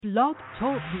Blog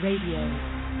Talk Radio.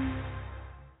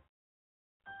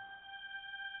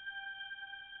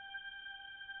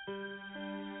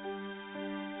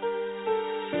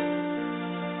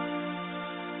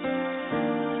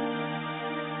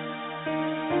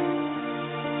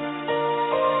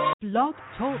 Blog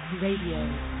Talk Radio.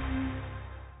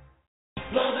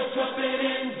 Blow the trumpet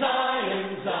in Zion,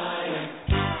 Zion.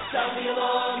 Sound the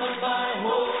alarm of my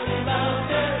holy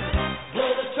mountain.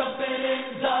 Blow the trumpet in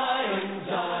Zion,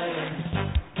 Zion.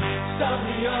 Sound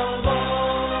the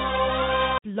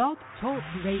alarm. Blog Talk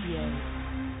Radio.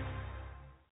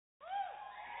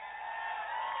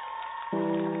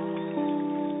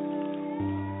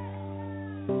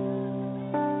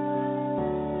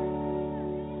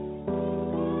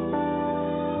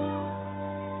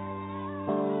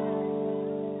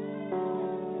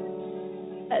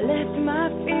 Left my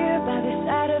fear by the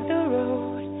side of the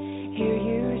road. Hear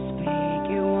you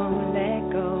speak, you won't let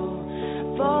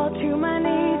go. Fall to my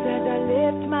knees as I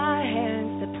lift my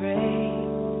hands to pray.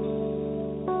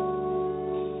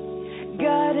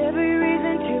 Got every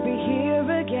reason to be here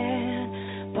again.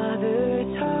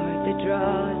 Father's heart that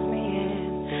draws me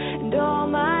in. And all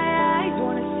my eyes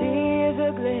want to see is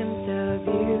a glimpse of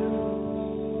you.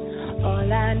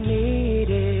 All I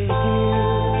need is you.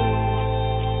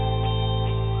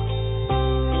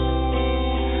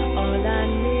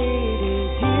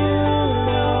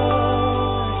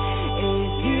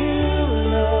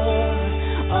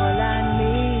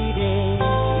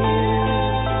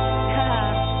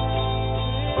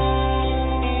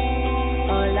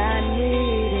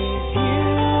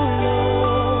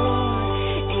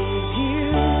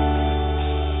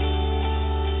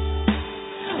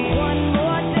 One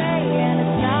more day and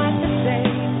it's not the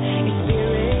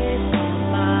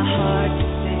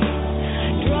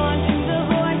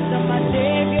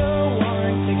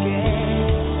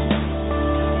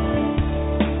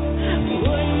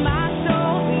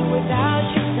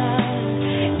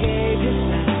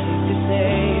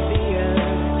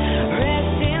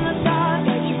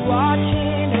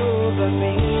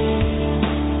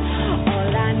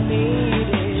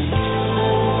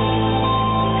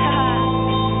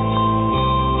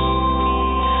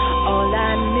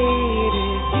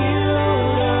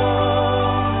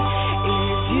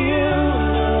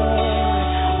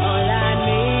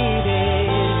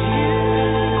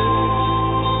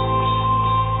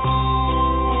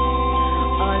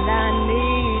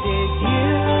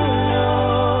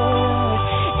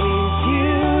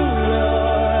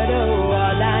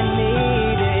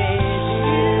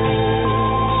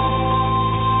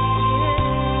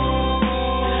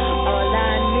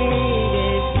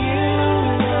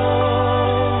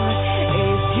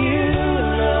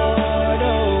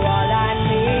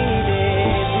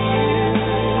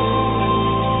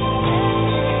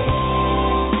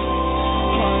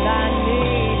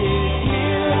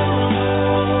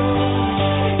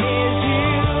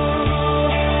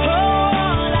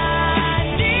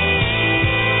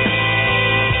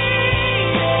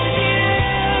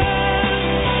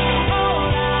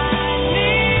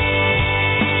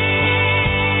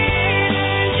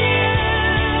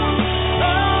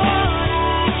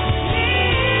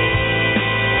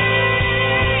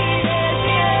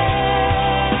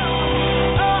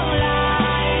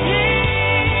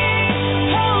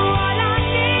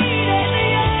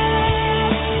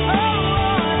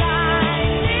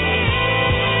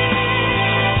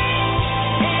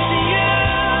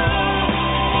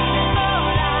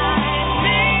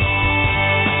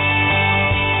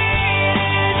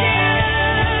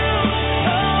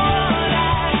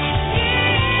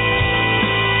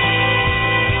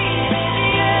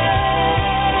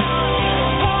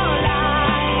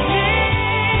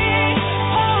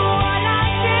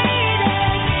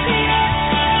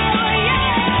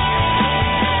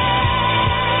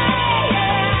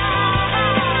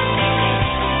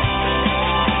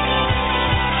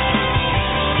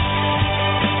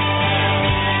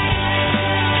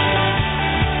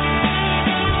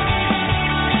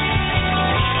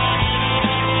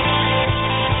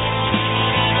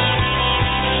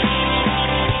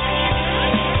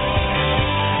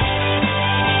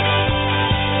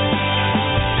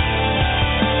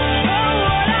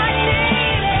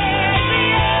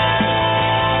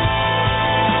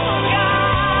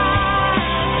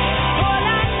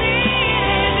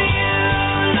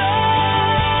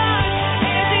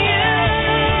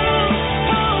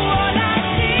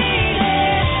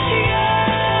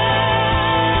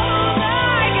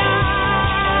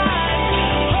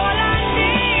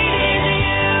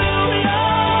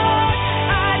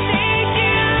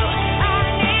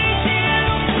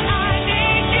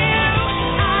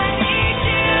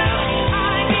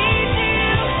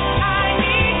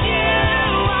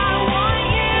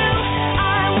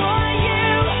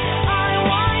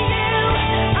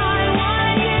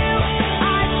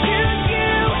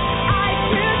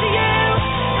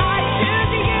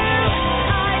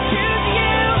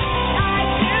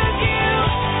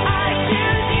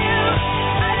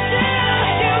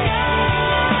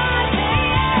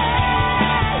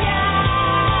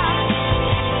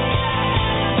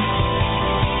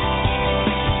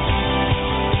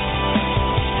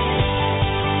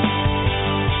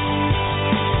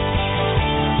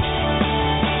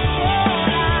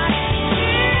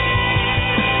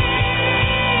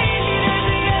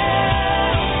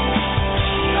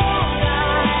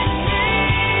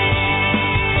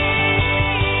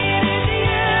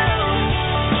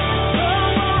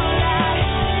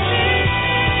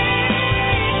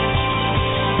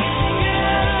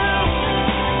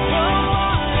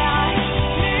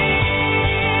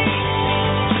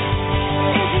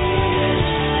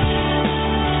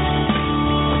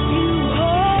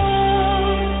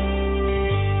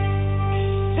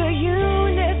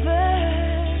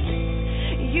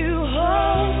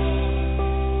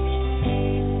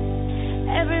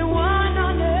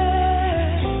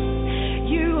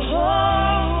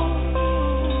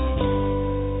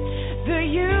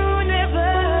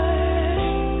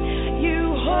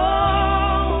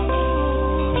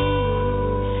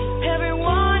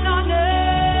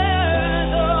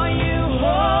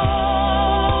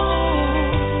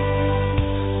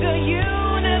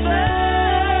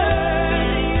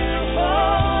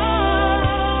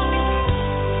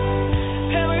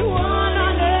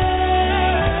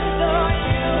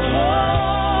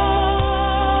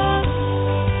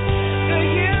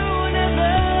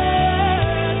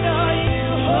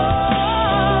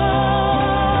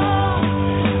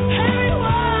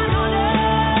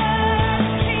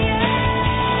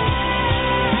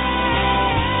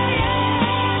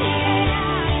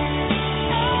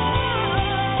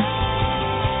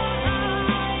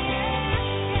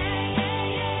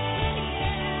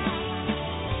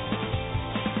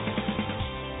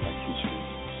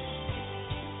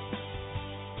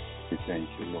thank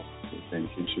you, Lord. We thank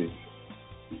you,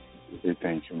 Jesus. We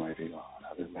thank you, mighty God.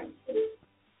 Hallelujah.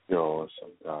 You're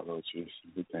awesome, God, Lord Jesus.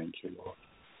 We thank you, Lord.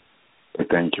 We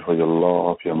thank you for your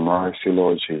love, your mercy,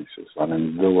 Lord Jesus, and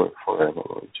endure it forever,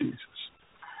 Lord Jesus.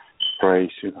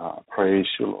 Praise you, God. Praise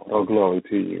you, Lord. Oh, glory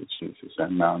to you, Jesus,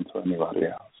 and none to anybody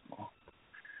else, Lord.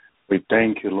 We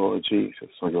thank you, Lord Jesus,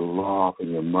 for your love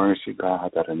and your mercy,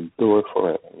 God, that endure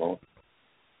forever, Lord.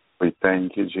 We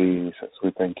thank you, Jesus.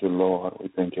 We thank you, Lord. We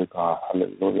thank you, God.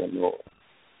 Hallelujah, Lord.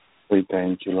 We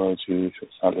thank you, Lord Jesus.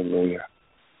 Hallelujah.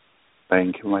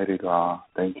 Thank you, mighty God.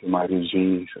 Thank you, mighty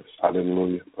Jesus.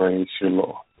 Hallelujah. Praise you,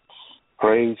 Lord.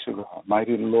 Praise you, God.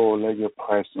 Mighty Lord, let your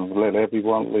presence, let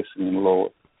everyone listening,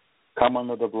 Lord, come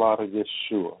under the blood of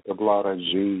Yeshua, the blood of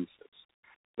Jesus,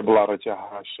 the blood of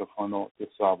Jehoshua from north to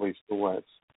south, east to west.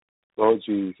 Lord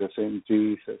Jesus, in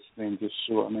Jesus' name,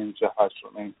 Yeshua, name,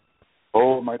 Jehoshua, name.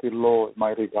 Oh, mighty Lord,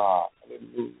 mighty God.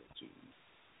 Hallelujah, Jesus.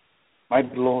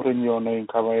 Mighty Lord, in your name,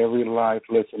 cover every life,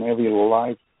 listen, every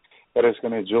life that is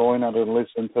going to join and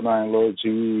listen tonight, Lord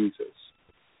Jesus.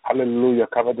 Hallelujah.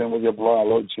 Cover them with your blood,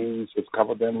 Lord Jesus.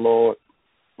 Cover them, Lord,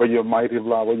 with your mighty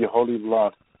blood, with your holy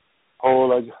blood.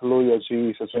 Oh, hallelujah,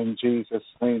 Jesus. In Jesus'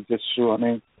 name, Yeshua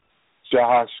name,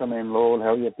 Jehoshua name, Lord.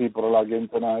 Help your people to log in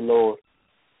tonight, Lord.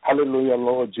 Hallelujah,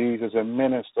 Lord Jesus. And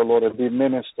minister, Lord, and be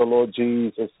minister, Lord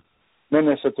Jesus.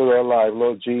 Minister to their life,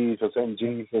 Lord Jesus. In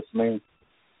Jesus' name,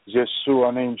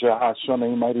 Yeshua name, Jehoshua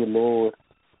name, mighty Lord.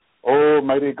 Oh,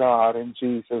 mighty God, in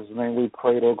Jesus' name we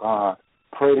pray, oh God.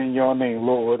 Pray in your name,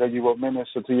 Lord, that you will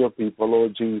minister to your people,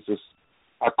 Lord Jesus.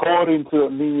 According to the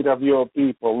need of your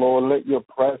people, Lord, let your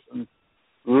presence,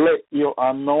 let your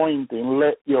anointing,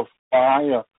 let your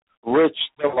fire reach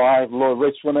their life, Lord,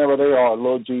 reach whenever they are,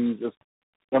 Lord Jesus.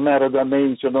 No matter the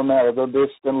nature, no matter the distance,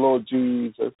 Lord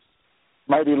Jesus.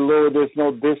 Mighty Lord, there's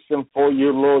no distance for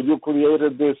you, Lord. You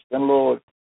created distance, Lord.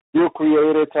 You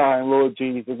created time, Lord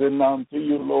Jesus, and none to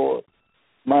you, Lord.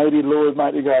 Mighty Lord,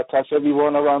 mighty God, touch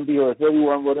everyone around the earth,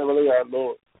 everyone, whatever they are,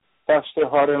 Lord. Touch their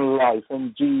heart and life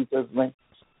in Jesus' name.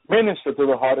 Minister to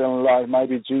the heart and life,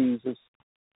 mighty Jesus.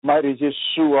 Mighty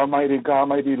Yeshua, mighty God,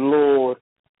 mighty Lord.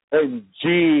 In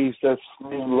Jesus'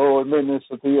 name, Lord,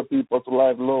 minister to your people's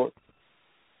life, Lord.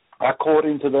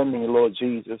 According to the need, Lord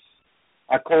Jesus.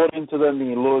 According to the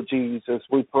need, Lord Jesus,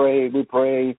 we pray.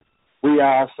 We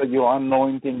ask that your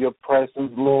anointing, your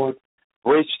presence, Lord,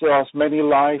 reach to us many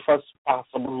lives as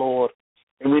possible, Lord.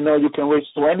 And we know you can reach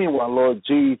to anyone, Lord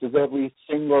Jesus, every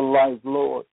single life,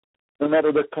 Lord. No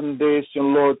matter the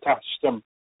condition, Lord, touch them.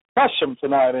 Touch them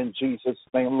tonight in Jesus'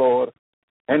 name, Lord.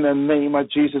 In the name of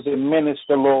Jesus, and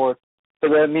minister, Lord, to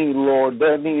their need, Lord.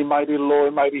 Their need, mighty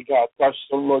Lord, mighty God. Touch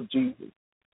them, Lord Jesus.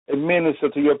 And minister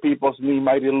to your people's need,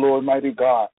 mighty Lord, mighty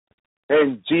God.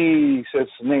 In Jesus'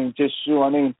 name,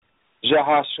 Yeshua name,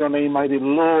 Jehoshua name, mighty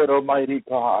Lord, almighty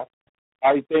God.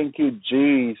 I thank you,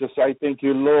 Jesus. I thank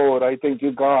you, Lord. I thank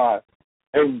you, God.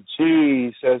 In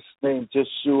Jesus' name,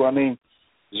 Yeshua name,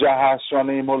 Jehoshua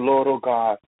name, O Lord, O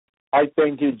God. I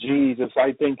thank you, Jesus.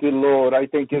 I thank you, Lord. I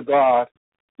thank you, God.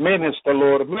 Minister,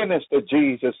 Lord. Minister,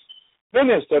 Jesus.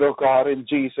 Minister, O God, in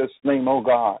Jesus' name, O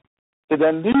God. To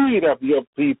the need of your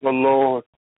people, Lord.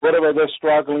 Whatever they're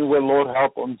struggling with, Lord,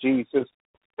 help them, Jesus.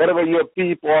 Whatever your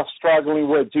people are struggling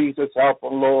with, Jesus, help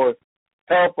them, Lord.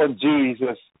 Help them,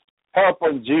 Jesus. Help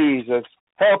them, Jesus.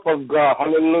 Help them, God.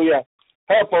 Hallelujah.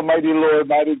 Help them, mighty Lord,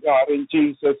 mighty God, in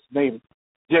Jesus' name.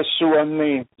 Yeshua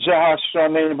name.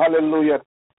 Jehoshua name. Hallelujah.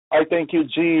 I thank you,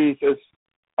 Jesus.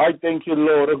 I thank you,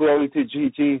 Lord. Oh, glory to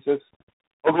Jesus.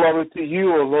 Oh, glory to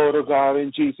you, oh Lord, oh God,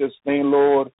 in Jesus' name,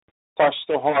 Lord. Touch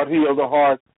the heart, heal the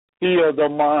heart, heal the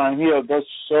mind, heal the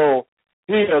soul,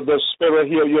 heal the spirit,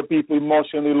 heal your people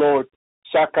emotionally, Lord,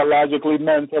 psychologically,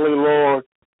 mentally, Lord.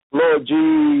 Lord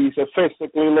Jesus,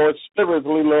 physically, Lord,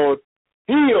 spiritually, Lord.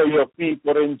 Heal your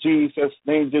people in Jesus'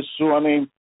 name, Yeshua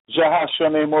name,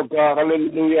 Jehoshua name, oh God,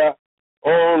 hallelujah.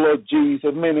 Oh, Lord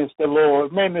Jesus, minister,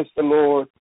 Lord,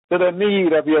 to the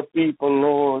need of your people,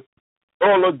 Lord.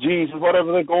 Oh, Lord Jesus,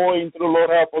 whatever they're going through, Lord,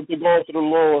 help them to go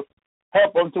through, Lord.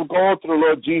 Help them to go through,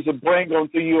 Lord Jesus. Bring them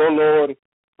to you, oh Lord.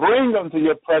 Bring them to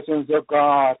your presence, oh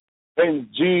God. In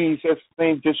Jesus'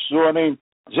 name, Yeshua name,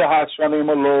 Jehoshua name,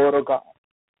 oh Lord, oh God.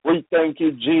 We thank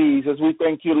you, Jesus. We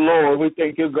thank you, Lord. We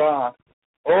thank you, God.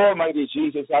 Almighty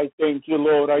Jesus, I thank you,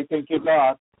 Lord. I thank you,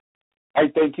 God. I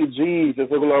thank you, Jesus.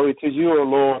 Oh, glory to you, oh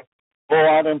Lord. Oh,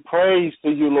 honor and praise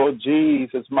to you, Lord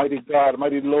Jesus. Mighty God,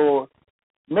 mighty Lord.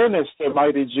 Minister,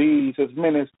 mighty Jesus.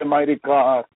 Minister, mighty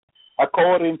God.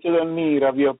 According to the need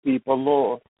of your people,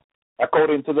 Lord.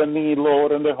 According to the need,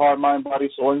 Lord, in the heart, mind, body,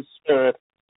 soul, and spirit.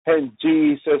 In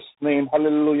Jesus' name,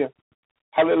 hallelujah.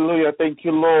 Hallelujah. Thank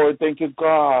you, Lord. Thank you,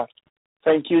 God.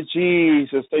 Thank you,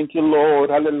 Jesus. Thank you, Lord.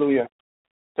 Hallelujah.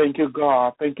 Thank you,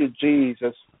 God. Thank you,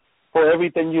 Jesus, for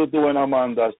everything you're doing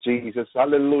among us, Jesus.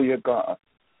 Hallelujah, God.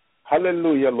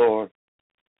 Hallelujah, Lord.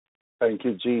 Thank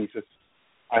you, Jesus.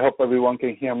 I hope everyone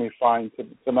can hear me fine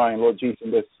tonight, Lord Jesus,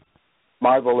 this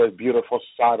marvelous, beautiful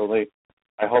Saturday.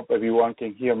 I hope everyone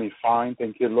can hear me fine.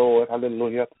 Thank you, Lord.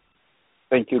 Hallelujah.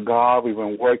 Thank you, God. We've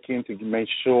been working to make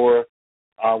sure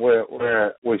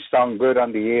we sound good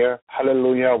on the air.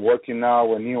 Hallelujah. Working now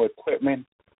with new equipment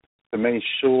to make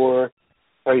sure,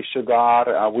 praise you, God,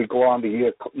 we go on the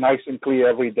air nice and clear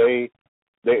every day.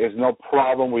 There is no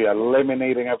problem. We are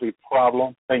eliminating every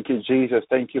problem. Thank you, Jesus.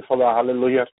 Thank you for that.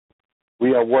 Hallelujah.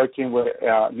 We are working with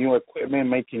new equipment,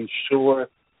 making sure,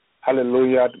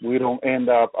 hallelujah, we don't end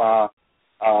up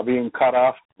being cut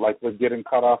off, like we're getting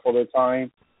cut off all the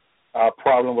time.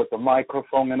 Problem with the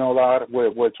microphone and all that.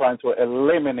 We're trying to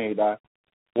eliminate that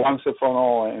once and for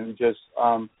all and just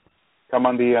come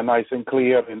on the air nice and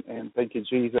clear. And thank you,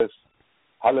 Jesus.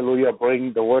 Hallelujah.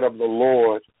 Bring the word of the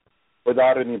Lord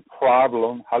without any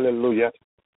problem. Hallelujah.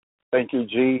 Thank you,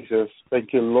 Jesus.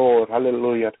 Thank you, Lord.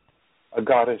 Hallelujah. Our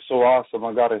God is so awesome.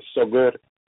 Our God is so good.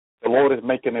 The Lord is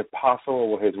making it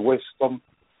possible with his wisdom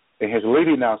and his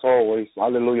leading us always.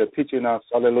 Hallelujah. Teaching us,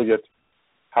 hallelujah,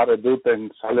 how to do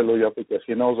things. Hallelujah. Because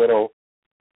he knows it all.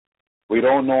 We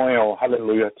don't know it all.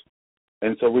 Hallelujah.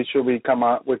 And so we should be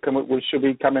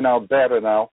coming out better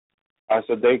now as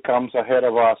the day comes ahead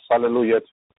of us. Hallelujah.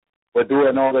 We're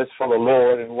doing all this for the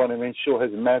Lord and want to make sure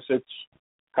his message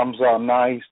comes out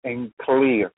nice and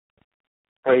clear.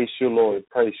 Praise you, Lord.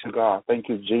 Praise you, God. Thank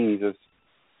you, Jesus.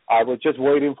 I was just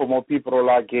waiting for more people to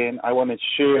log in. I want to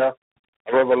share a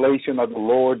revelation of the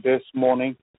Lord this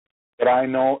morning that I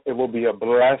know it will be a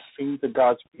blessing to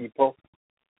God's people.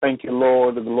 Thank you,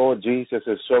 Lord. The Lord Jesus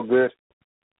is so good,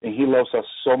 and he loves us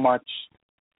so much.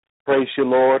 Praise you,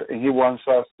 Lord, and he wants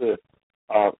us to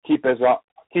keep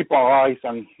our eyes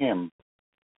on him.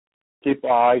 Keep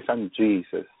our eyes on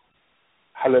Jesus.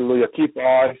 Hallelujah. Keep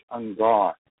our eyes on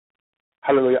God.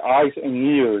 Hallelujah. Eyes and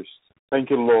ears. Thank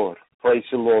you, Lord. Praise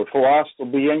you, Lord. For us to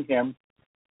be in him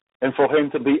and for him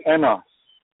to be in us.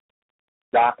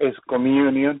 That is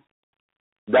communion.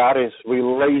 That is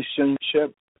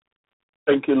relationship.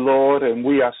 Thank you, Lord. And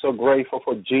we are so grateful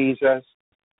for Jesus,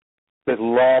 his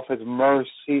love, his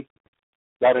mercy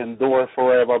that endure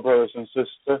forever, brothers and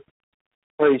sisters.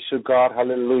 Praise you, God.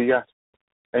 Hallelujah.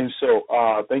 And so,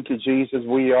 thank you, Jesus.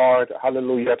 We are,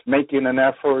 hallelujah, making an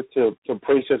effort to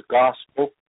preach his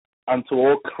gospel unto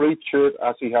all creatures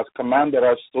as he has commanded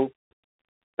us to.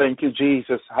 Thank you,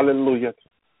 Jesus. Hallelujah.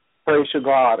 Praise you,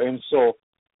 God. And so,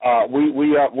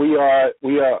 we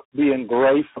are being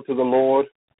grateful to the Lord.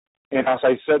 And as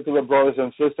I said to the brothers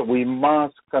and sisters, we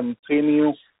must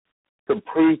continue to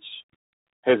preach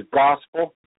his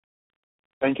gospel.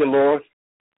 Thank you, Lord.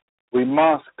 We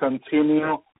must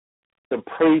continue to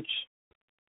preach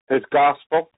his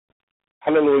gospel.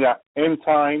 Hallelujah. In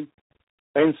time,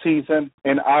 in season,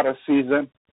 and out of season.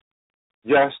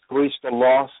 Just to reach the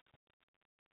lost,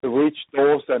 to reach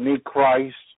those that need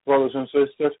Christ, brothers and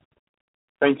sisters.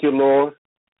 Thank you, Lord.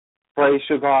 Praise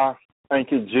you, God.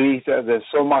 Thank you, Jesus. There's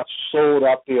so much soul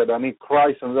out there that need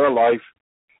Christ in their life,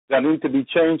 that need to be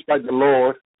changed by the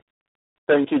Lord.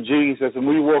 Thank you, Jesus. And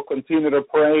we will continue to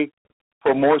pray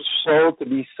for more souls to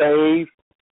be saved,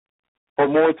 for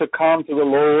more to come to the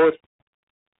Lord,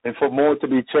 and for more to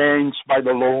be changed by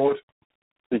the Lord,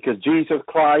 because Jesus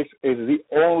Christ is the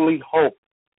only hope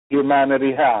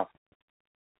humanity has.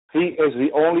 He is the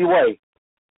only way.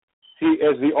 He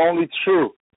is the only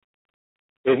truth.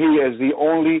 And he is the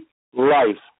only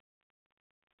life.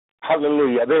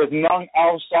 Hallelujah. There is none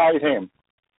outside him.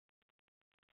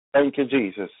 Thank you,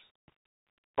 Jesus.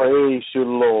 Praise you,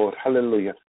 Lord.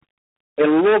 Hallelujah.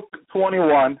 In Luke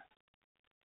 21,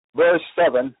 verse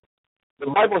 7, the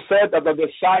Bible said that the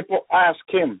disciple asked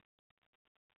him,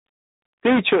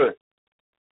 "Teacher,"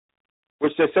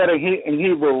 which they said in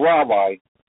Hebrew, "Rabbi,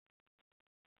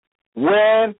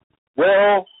 when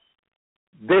will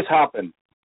this happen?"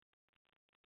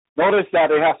 Notice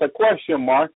that it has a question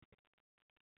mark,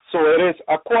 so it is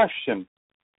a question.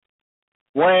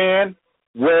 When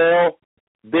will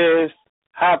this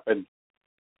happen?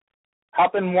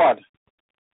 Happen what?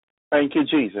 Thank you,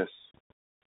 Jesus.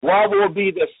 What will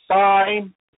be the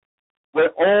sign where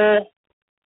all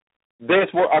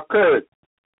this will occur?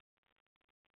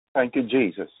 Thank you,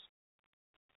 Jesus.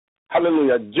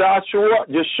 Hallelujah.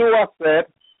 Yeshua said,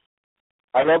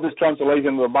 I love this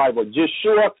translation of the Bible.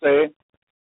 Yeshua said,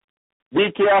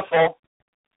 "Be careful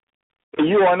that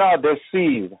you are not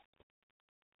deceived.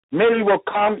 Many will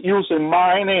come using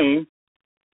my name.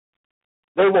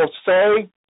 They will say,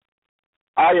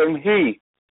 I am He,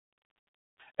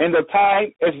 and the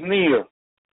time is near.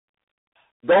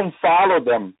 Don't follow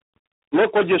them.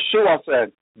 Look what Yeshua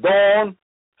said. Don't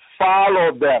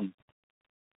follow them.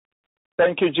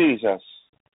 Thank you, Jesus.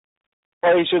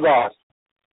 Praise you, God.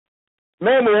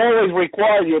 Men will always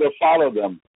require you to follow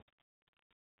them.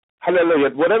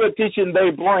 Hallelujah. Whatever teaching they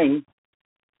bring,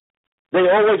 they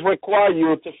always require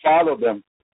you to follow them.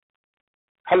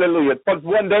 Hallelujah. But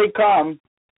when they come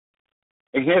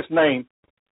in His name,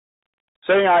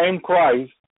 saying, I am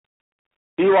Christ,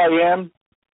 here I am,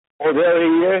 or there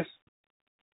He is,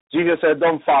 Jesus said,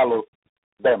 don't follow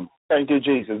them. Thank you,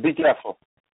 Jesus. Be careful.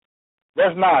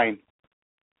 Verse 9.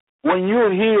 When you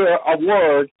hear a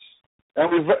word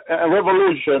and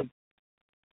revolution,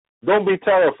 don't be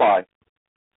terrified.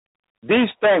 These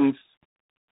things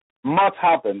must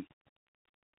happen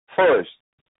first.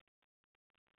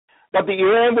 But the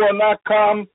end will not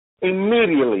come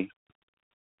immediately.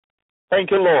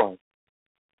 Thank you, Lord.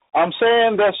 I'm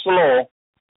saying this slow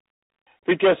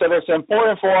because it is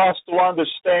important for us to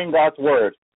understand God's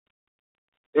word.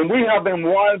 And we have been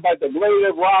warned by the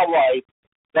greatest rabbi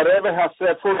that ever has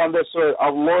set foot on this earth,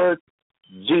 our Lord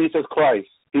Jesus Christ.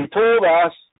 He told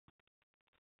us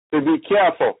to be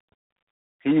careful.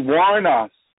 He warned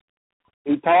us.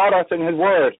 He taught us in His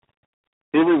word.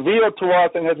 He revealed to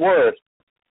us in His word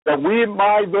that we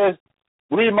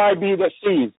might be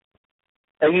deceived.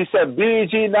 And He said, be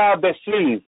ye not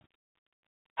deceived.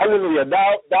 Hallelujah.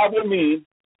 That will mean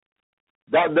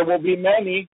that there will be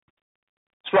many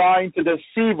trying to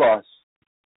deceive us.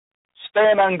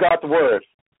 Stand on God's word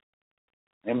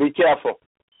and be careful.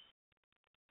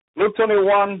 Luke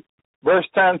 21, verse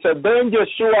 10 said, then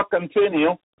Yeshua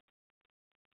continued,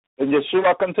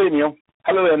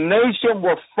 hallelujah, nation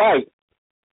will fight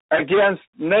against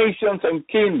nations and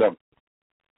kingdom.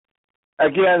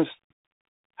 Against,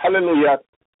 hallelujah,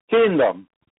 kingdom.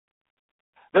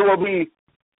 There will be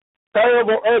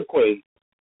terrible earthquakes,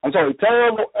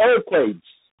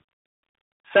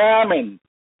 famine,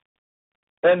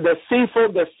 and deceitful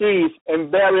disease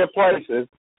in various places,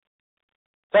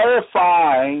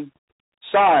 terrifying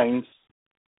signs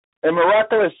and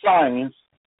miraculous signs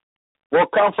will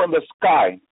come from the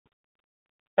sky.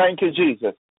 Thank you,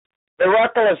 Jesus.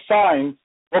 Miraculous signs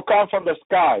will come from the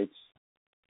skies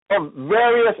of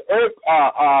various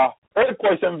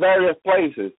earthquakes in various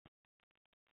places.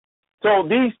 So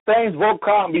these things will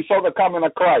come before the coming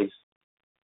of Christ.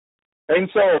 And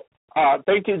so,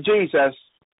 thank you, Jesus.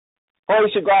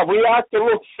 Praise you, God. We have to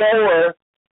look forward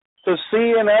to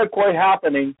see an earthquake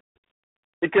happening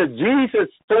because Jesus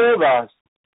told us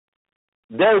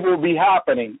they will be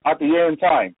happening at the end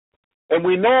time. And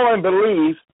we know and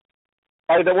believe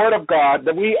by the word of God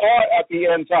that we are at the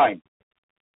end time.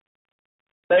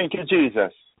 Thank you,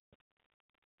 Jesus.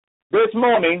 This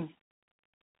morning,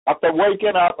 after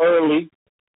waking up early,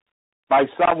 my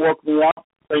son woke me up.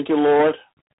 Thank you, Lord.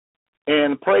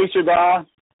 And praise you, God.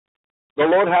 The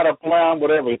Lord had a plan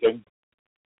with everything.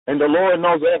 And the Lord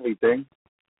knows everything.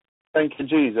 Thank you,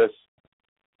 Jesus.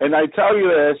 And I tell you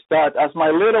this, that as my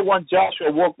little one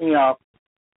Joshua woke me up,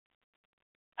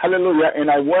 hallelujah, and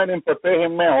I went and prepared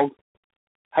him milk,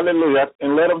 hallelujah,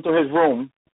 and led him to his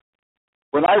room.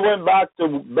 When I went back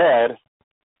to bed,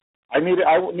 I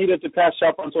needed to catch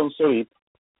up on some sleep.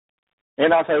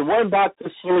 And as I went back to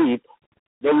sleep,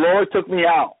 the Lord took me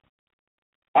out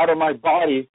of my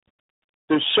body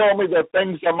to show me the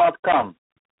things that must come.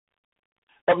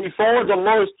 But before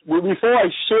I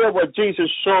share what Jesus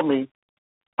showed me,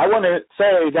 I want to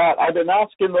say that I've been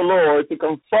asking the Lord to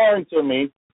confirm to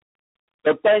me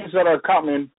the things that are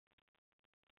coming,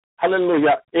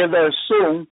 hallelujah, either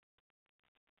soon,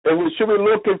 and we should be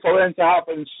looking for them to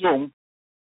happen soon,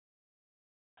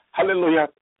 hallelujah.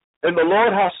 And the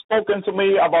Lord has spoken to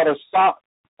me about a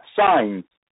sign.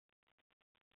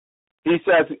 He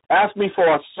says, ask me for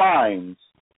a sign.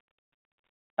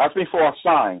 Ask me for a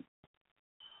sign.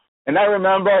 And I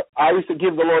remember I used to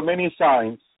give the Lord many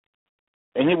signs,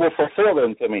 and He will fulfill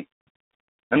them to me.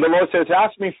 And the Lord says,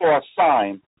 ask me for a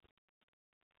sign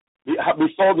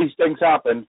before these things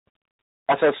happen,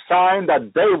 as a sign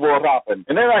that they will happen.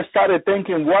 And then I started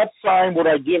thinking, what sign would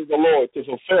I give the Lord to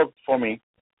fulfill for me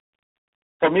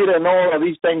to know that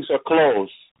these things are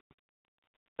closed?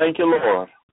 Thank you, Lord.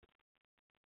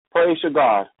 Praise you,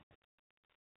 God.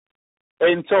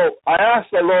 And so I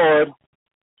asked the Lord,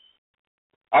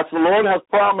 as the Lord has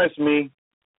promised me,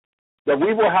 that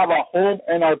we will have a home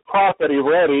and our property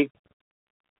ready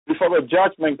before the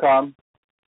judgment comes.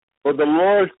 But the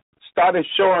Lord started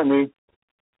showing me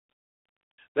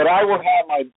that I will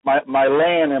have my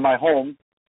land and my home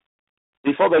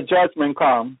before the judgment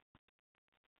comes.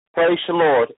 Praise the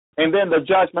Lord. and then the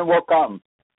judgment will come.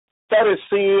 Started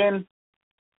seeing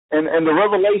in the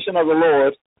revelation of the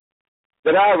Lord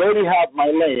that I already have my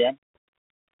land.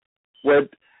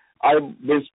 I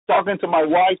was talking to my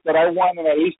wife that I wanted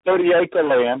at least 30-acre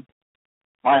land,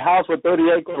 my house with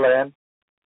 30-acre land,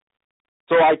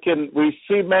 so I can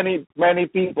receive many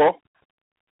people,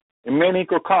 and many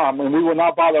could come, and we will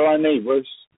not bother our neighbors.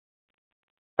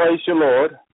 Praise the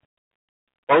Lord.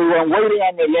 But we were waiting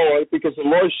on the Lord because the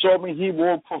Lord showed me He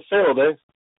will fulfill this.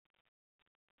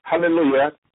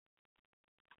 Hallelujah.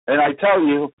 And I tell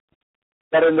you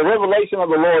that in the revelation of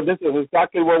the Lord, this is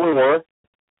exactly where we were,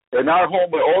 in our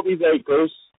home with all these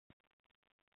acres.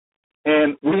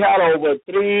 And we had over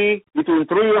between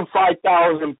 3,000 and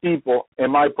 5,000 people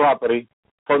in my property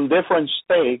from different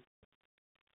states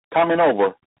coming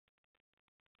over.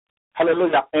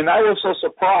 Hallelujah. And I was so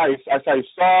surprised as I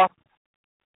saw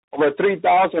over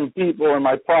 3,000 people in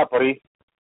my property.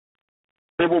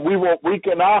 We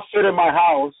cannot fit in my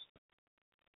house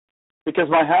because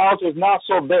my house is not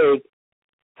so big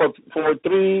for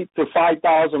 3,000 to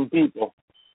 5,000 people.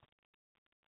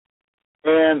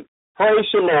 And praise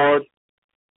the Lord,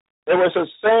 it was the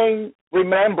same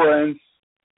remembrance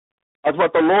as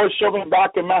what the Lord showed me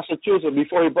back in Massachusetts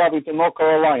before He brought me to North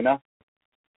Carolina,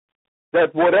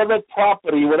 that whatever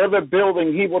property, whatever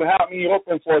building He would have me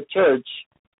open for a church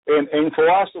and for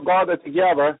us to gather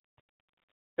together,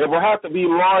 it will have to be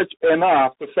large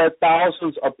enough to fit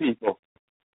thousands of people.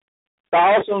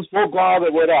 Thousands will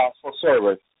gather with us for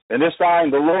service. And this time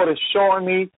the Lord is showing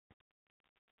me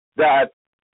that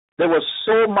there was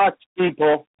so much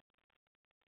people,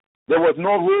 there was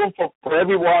no room for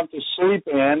everyone to sleep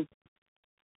in.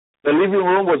 The living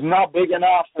room was not big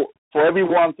enough for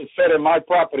everyone to fit in my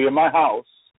property, in my house.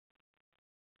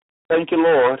 Thank you,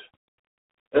 Lord.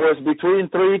 It was between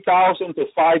 3,000 to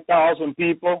 5,000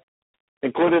 people,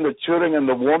 including the children and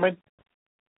the women,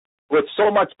 with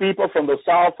so much people from the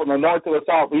south, from the north to the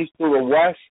southeast to the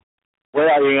west, where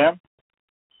I am.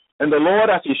 And the Lord,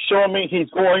 as He's showing me, He's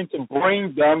going to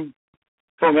bring them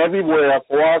from everywhere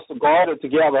for us to gather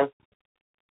together.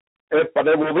 But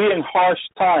it will be in harsh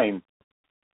time.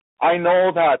 I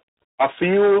know that a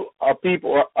few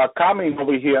people are coming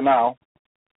over here now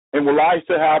and would like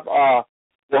to have,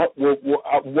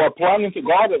 we're planning to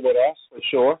gather with us for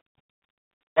sure.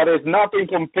 But it's nothing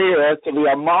compared to the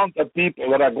amount of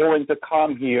people that are going to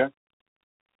come here.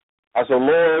 As the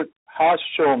Lord has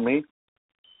shown me,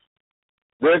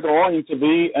 we're going to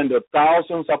be in the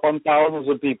thousands upon thousands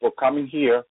of people coming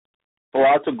here for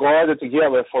us to gather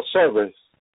together for service,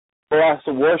 for us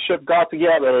to worship God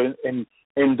together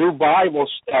and do Bible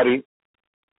study.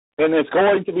 And it's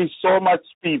going to be so much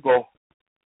people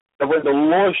that when the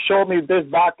Lord showed me this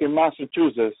back in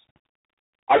Massachusetts,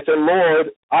 I said,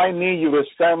 Lord, I need you to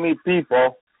send me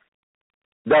people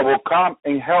that will come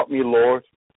and help me, Lord,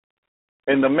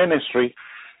 in the ministry.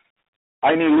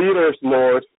 I need leaders,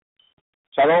 Lord.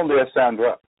 Shalom there,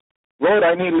 Sandra. Lord,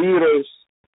 I need leaders.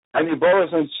 I need brothers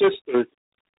and sisters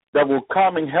that will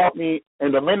come and help me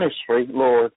in the ministry,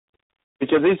 Lord,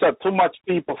 because these are too much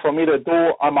people for me to do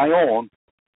on my own,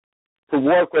 to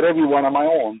work with everyone on my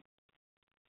own.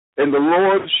 And the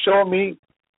Lord showed me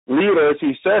leaders.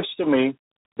 He says to me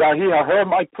that He has heard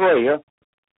my prayer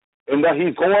and that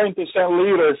He's going to send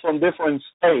leaders from different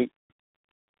states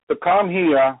to come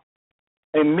here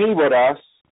and meet with us,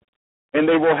 and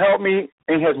they will help me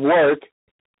in His work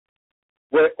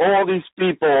with all these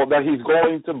people that He's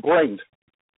going to bring.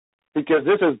 Because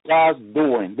this is God's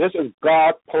doing. This is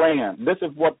God's plan. This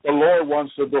is what the Lord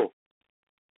wants to do.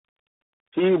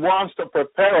 He wants to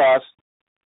prepare us,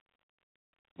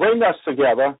 bring us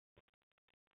together.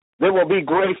 There will be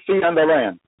great feet on the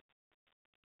land.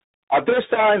 At this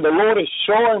time, the Lord is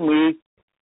showing me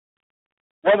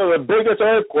one of the biggest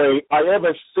earthquakes I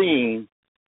ever seen.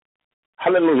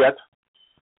 Hallelujah.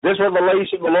 This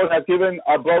revelation the Lord has given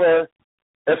our brother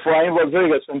Efrain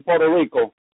Rodriguez from Puerto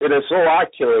Rico. It is so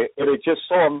accurate. It is just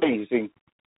so amazing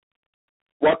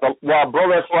what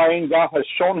Brother Efrain, God has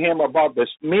shown him about this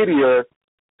meteor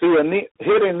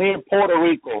hitting near Puerto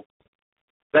Rico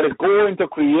that is going to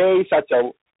create such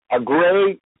a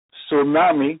great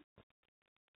tsunami.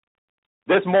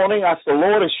 This morning, as the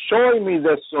Lord is showing me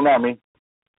this tsunami,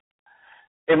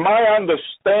 in my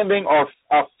understanding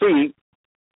of feet,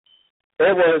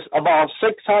 it was about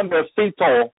 600 feet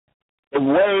tall, the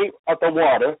wave of the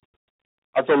water,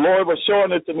 as the Lord was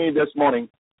showing it to me this morning.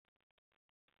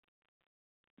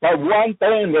 But one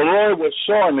thing the Lord was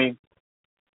showing me,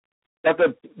 that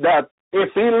if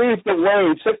He leaves the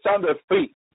wave 600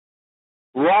 feet,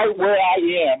 right where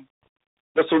I am,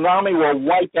 the tsunami will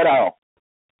wipe it out.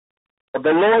 But the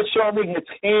Lord showed me His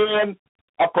hand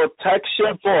a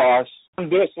protection for us in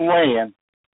this land,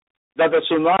 that the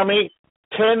tsunami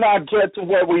cannot get to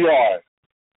where we are.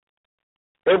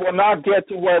 It will not get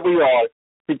to where we are,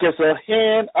 because the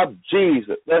hand of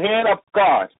Jesus, the hand of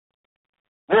God,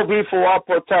 will be for our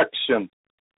protection.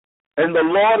 And the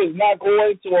Lord is not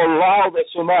going to allow the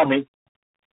tsunami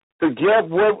to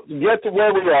get to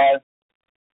where we are,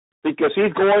 because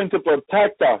He's going to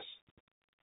protect us.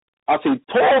 As He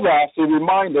told us, He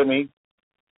reminded me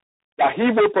that He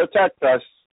will protect us.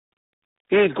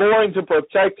 He's going to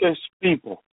protect His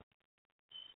people.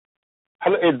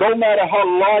 It don't matter how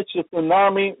large the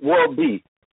tsunami will be,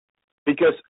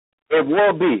 because it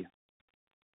will be,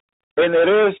 and it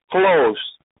is close.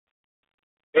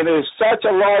 It is such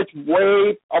a large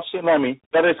wave of tsunami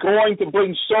that it's going to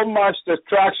bring so much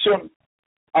destruction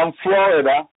on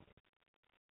Florida.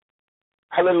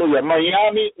 Hallelujah.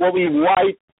 Miami will be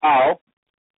wiped out.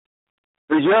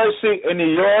 New Jersey and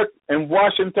New York and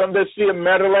Washington, D.C. and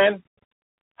Maryland.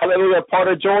 Hallelujah. Part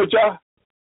of Georgia,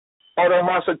 part of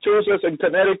Massachusetts and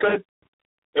Connecticut.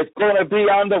 It's going to be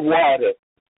underwater.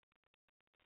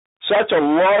 Such a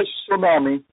large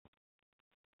tsunami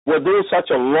will do such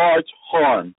a large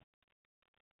harm.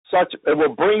 It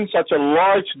will bring such a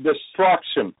large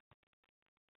destruction.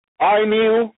 I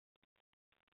knew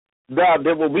that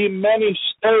there will be many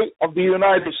states of the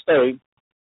United States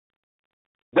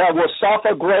that will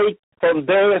suffer great from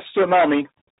this tsunami.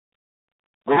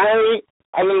 Great,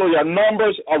 hallelujah,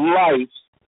 numbers of lives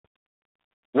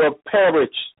will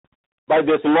perish by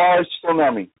this large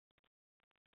tsunami.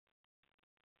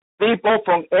 People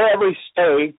from every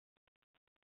state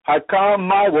have come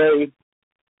my way,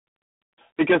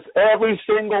 because every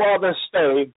single other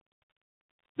state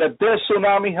that this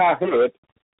tsunami has hit,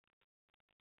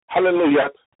 hallelujah,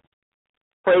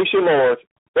 praise you, Lord,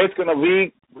 it's going to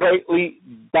be greatly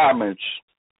damaged.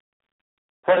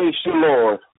 Praise you,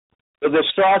 Lord. The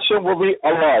destruction will be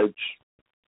large,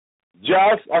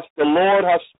 just as the Lord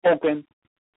has spoken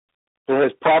to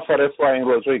His prophet Efrain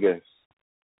Rodriguez.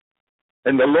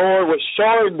 And the Lord was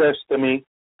showing this to me,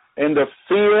 and the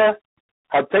fear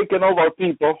had taken over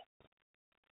people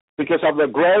because of the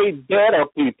great death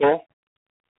of people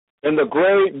and the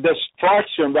great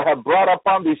destruction that had brought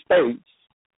upon these states.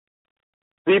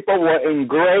 People were in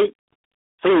great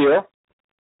fear.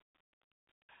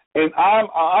 And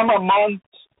I'm among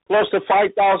close to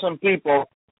 5,000 people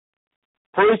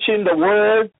preaching the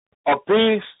word of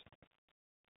peace,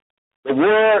 the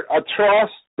word of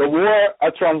trust, the word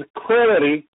of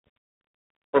tranquility,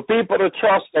 for people to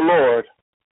trust the Lord,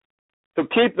 to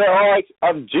keep their eyes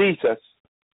on Jesus.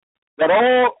 That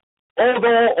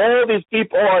although all these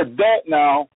people are dead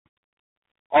now,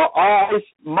 our eyes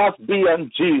must be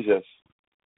on Jesus.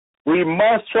 We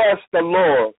must trust the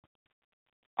Lord.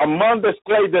 Among this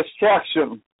great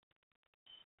destruction,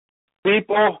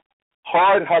 people's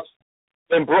heart has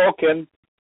been broken,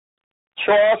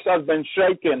 trust has been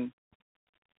shaken,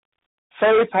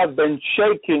 faith has been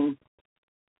shaking,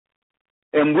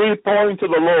 and we point to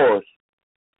the Lord.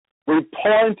 We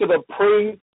point to the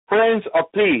Prince of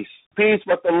Peace, peace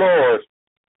with the Lord.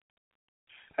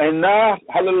 And now,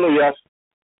 hallelujah,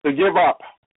 to give up.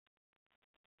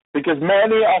 Because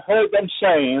many, I heard them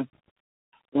saying,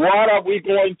 what are we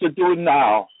going to do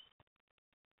now?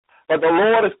 But the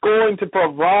Lord is going to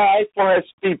provide for His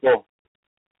people.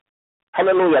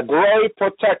 Hallelujah, great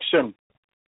protection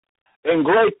and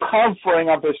great comforting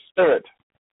of His Spirit.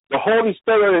 The Holy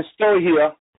Spirit is still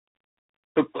here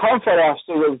to comfort us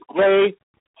through those great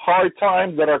hard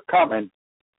times that are coming.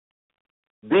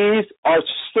 These are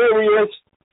serious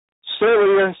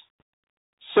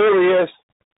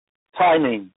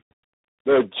timing.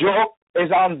 The joke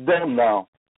is on them now.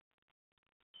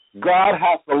 God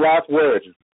has the last word,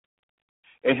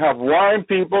 and have warned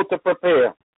people to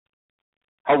prepare,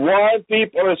 have warned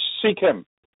people to seek Him,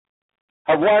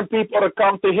 have warned people to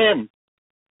come to Him,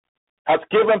 has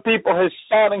given people His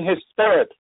Son and His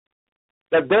Spirit,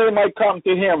 that they might come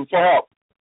to Him for help.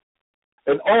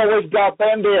 And always got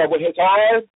them there with His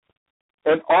eyes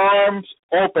and arms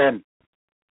open.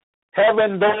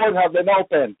 Heaven doors have been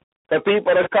opened for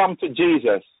people to come to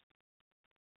Jesus.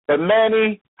 But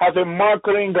many have been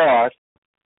mocking God,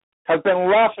 have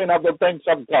been laughing at the things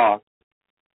of God.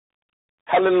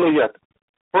 Hallelujah.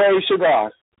 Praise to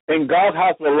God. And God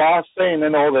has the last saying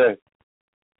in all this.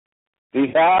 He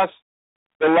has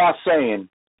the last saying.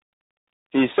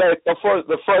 He said the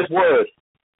first word.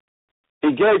 He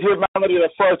gave humanity the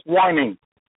first warning.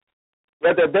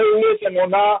 Whether they listen or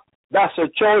not, that's a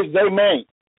choice they made.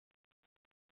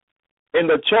 And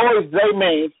the choice they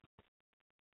made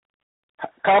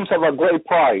comes of a great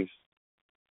price.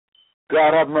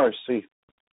 God have mercy.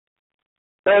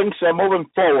 things are moving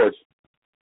forward.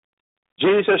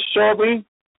 Jesus showed me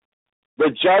the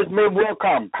judgment will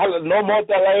come. No more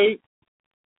delay.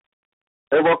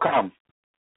 It will come.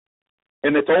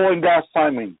 And it's all in God's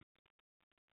timing.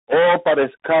 Oh, but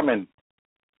it's coming.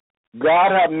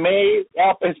 God has made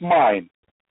up his mind.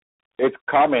 It's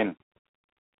coming.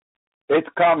 It's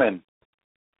coming.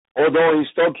 Although he's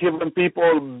still giving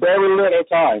people very little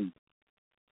time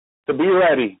to be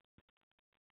ready,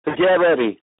 to get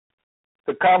ready,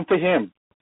 to come to him.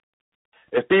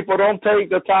 If people don't take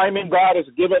the timing God has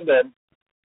given them,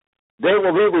 they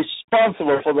will be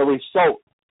responsible for the result,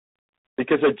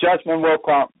 because the judgment will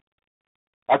come.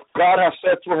 As God has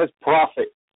said through his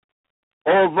prophet,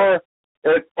 over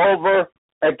and over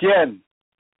again,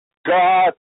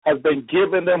 God has been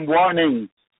giving them warnings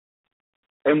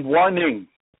and warnings.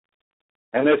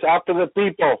 And it's up to the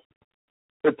people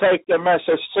to take the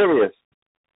message serious,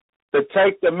 to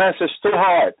take the message to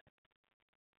heart.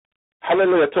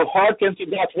 Hallelujah. To hearken to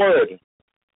God's word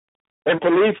and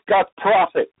believe God's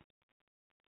prophet.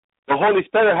 The Holy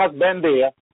Spirit has been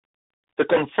there to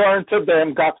confirm to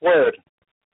them God's word.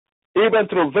 Even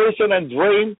through vision and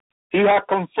dream, he has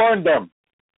confirmed them,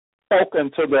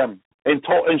 spoken to them, and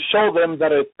show them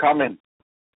that it's coming.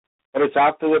 But it's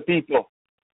up to the people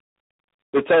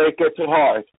to take it to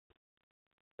heart.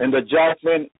 And the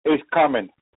judgment is coming.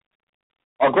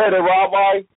 Our great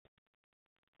rabbi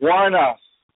warned us.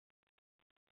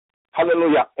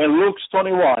 Hallelujah. In Luke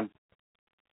 21.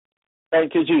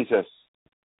 Thank you, Jesus.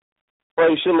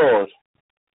 Praise the Lord.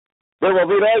 There will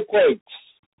be earthquakes,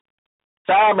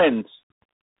 famines,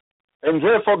 and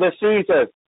dreadful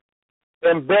diseases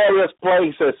in various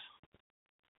places.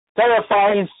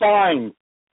 Terrifying signs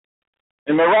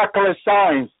and miraculous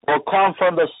signs will come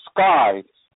from the skies.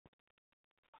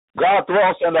 God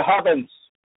dwells in the heavens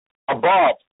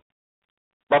above,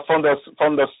 but from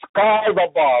the sky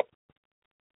above,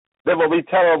 there will be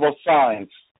terrible signs.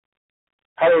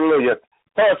 Hallelujah.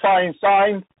 Terrifying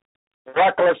signs,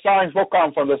 miraculous signs will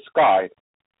come from the sky.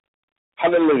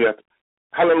 Hallelujah.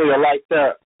 Hallelujah. Like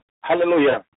that.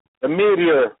 Hallelujah. The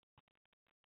meteor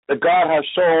that God has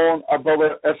shown above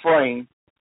Ephraim,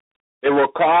 it will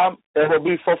come, it will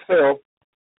be fulfilled.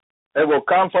 It will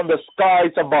come from the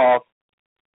skies above.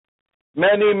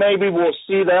 Many maybe will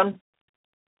see them.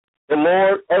 The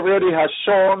Lord already has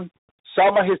shown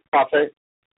some of his prophets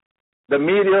the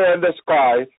meteor in the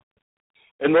sky.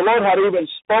 And the Lord had even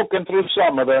spoken through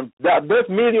some of them that this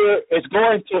meteor is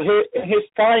going to hit in his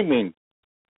timing.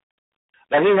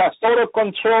 That he has total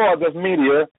control of this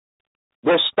meteor,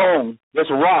 this stone, this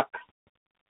rock.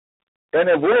 And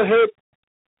it will hit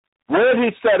where he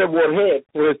said it would hit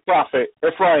to his prophet,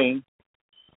 Ephraim.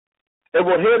 It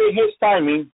would hit in his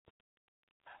timing.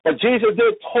 But Jesus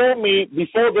did told me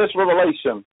before this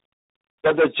revelation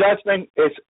that the judgment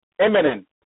is imminent.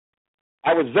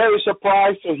 I was very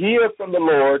surprised to hear from the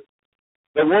Lord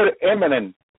the word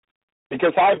imminent,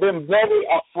 because I've been very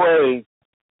afraid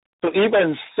to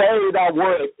even say that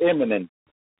word imminent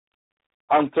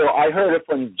until I heard it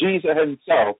from Jesus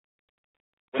himself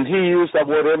when he used that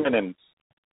word imminent.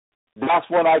 That's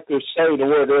when I could say the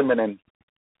word imminent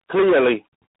clearly,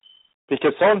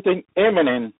 because something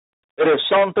imminent, it is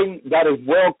something that is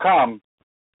will come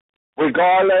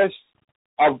regardless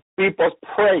of people's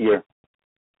prayer.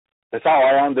 That's how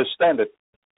I understand it.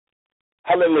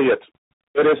 Hallelujah.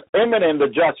 It is imminent, the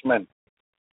judgment.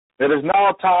 It is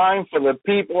now time for the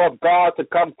people of God to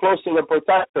come close to the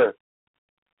protector,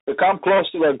 to come close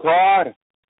to the God,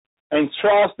 and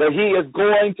trust that he is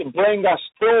going to bring us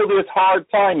through this hard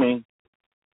timing,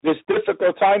 this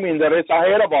difficult timing that is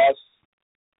ahead of us,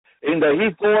 and that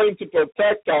he's going to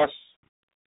protect us,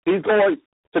 he's going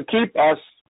to keep us,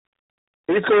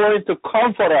 he's going to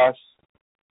comfort us,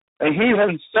 and he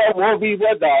himself will be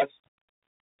with us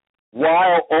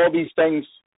while all these things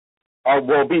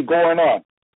will be going on.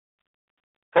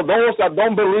 For those that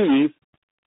don't believe,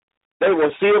 they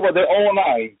will see it with their own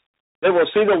eyes. They will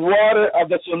see the water of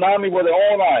the tsunami with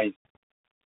their own eyes.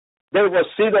 They will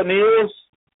see the news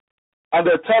on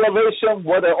the television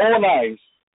with their own eyes.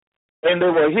 And they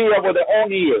will hear with their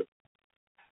own ears.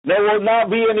 There will not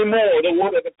be any more the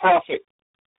word of the prophet.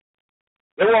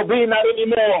 There will be not any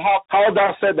more how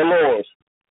thou said the Lord.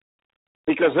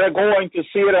 Because they're going to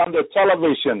see it on the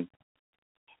television.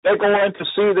 They're going to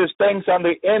see these things on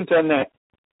the internet,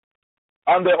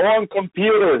 on their own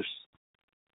computers,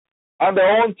 on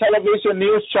their own television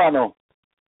news channel.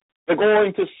 They're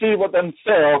going to see with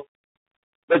themselves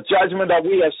the judgment that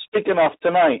we are speaking of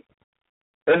tonight.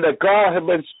 And that God has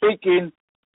been speaking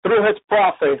through his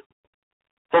prophet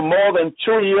for more than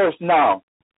 2 years now.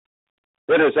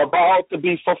 It is about to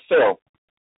be fulfilled.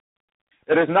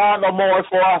 It is not no more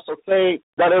for us to say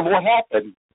that it will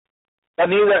happen, but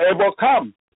neither it will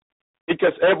come,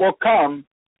 because it will come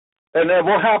and it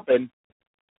will happen,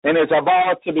 and it's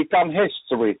about to become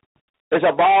history. It's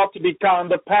about to become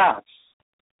the past.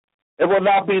 It will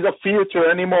not be the future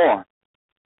anymore,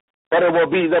 but it will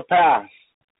be the past.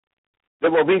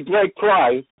 There will be great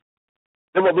cries,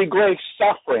 there will be great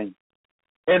suffering,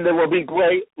 and there will be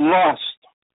great loss.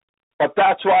 But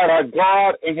that's why our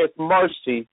God in His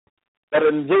mercy that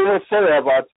endures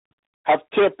forever have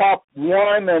kept up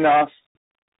warning us,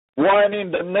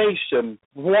 warning the nation,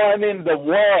 warning the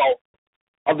world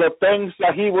of the things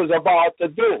that He was about to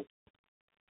do.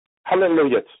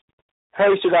 Hallelujah.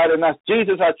 Praise to God. And as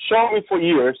Jesus had shown me for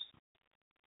years,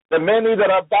 the many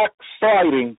that are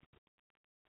backsliding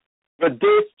with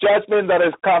this judgment that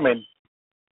is coming,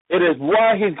 it is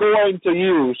what He's going to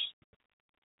use.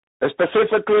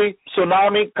 Specifically,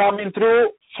 tsunami coming through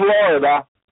Florida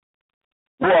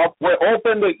will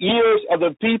open the ears of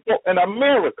the people in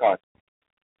America,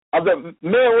 of the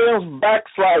millions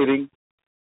backsliding,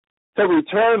 to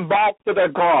return back to their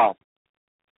God.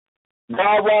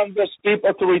 God wants His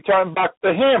people to return back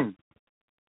to Him.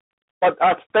 But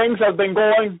as things have been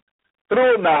going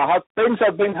through now, as things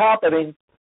have been happening,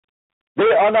 they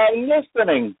are not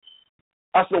listening.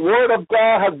 As the Word of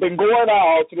God has been going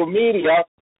out through media,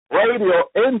 radio,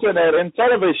 internet, and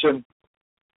television,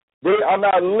 they are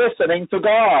not listening to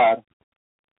God.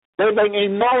 They've been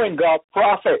ignoring God's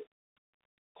prophet,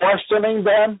 questioning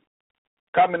them,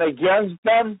 coming against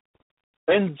them,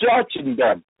 and judging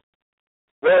them.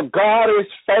 Well, God is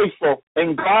faithful,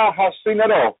 and God has seen it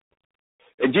all.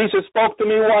 And Jesus spoke to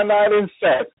me one night and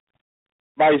said,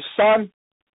 "My son,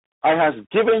 I have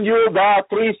given you that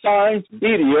 3 signs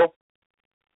video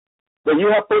that you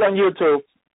have put on YouTube.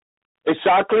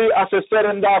 Exactly as I said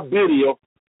in that video,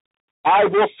 I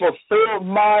will fulfill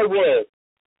my word."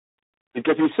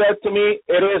 Because He said to me,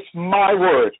 it is my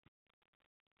word.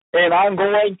 And I'm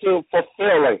going to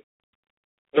fulfill it.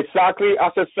 Exactly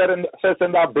as it says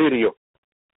in that video.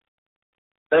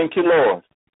 Thank you, Lord.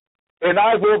 And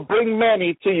I will bring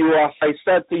many to you, as I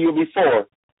said to you before.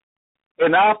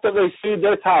 And after they see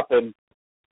this happen,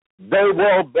 they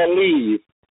will believe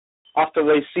after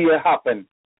they see it happen.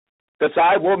 Because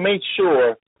I will make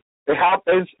sure it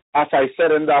happens as I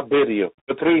said in that video,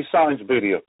 the 3 signs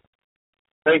video.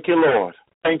 Thank you, Lord.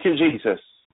 Thank you, Jesus.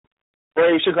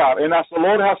 Praise you, God. And as the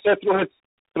Lord has said through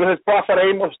his prophet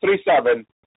Amos 3:7,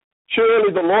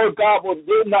 surely the Lord God will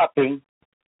do nothing,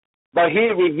 but He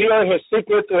revealed His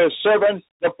secret to His servants,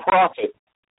 the prophet.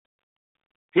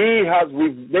 He has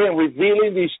been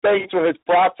revealing these things to His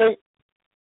prophet,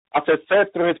 as it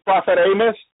said through His prophet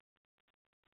Amos.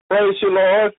 Praise you,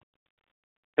 Lord.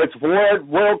 His word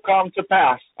will come to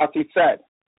pass, as He said.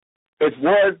 His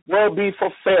word will be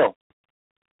fulfilled.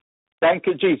 Thank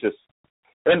you, Jesus.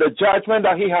 And the judgment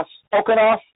that He has spoken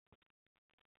of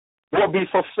will be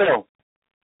fulfilled,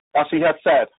 as He has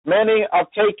said. Many are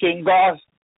taking God's,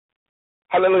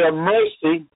 hallelujah,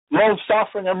 mercy,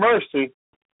 long-suffering and mercy,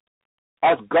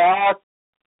 as God,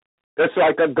 it's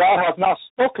like a God has not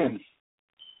spoken.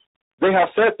 They have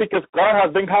said because God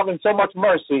has been having so much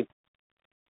mercy,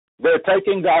 they're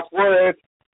taking God's word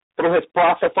through His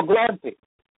prophet for granted.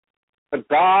 But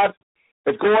God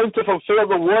is going to fulfill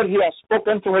the word He has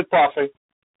spoken to His prophet,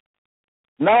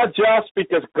 not just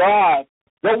because God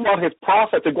don't want His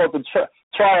prophet to go to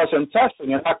trials and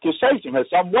testing and accusation, as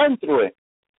some went through it.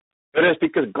 It is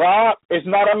because God is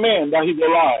not a man that He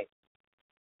will lie.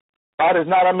 God is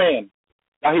not a man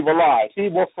that He will lie. He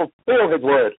will fulfill His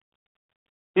word.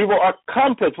 He will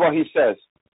accomplish what He says.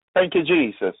 Thank you,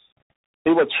 Jesus.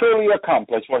 He will truly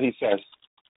accomplish what He says.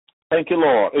 Thank you,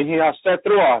 Lord. And He has said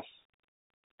through us,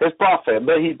 His prophet,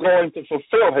 that He's going to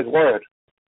fulfill His word.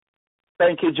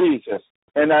 Thank you, Jesus.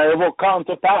 And it will come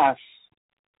to pass.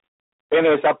 And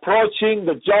it's approaching,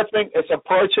 the judgment is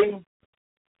approaching,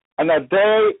 and a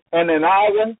day and an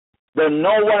hour that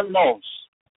no one knows.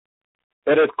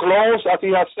 It is close, as He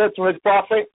has said to His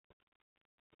prophet.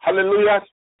 Hallelujah.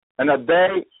 And a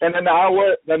day and an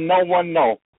hour that no one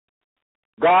knows.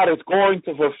 God is going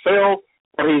to fulfill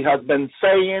what He has been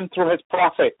saying through His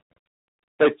prophet.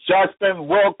 The judgment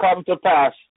will come to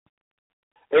pass.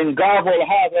 And God will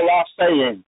have the last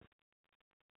saying.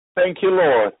 Thank you,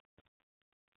 Lord.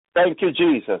 Thank you,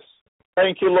 Jesus.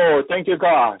 Thank you, Lord. Thank you,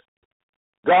 God.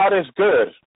 God is good.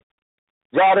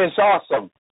 God is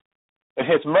awesome. And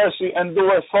His mercy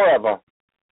endures forever.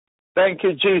 Thank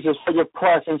you, Jesus, for your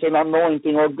presence and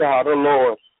anointing, oh God, oh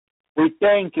Lord. We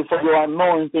thank you for your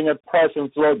anointing and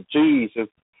presence, Lord Jesus.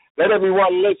 Let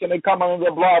everyone listen and come under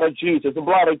the blood of Jesus, the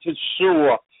blood of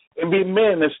Yeshua, and be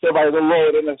ministered by the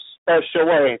Lord in a special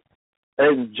way.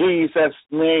 In Jesus'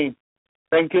 name.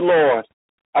 Thank you, Lord.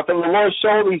 After the Lord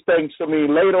showed these things to me,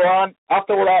 later on,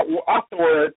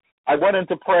 afterward, I went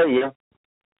into prayer,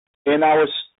 and I was,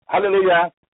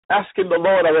 hallelujah, asking the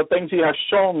Lord of the things he has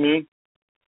shown me.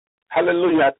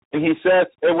 Hallelujah. And he says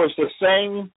it was the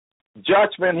same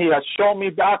judgment he has shown me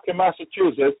back in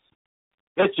Massachusetts.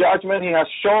 This judgment he has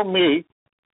shown me,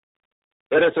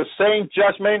 it is the same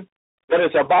judgment that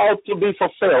is about to be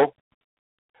fulfilled.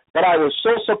 But I was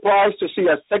so surprised to see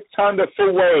a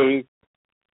 600-foot wave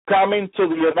coming to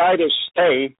the United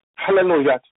States.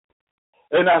 Hallelujah.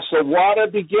 And as the water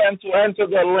began to enter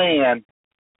the land,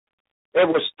 it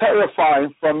was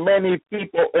terrifying for many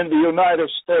people in the United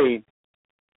States.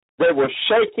 They were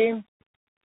shaking.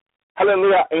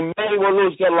 Hallelujah. And many will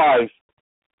lose their life.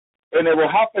 And it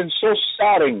will happen so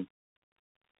sudden.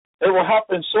 It will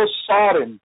happen so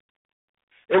sudden.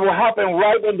 It will happen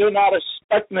right when they're not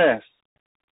expecting this.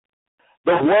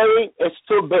 The wave is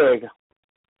too big.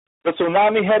 The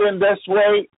tsunami heading this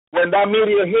way, when that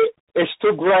meteor hit, it's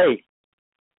too great.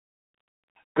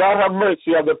 God have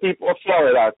mercy on the people of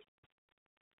Florida.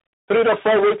 3 to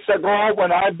 4 weeks ago,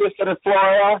 when I visited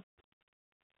Florida,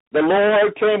 the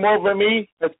Lord came over me,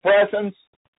 his presence,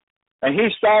 and he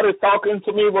started talking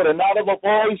to me with an audible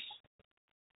voice.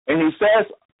 And he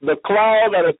says, the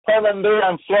cloud that is coming there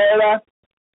in Florida,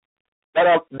 that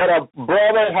a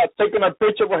brother had taken a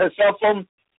picture with his cell phone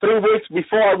 3 weeks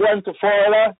before I went to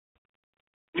Florida.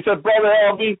 He said, Brother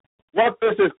Elby, what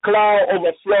does this cloud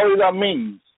over Florida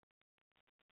mean?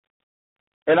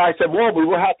 And I said, well, we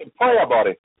will have to pray about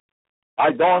it.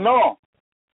 I don't know.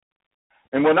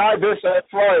 And when I visited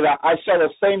Florida, I saw the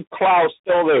same cloud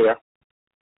still there.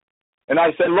 And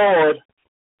I said, Lord,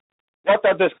 what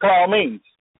does this cloud mean?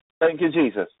 Thank you,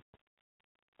 Jesus.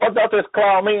 What does this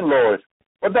cloud mean, Lord?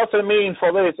 What does it mean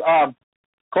for this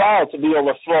cloud to be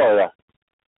over Florida?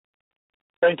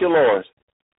 Thank you, Lord.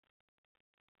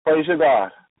 Praise you,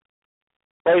 God.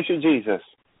 Praise you, Jesus.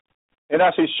 And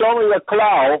as he showed me the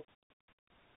cloud,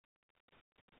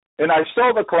 and I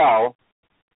saw the cloud,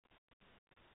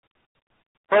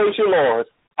 praise you, Lord,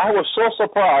 I was so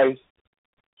surprised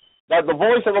that the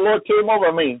voice of the Lord came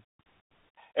over me,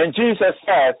 and Jesus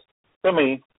said to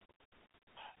me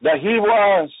that he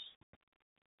was,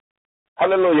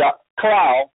 hallelujah,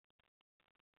 cloud,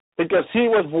 because he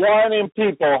was warning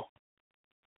people,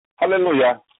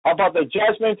 hallelujah, about the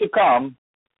judgment to come.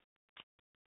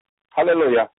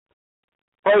 Hallelujah.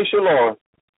 Praise you, Lord.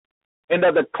 And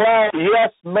that the cloud,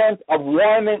 yes, meant a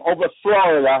warning over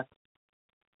Florida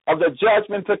of the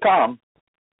judgment to come.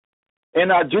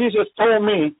 And Jesus told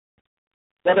me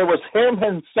that it was him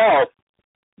himself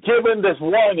giving this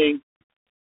warning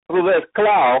through this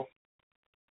cloud.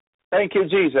 Thank you,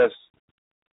 Jesus.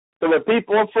 To the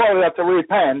people of Florida to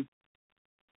repent,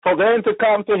 for them to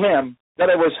come to him, that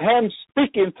it was him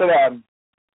speaking to them,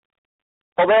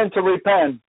 for them to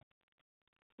repent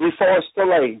before it's too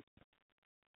late.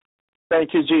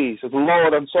 Thank you, Jesus.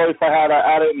 Lord, I'm sorry if I had to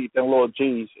add anything, Lord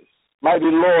Jesus. Mighty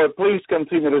Lord, please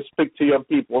continue to speak to your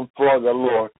people in Florida,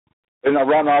 Lord, and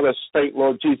around other state,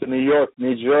 Lord Jesus, New York,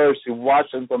 New Jersey,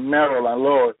 Washington, Maryland,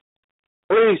 Lord.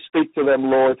 Please speak to them,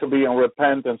 Lord, to be in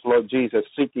repentance, Lord Jesus,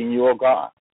 seeking you, oh God.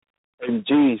 In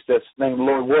Jesus' name,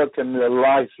 Lord, work in their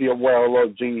lives here well,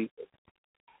 Lord Jesus.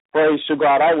 Praise you,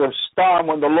 God. I was stunned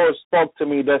when the Lord spoke to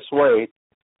me this way.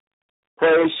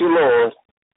 Praise you, Lord.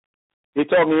 He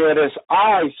told me it is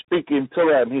I speaking to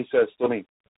them, he says to me.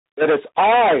 It is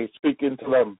I speaking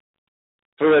to them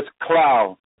through this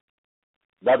cloud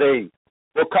that they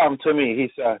will come to me, he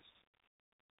says.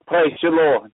 Praise you,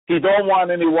 Lord. He don't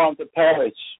want anyone to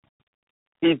perish.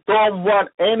 He don't want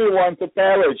anyone to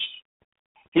perish.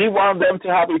 He wants them to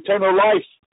have eternal life.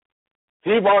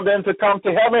 He wants them to come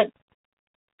to heaven.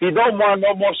 He don't want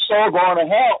no more soul going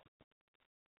to hell.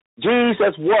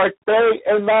 Jesus worked day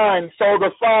and night, so the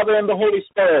Father and the Holy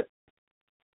Spirit,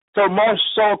 so more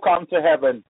soul come to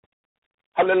heaven.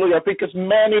 Hallelujah, because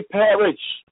many perish.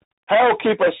 Hell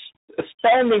keep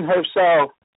expanding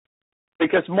herself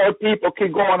because more people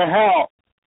keep going to hell.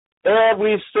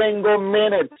 Every single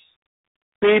minute,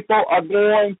 people are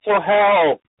going to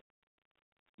hell.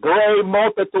 Great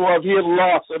multitude of years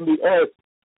lost in the earth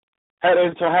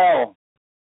heading to hell.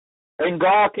 And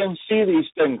God can see these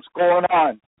things going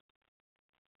on.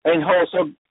 And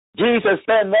so Jesus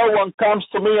said, no one comes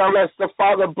to me unless the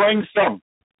Father brings them.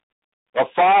 The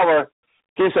Father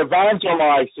is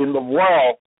evangelizing the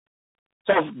world.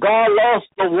 So God loves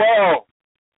the world,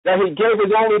 that he gave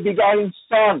his only begotten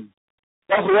Son,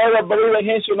 that whoever believes in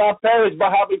him shall not perish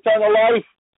but have eternal life.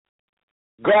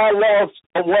 God loves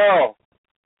the world.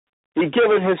 He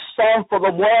given his son for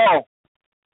the world.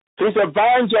 He's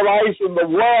evangelizing the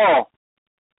world.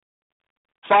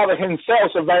 Father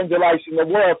himself evangelizing the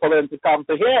world for them to come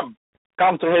to him,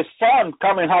 come to his son,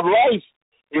 come and have life.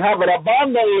 You have it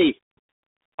abundantly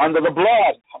under the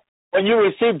blood. When you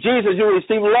receive Jesus, you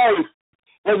receive life.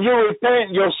 When you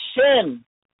repent your sin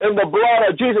in the blood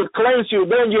of Jesus cleanse you,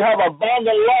 then you have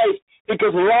abundant life,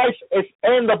 because life is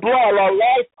in the blood. The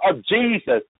life of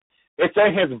Jesus, it's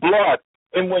in his blood.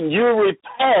 And when you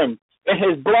repent and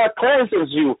his blood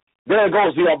cleanses you, there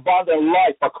goes the abundant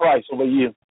life of Christ over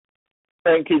you.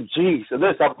 Thank you, Jesus.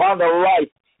 There's abundant life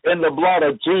in the blood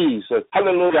of Jesus.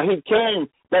 Hallelujah. He came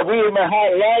that we may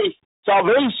have life,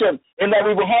 salvation, and that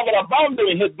we will have it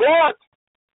abundantly in his blood.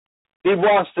 He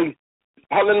wants to,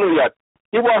 hallelujah,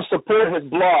 he wants to put his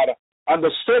blood on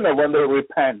the sinner when they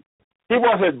repent. He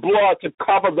wants his blood to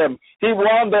cover them. He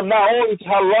wants them not only to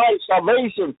have life,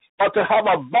 salvation, but to have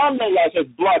abundant life, his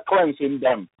blood cleansing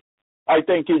them. I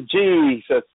thank you,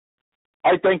 Jesus.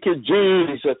 I thank you,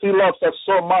 Jesus. He loves us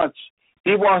so much.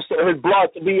 He wants his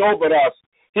blood to be over us.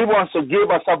 He wants to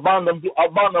give us abundant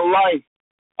life.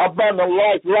 Abundant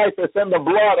life. Life is in the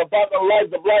blood. Abundant life.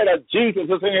 The blood of Jesus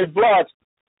is in his blood.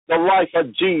 The life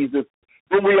of Jesus.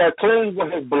 When we are cleansed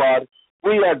with his blood,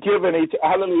 we are given it,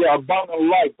 hallelujah, abundant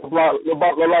life, the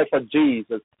life of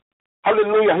Jesus.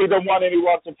 Hallelujah. He don't want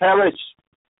anyone to perish.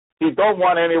 He don't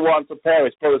want anyone to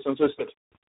perish, brothers and sisters.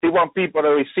 He wants people to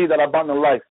receive that abundant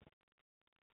life.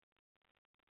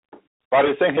 But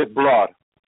it's in his blood.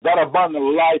 That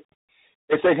abundant life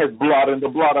is in his blood, in the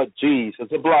blood of Jesus,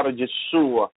 the blood of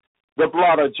Yeshua, the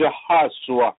blood of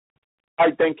Jehoshua.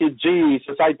 I thank you,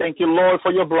 Jesus. I thank you, Lord,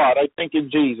 for your blood. I thank you,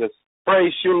 Jesus.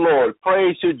 Praise you, Lord.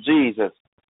 Praise you, Jesus.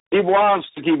 He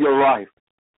wants to give you life.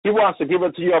 He wants to give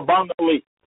it to you abundantly.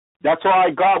 That's why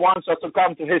God wants us to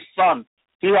come to his son.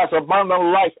 He has abundant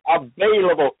life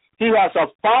available. He has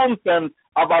a fountain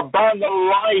of abundant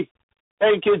life.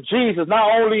 Thank you, Jesus.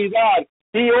 Not only that,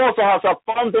 he also has a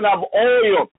fountain of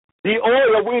oil. The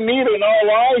oil we need in our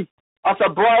life as a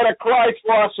bride of Christ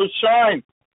for us to shine.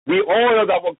 The oil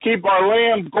that will keep our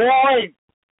lamps going.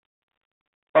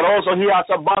 But also he has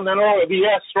abundant oil, the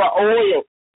extra oil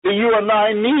that you and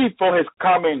I need for his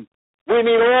coming. We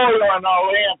need oil in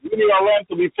our lamp. We need our lamp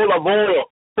to be full of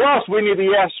oil. Plus we need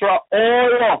the extra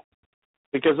oil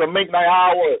because the midnight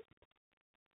hour,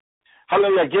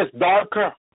 hallelujah, gets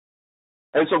darker.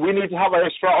 And so we need to have an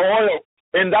extra oil.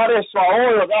 And that extra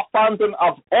oil, that fountain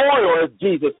of oil is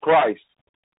Jesus Christ.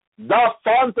 That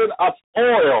fountain of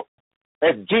oil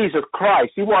is Jesus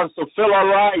Christ. He wants to fill our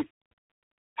life.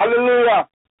 Hallelujah.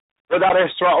 With that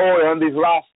extra oil in these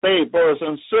last days, brothers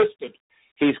and sisters.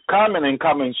 He's coming and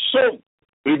coming soon.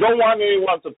 He don't want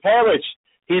anyone to perish.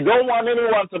 He don't want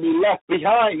anyone to be left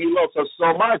behind. He loves us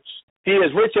so much. He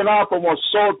is reaching out for more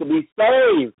souls to be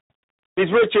saved.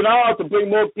 He's reaching out to bring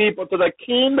more people to the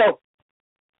kingdom.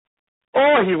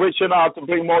 Oh, he's reaching out to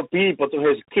bring more people to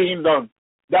his kingdom.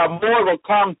 That more will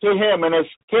come to him and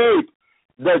escape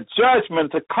the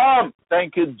judgment to come.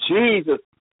 Thank you, Jesus.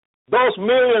 Those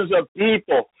millions of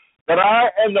people that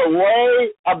are in the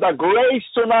way of the great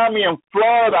tsunami in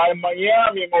Florida, in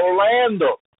Miami, in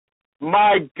Orlando.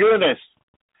 My goodness.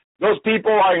 Those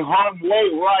people are in harm's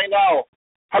way right now.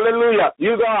 Hallelujah.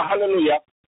 You go, hallelujah.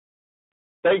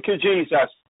 Thank you, Jesus.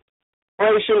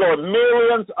 Praise you, Lord.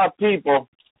 Millions of people,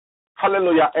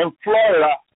 hallelujah, in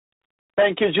Florida.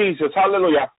 Thank you, Jesus.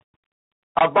 Hallelujah.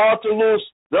 About to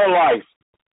lose their life.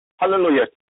 Hallelujah.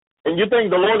 And you think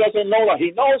the Lord doesn't know that?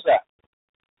 He knows that.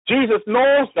 Jesus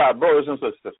knows that, brothers and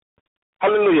sisters.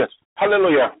 Hallelujah.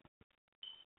 Hallelujah.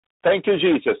 Thank you,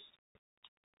 Jesus.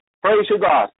 Praise you,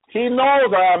 God. He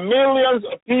knows there are millions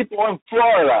of people in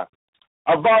Florida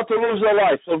about to lose their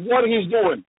life. So what he's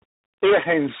doing? He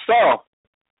himself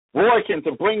working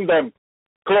to bring them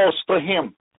close to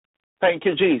him. Thank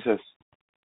you, Jesus.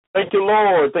 Thank you,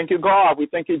 Lord. Thank you, God. We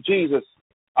thank you, Jesus.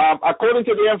 According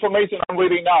to the information I'm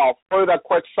reading now, further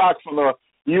quick facts from the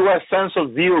U.S.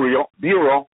 Census Bureau,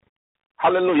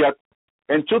 hallelujah,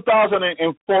 in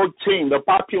 2014, the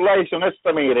population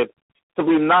estimated to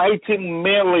be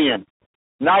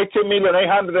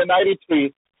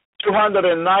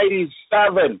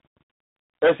 19,893,297.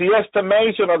 That's the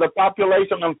estimation of the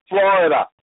population in Florida,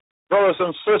 brothers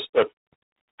and sisters.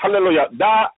 Hallelujah.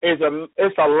 That is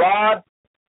a lot.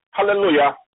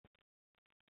 Hallelujah.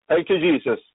 Thank you,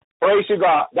 Jesus. Praise you,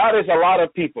 God. That is a lot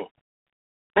of people.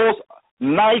 Those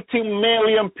 19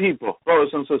 million people,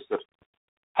 brothers and sisters.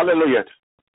 Hallelujah.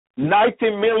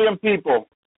 19 million people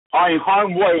are in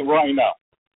harm's way right now.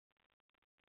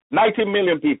 19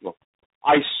 million people.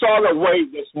 I saw the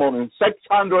wave this morning,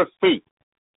 600 feet.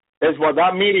 is what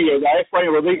that meteor that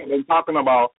Efrain Rodriguez has been talking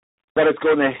about, that it's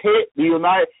going to hit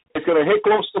it's going to hit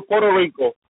close to Puerto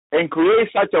Rico and create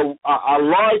such a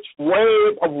large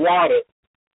wave of water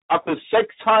up to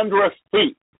 600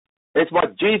 feet. It's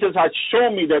what Jesus had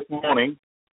shown me this morning,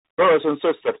 brothers and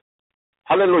sisters.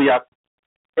 Hallelujah.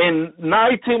 And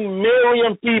 19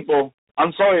 million people,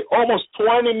 almost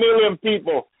 20 million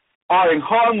people are in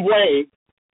harm's way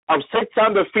of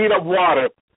 600 feet of water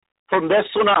from this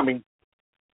tsunami,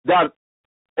 that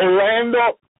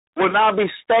Orlando will not be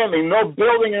standing. No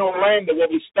building in Orlando will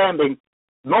be standing.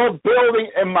 No building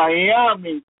in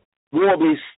Miami will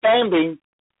be standing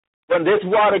when this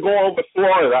water go over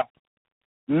Florida.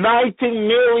 19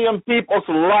 million people's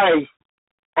lives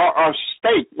are at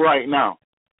stake right now.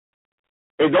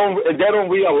 They don't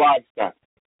realize that.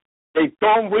 They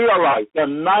don't realize that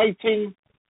 19,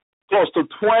 close to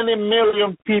 20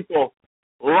 million people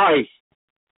life,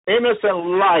 innocent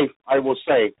life, I will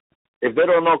say, if they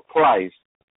don't know Christ.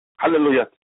 Hallelujah.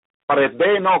 But if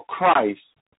they know Christ,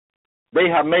 they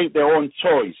have made their own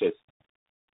choices.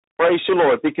 Praise the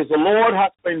Lord. Because the Lord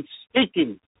has been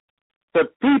speaking to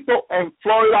people in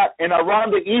Florida and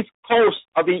around the East Coast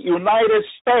of the United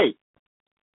States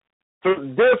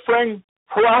through different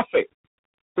prophets,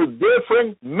 through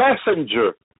different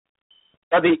messengers,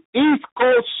 that the East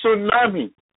Coast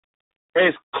tsunami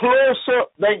is closer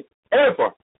than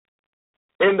ever,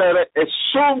 and that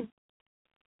soon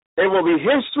it will be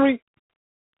history,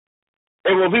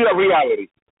 it will be a reality.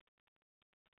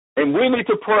 And we need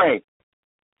to pray.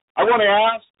 I want to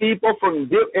ask people from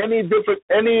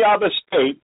any other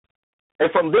state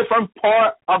and from different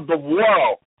part of the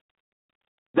world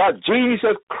that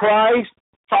Jesus Christ,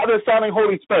 Father, Son, and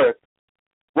Holy Spirit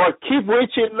will keep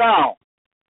reaching out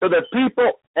to the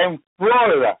people in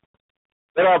Florida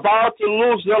that are about to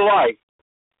lose their life.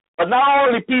 But not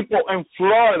only people in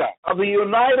Florida, of the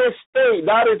United States,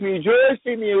 that is New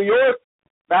Jersey, New York,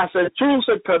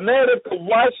 Massachusetts, Connecticut,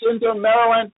 Washington,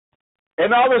 Maryland,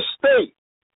 and other states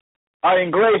are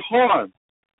in great harm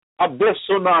of this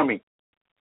tsunami.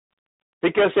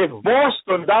 Because if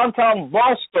Boston, downtown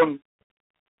Boston,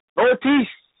 Northeast,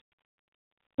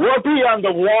 will be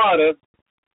underwater,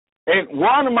 and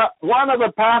one of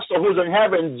the pastors who's in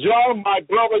heaven, John, my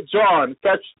brother John,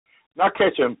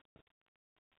 catch him.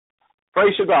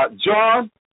 Praise to God.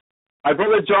 John, my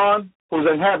brother John, who's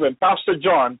in heaven, Pastor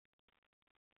John,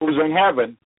 who's in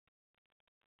heaven,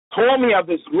 told me of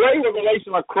this great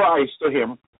revelation of Christ to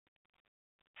him,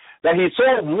 that he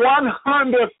saw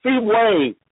 100 feet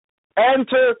wave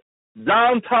enter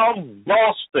downtown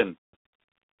Boston.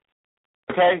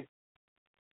 Okay?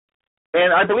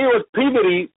 And I believe it was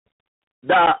Peabody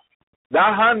that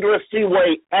 100 feet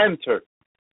wave entered.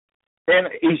 And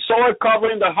he saw it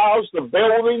covering the house, the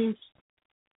buildings.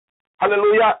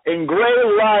 Hallelujah. And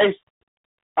great lives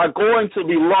are going to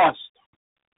be lost.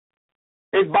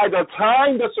 If by the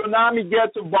time the tsunami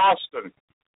gets to Boston,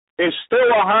 it's still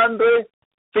 100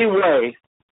 feet wave.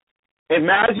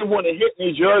 Imagine when it hit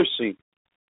New Jersey,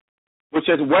 which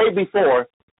is way before,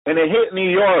 and it hit New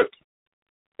York,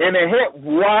 and it hit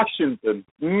Washington,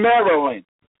 Maryland,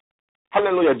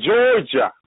 hallelujah,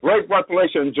 Georgia, great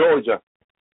population in Georgia,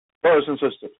 brothers and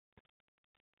sisters.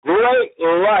 Great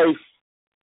life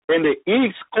in the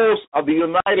East Coast of the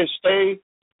United States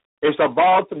is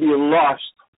about to be lost,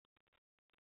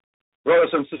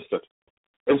 brothers and sisters.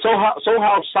 And so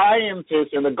how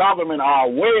scientists and the government are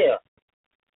aware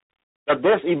that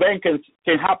this event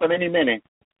can happen any minute,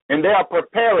 and they are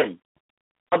preparing.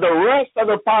 For the rest of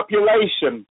the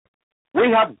population,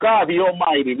 we have God the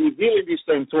Almighty revealing these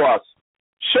things to us,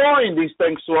 showing these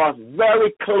things to us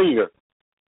very clear,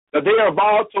 that they are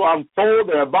about to unfold,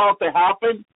 they're about to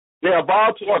happen, they're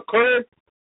about to occur,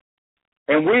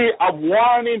 and we are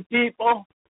warning people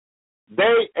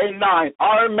day and night.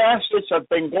 Our message has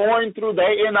been going through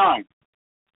day and night.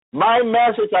 My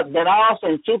message has been out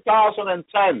since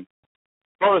 2010,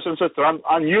 brothers and sisters,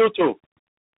 on YouTube.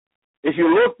 If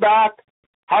you look back,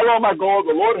 how long ago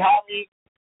the Lord had me,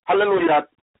 hallelujah,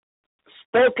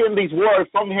 spoken these words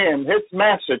from Him, His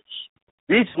message,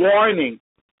 this warning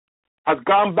has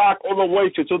gone back all the way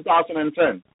to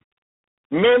 2010.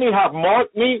 Many have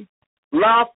mocked me,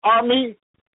 laughed at me,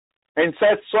 and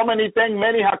said so many things.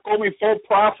 Many have called me false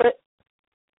prophet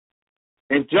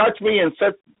and judged me and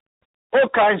said all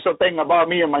kinds of things about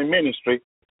me and my ministry.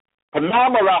 But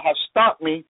none of that has stopped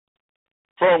me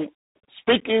from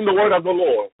speaking the word of the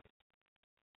Lord.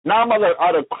 None of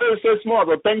the criticism or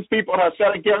the things people have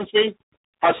said against me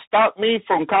has stopped me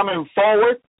from coming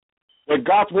forward with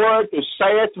God's word to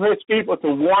say it to His people, to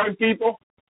warn people.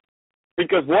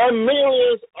 Because when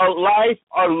millions of lives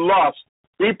are lost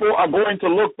people are going to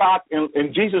look back,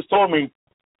 and Jesus told me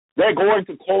they're going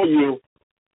to call you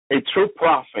a true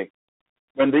prophet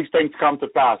when these things come to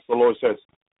pass, the Lord says.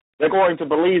 They're going to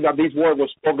believe that these words were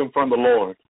spoken from the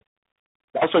Lord.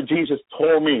 That's what Jesus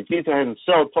told me. Jesus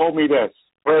himself told me this.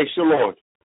 Praise the Lord.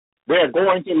 They're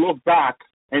going to look back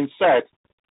and said,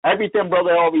 everything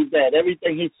Brother Elvis said,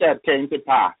 everything he said came to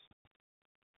pass.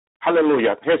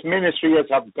 Hallelujah. His ministry is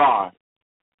of God.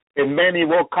 And many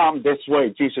will come this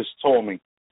way, Jesus told me.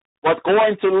 But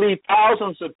going to lead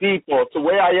thousands of people to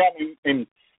where I am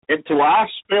into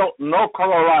Asheville, North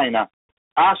Carolina.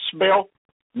 Asheville,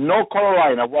 North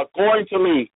Carolina. We're going to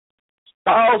lead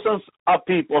thousands of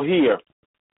people here.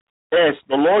 Yes,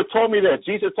 the Lord told me that.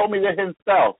 Jesus told me that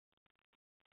himself.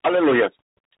 Hallelujah.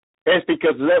 It's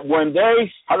because when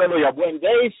they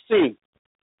see,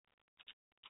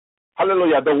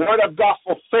 hallelujah, the word of God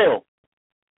fulfilled,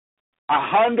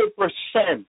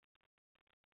 100%,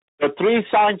 the 3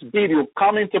 signs video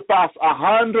coming to pass,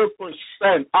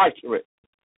 100% accurate,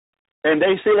 and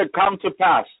they see it come to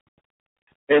pass,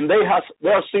 and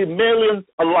they'll see millions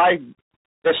of lives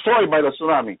destroyed by the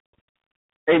tsunami,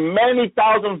 and many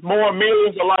thousands more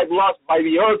millions of lives lost by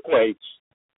the earthquakes.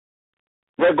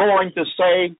 We're going to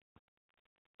say,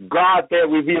 God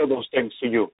did reveal those things to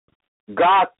you.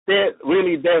 God did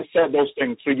say those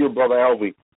things to you, Brother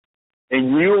Elvi.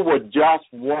 And you were just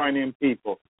warning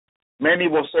people. Many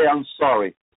will say, I'm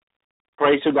sorry.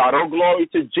 Praise to God. Oh, glory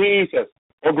to Jesus.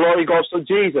 Oh, glory goes to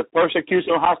Jesus.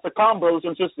 Persecution has to come, brothers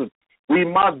and sisters. We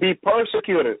must be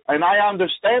persecuted. And I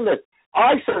understand it.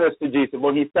 I said this to Jesus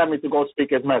when he sent me to go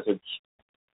speak his message,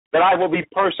 that I will be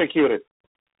persecuted.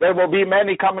 There will be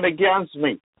many coming against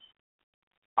me.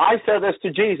 I said this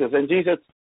to Jesus, and Jesus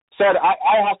said,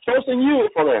 I have chosen you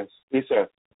for this, he said.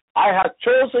 I have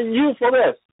chosen you for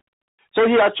this. So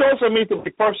he has chosen me to be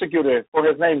persecuted for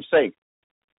his name's sake.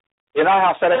 And I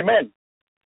have said, amen.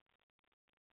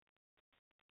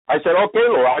 I said, okay,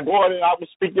 Lord, I go ahead and I will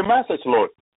speak your message,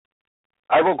 Lord.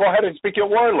 I will go ahead and speak your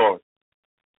word, Lord.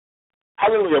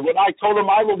 Hallelujah. When I told him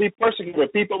I will be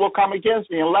persecuted, people will come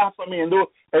against me and laugh at me and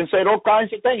say all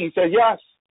kinds of things. He said, yes,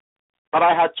 but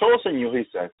I had chosen you, he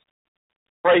said.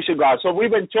 Praise you, God. So we've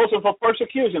been chosen for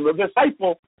persecution. The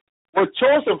disciples were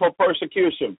chosen for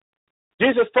persecution.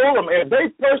 Jesus told them, if they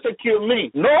persecute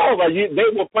me, know that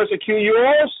they will persecute you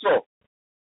also.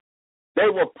 They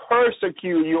will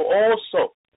persecute you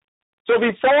also. So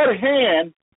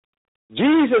beforehand,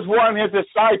 Jesus warned his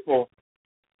disciples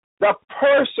the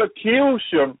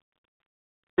persecution,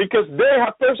 because they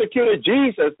have persecuted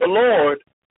Jesus, the Lord.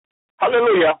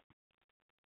 Hallelujah.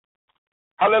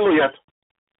 Hallelujah.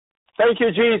 Thank you,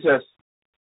 Jesus.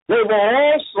 They will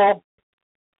also,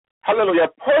 hallelujah,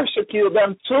 persecute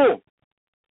them too.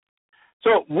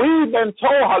 So we've been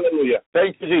told, hallelujah,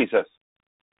 thank you, Jesus.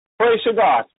 Praise to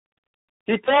God.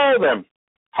 He told them,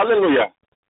 hallelujah.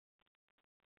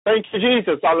 Thank you,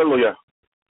 Jesus, hallelujah.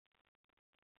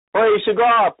 Praise to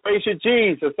God, praise you,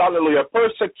 Jesus, hallelujah.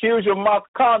 Persecution must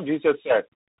come, Jesus said.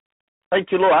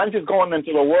 Thank you, Lord. I'm just going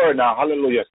into the word now,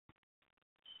 hallelujah.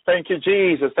 Thank you,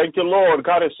 Jesus. Thank you, Lord.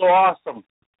 God is so awesome.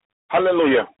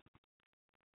 Hallelujah.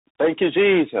 Thank you,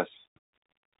 Jesus.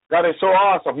 God is so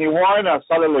awesome. He warned us,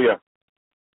 hallelujah.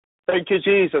 Thank you,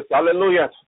 Jesus. Hallelujah.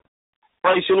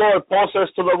 Praise you, Lord. Paul says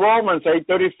to the Romans,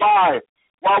 8:35,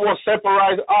 what will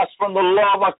separate us from the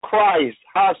love of Christ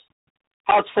has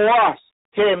for us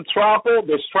came trouble,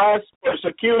 distress,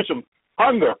 persecution,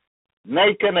 hunger,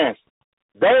 nakedness,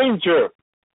 danger,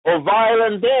 or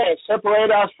violent death.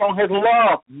 Separate us from his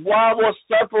love. What will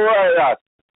separate us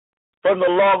from the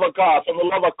love of God, from the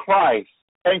love of Christ?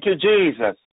 Thank you,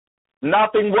 Jesus.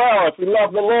 Nothing well if we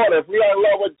love the Lord, if we are in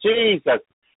love with Jesus.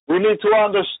 We need to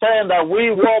understand that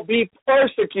we will be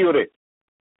persecuted.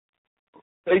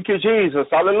 Thank you, Jesus.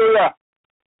 Hallelujah.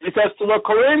 He says to the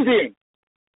Corinthians,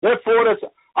 therefore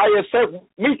I accept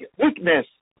weakness,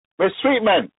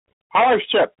 mistreatment,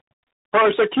 hardship,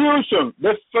 persecution,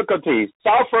 difficulties,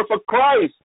 suffer for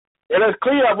Christ. It is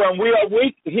clear when we are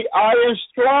weak, I am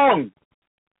strong.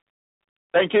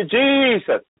 Thank you,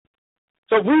 Jesus.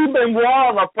 So we've been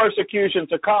warned of persecution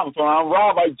to come from our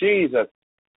Rabbi Jesus.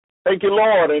 Thank you,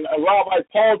 Lord. And Rabbi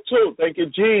Paul, too. Thank you,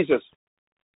 Jesus.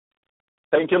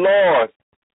 Thank you, Lord.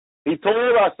 He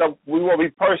told us that we will be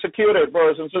persecuted,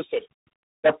 brothers and sisters.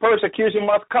 That persecution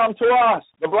must come to us,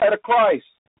 the bride of Christ.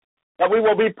 That we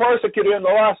will be persecuted in the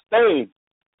last day.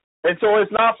 And so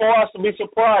it's not for us to be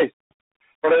surprised,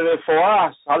 but it is for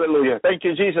us, hallelujah. Thank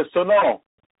you, Jesus, to know.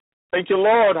 Thank you,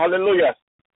 Lord, hallelujah.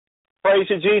 Praise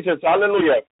you, Jesus,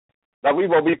 hallelujah, that we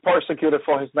will be persecuted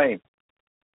for his name.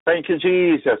 Thank you,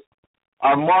 Jesus.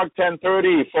 Mark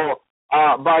 10:30, for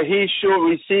but he should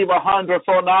receive 100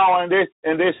 now in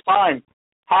this time.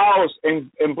 House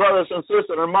and brothers and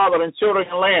sisters and mother and children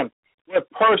and land, with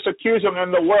persecution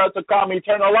in the world to come,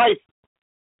 eternal life.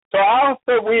 So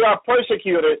after we are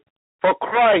persecuted for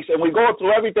Christ and we go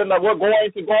through everything that we're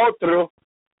going to go through,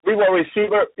 we will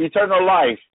receive eternal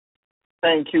life.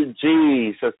 Thank you,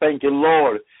 Jesus. Thank you,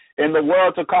 Lord. In the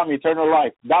world to come, eternal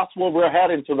life. That's where we're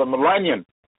heading to, the millennium.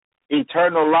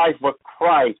 Eternal life with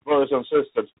Christ, brothers and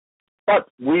sisters. But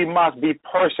we must be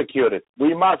persecuted.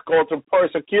 We must go through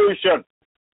persecution.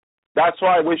 That's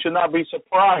why we should not be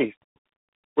surprised.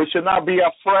 We should not be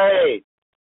afraid.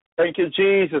 Thank you,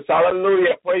 Jesus.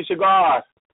 Hallelujah. Praise you, God.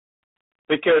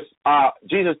 Because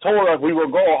Jesus told us we will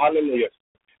go. Hallelujah.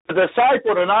 The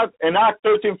disciples in Acts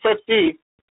 13:50,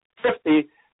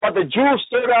 but the Jews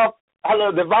stood up,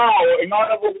 devour and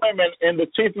honorable women, and the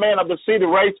chief men of the city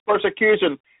raised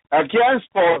persecution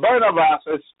against Paul, Barnabas,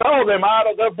 and expelled them out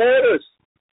of their borders.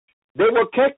 They were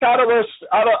kicked out of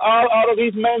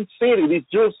these men's city, these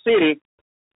Jews' city.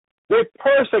 They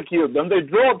persecuted them. They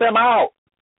drove them out.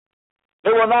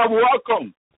 They were not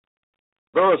welcome,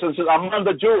 brothers and sisters, among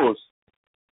the Jews.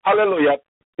 Hallelujah.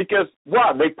 Because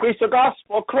what? They preached the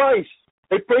gospel of Christ.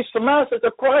 They preached the message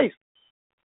of Christ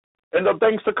and the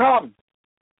things to come.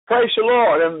 Praise the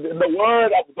Lord. And the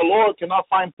word of the Lord cannot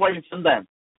find place in them.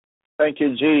 Thank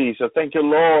you, Jesus. Thank you,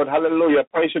 Lord. Hallelujah.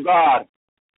 Praise you, God.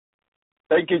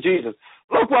 Thank you, Jesus.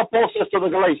 Look what Paul says to the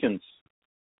Galatians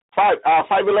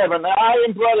 5:11. I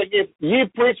am brother, if ye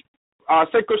preach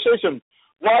circumcision,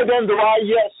 why then do I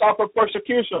yet suffer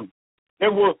persecution?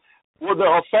 And will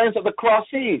the offense of the cross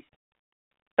cease?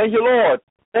 Thank you, Lord.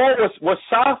 Paul was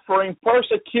suffering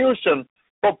persecution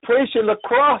for preaching the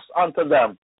cross unto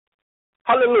them.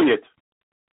 Hallelujah.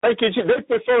 Thank you, Jesus. They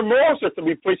prefer Moses to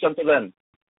be preached unto them.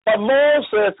 But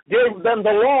Moses gave them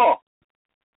the law.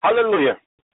 Hallelujah.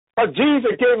 But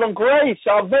Jesus gave them grace,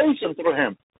 salvation through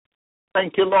him.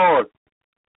 Thank you, Lord.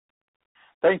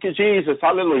 Thank you, Jesus.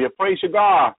 Hallelujah. Praise you,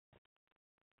 God.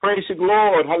 Praise you,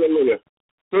 Lord. Hallelujah.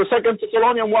 To 2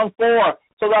 Thessalonians 1:4,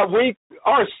 so that we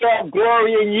ourselves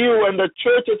glory in you and the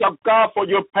churches of God for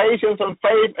your patience and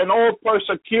faith and all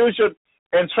persecution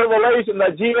and tribulation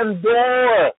that ye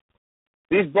endure.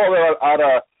 These brothers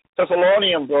are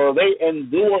Thessalonians, bro. They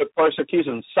endured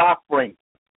persecution, suffering,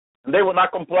 and they were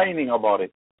not complaining about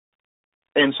it.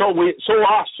 And so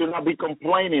us should not be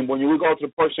complaining when we go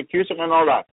through persecution and all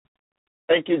that.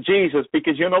 Thank you, Jesus,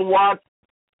 because you know what?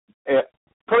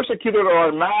 Persecuted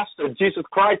our Master, Jesus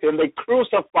Christ, and they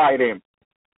crucified him.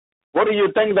 What do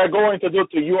you think they're going to do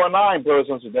to you and I, brothers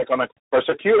and sisters? They're going to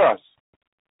persecute us.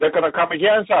 They're going to come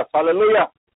against us.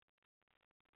 Hallelujah.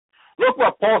 Look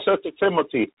what Paul says to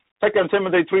Timothy. 2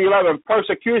 Timothy 3:11,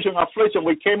 persecution, affliction,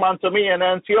 which came unto me in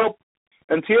Antioch,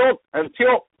 the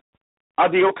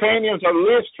Iconians of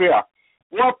Lystra.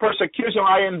 What persecution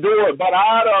I endured, but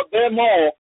out of them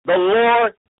all, the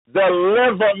Lord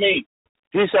deliver me.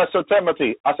 He says to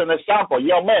Timothy, as an example,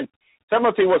 young men.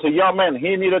 Timothy was a young man.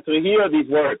 He needed to hear these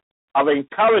words of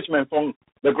encouragement from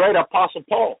the great apostle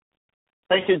Paul.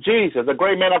 Thank you, Jesus, the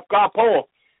great man of God, Paul.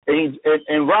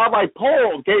 And Rabbi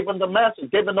Paul gave him the message,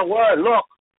 gave him the word. Look,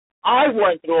 I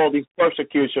went through all these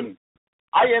persecutions.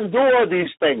 I endured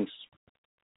these things.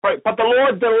 But the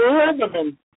Lord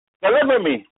deliver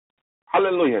me.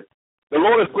 Hallelujah. The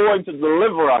Lord is going to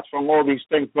deliver us from all these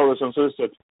things, brothers and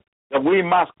sisters, that we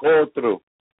must go through.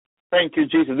 Thank you,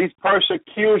 Jesus. These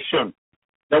persecution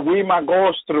that we must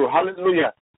go through.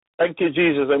 Hallelujah. Thank you,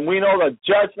 Jesus. And we know that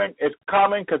judgment is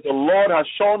coming because the Lord has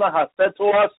shown us, has said to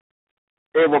us,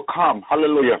 it will come.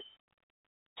 Hallelujah.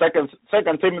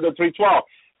 2 Timothy 3:12.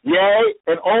 Yea,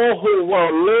 and all who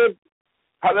will live,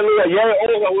 hallelujah, yea, all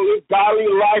who will live godly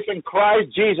life in Christ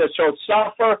Jesus shall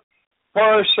suffer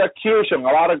persecution.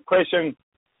 A lot of Christians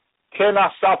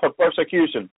cannot suffer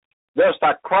persecution. They'll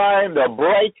start crying, they'll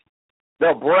break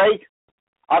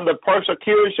under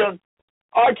persecution.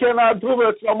 I cannot do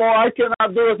this no more. I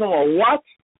cannot do this no more. What?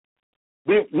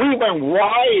 We went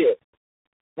wired.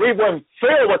 We went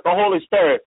filled with the Holy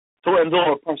Spirit to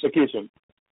endure persecution.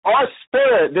 Our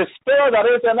spirit, the spirit that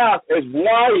is in us, is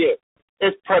wired,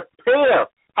 is prepared,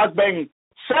 has been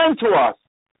sent to us,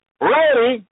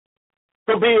 ready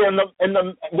to be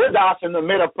with us in the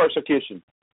middle of persecution.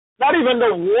 Not even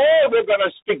the word we're going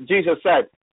to speak, Jesus said,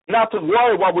 not to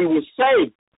worry what we will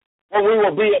say, but we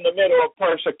will be in the middle of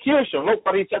persecution. Look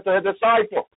what he said to his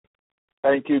disciples.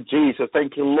 Thank you, Jesus.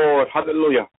 Thank you, Lord.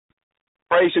 Hallelujah.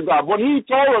 Praise you, God. When he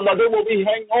told them that they will be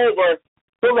handed over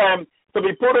to them to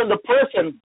be put in the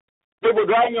prison, they will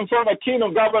drag in front of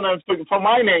kingdom governors for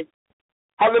my name.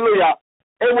 Hallelujah.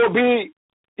 It will be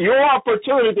your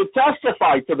opportunity to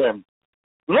testify to them.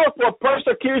 Look for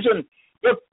persecution.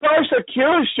 The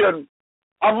persecution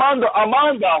among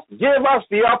us give us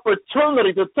the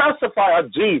opportunity to testify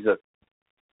of Jesus.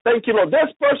 Thank you, Lord.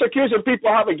 This persecution people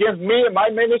have against me and my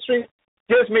ministry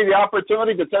gives me the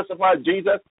opportunity to testify of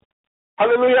Jesus.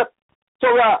 Hallelujah. So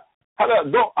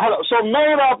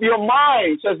made up your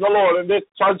mind, says the Lord in this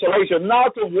translation,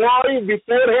 not to worry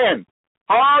before Him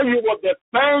how you will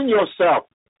defend yourself.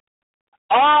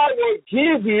 I will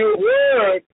give you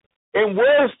word and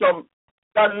wisdom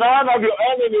that none of your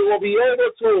enemy will be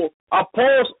able to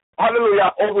oppose,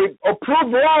 hallelujah, or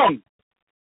prove wrong.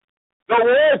 The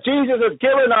word Jesus has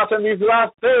given us in these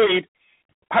last days,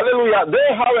 hallelujah,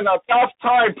 they're having a tough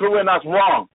time proving us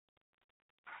wrong.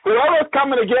 Whoever's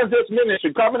coming against this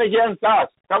ministry, coming against us,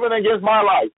 coming against my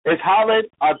life, is having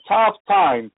a tough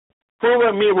time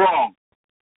proving me wrong.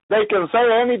 They can say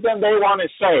anything they want to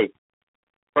say,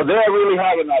 but they're really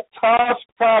having a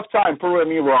tough time proving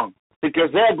me wrong,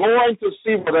 because they're going to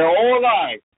see with their own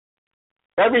eyes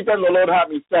everything the Lord had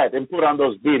me said and put on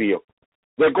those videos.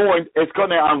 It's going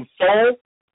to unfold,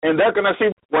 and they're going to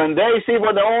see, when they see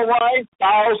with their own eyes,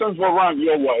 thousands will run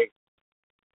your way.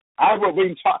 I will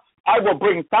bring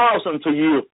thousands to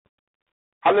you.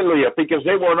 Hallelujah, because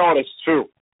they will know it's true.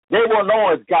 They will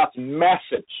know it's God's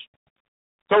message.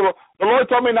 So the Lord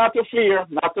told me not to fear,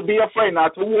 not to be afraid,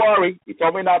 not to worry. He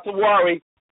told me not to worry,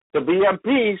 to be in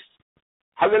peace.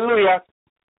 Hallelujah.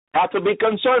 Not to be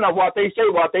concerned of what they say,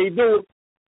 what they do,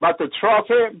 but to trust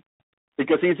Him,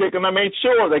 because He's going to make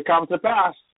sure they come to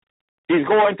pass. He's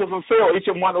going to fulfill each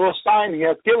and one of those signs He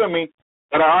has given me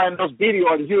that are in those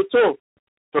videos on YouTube.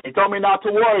 So He told me not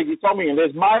to worry. He told me, it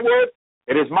is my word,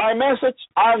 it is my message,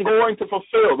 I'm going to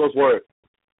fulfill those words.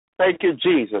 Thank you,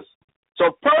 Jesus.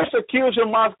 So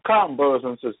persecution must come, brothers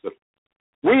and sisters.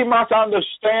 We must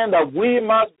understand that we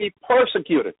must be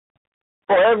persecuted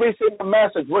for every single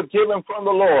message we're given from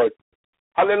the Lord.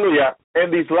 Hallelujah.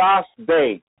 In these last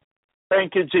days.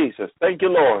 Thank you, Jesus. Thank you,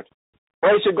 Lord.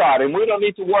 Praise you, God. And we don't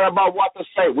need to worry about what to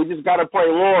say. We just got to pray,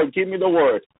 Lord, give me the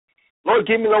word. Lord,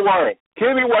 give me the word.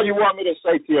 Give me what you want me to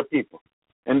say to your people.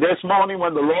 And this morning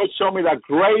when the Lord showed me that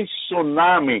great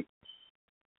tsunami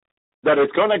that is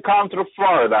going to come through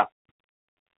Florida,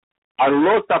 I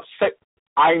looked up,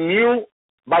 I knew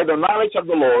by the knowledge of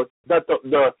the Lord that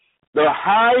the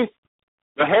height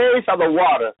of the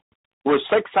water was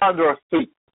 600 feet.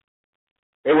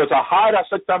 It was a height of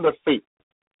 600 feet.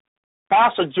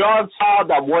 Pastor John saw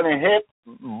that when it hit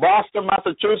Boston,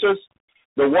 Massachusetts,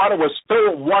 the water was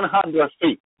still 100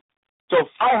 feet. So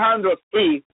 500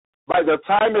 feet, by the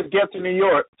time it gets to New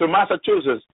York, to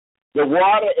Massachusetts, the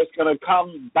water is going to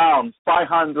come down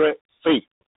 500 feet.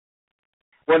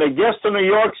 When it gets to New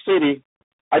York City,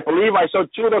 I believe I saw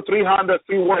 200 to 300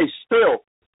 feet away still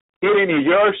hitting New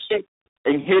Jersey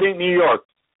and hitting New York.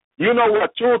 You know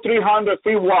what? 200 to 300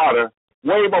 feet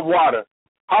wave of water,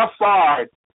 how far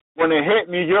when it hit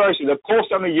New Jersey, the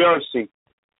coast of New Jersey,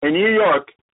 in New York,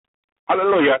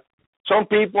 hallelujah, some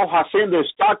people have seen the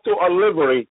Statue of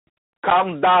Liberty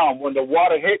come down when the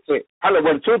water hits it.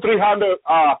 When 200 to 300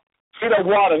 feet of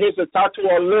water hits the Statue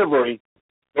of Liberty,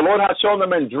 the Lord has shown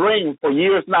them in dreams for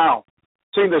years now,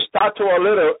 seeing the Statue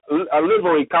of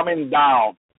Liberty coming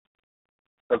down.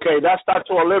 Okay, that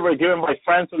Statue of Liberty given by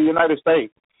friends of the United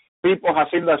States. People have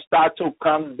seen the statue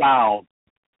come down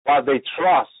while they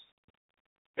trust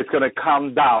it's going to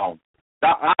come down.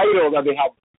 That idol that they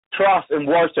have trust and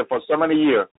worship for so many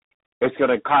years, it's going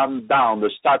to come down.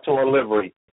 The Statue of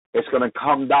Liberty, it's going to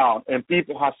come down. And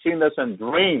people have seen this in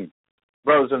dreams,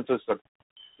 brothers and sisters.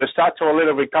 The Statue of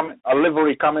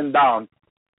Liberty coming down.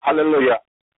 Hallelujah.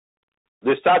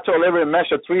 The Statue of Liberty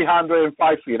measured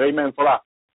 305 feet. Amen for that.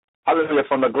 Hallelujah,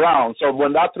 from the ground. So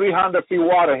when that 300 feet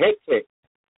water hits it,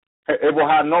 it will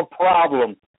have no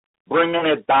problem bringing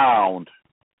it down.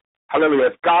 Hallelujah.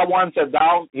 If God wants it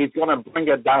down, He's going to bring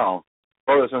it down,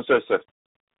 brothers and sisters.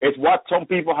 It's what some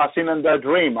people have seen in their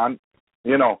dream. And,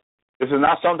 this is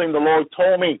not something the Lord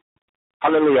told me.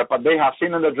 Hallelujah. But they have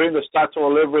seen in the dream the Statue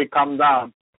of Liberty come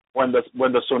down when the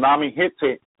tsunami hits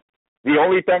it. The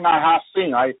only thing I have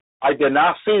seen, I did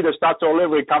not see the Statue of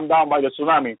Liberty come down by the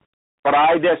tsunami, but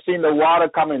I just seen the water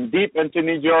coming deep into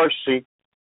New Jersey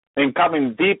and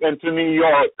coming deep into New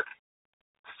York.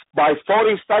 By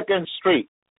 42nd Street,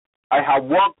 I have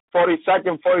walked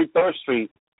 42nd, 43rd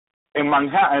Street in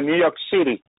Manhattan, New York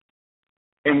City.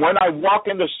 And when I walk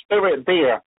in the spirit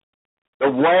there, the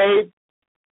wave,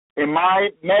 in my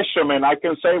measurement, I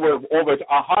can say with over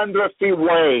 100 feet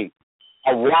wave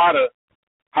of water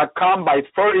had come by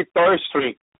 33rd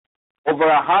Street. Over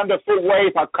 100-foot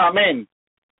wave had come in.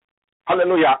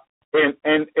 Hallelujah.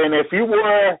 And if you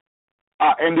were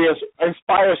in the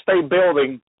Empire State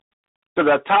Building to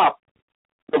the top,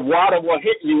 the water will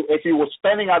hit you if you were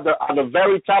standing at the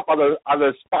very top of the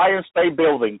Empire State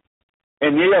Building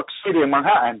in New York City, in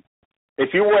Manhattan.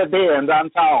 If you were there in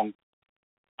downtown,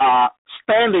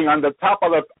 standing on the top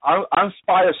of the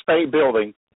Empire State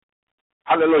Building,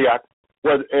 hallelujah,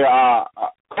 with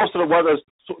close to where the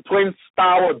Twin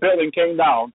Tower building came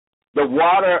down, the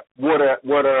water would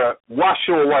wash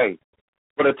you away,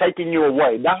 would have taken you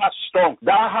away. That's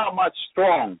how much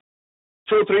strong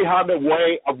 200-300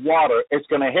 weight of water is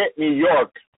going to hit New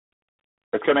York.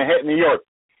 It's going to hit New York.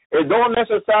 It don't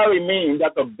necessarily mean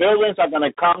that the buildings are going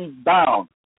to come down.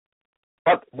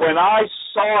 But when I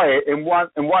saw it in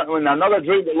another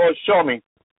dream the Lord showed me,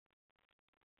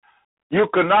 you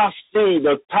could not see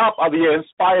the top of the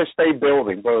Empire State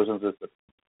Building, brothers and sisters.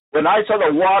 When I saw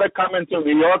the water coming to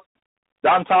New York,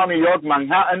 downtown New York,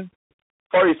 Manhattan,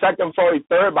 42nd,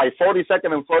 43rd, by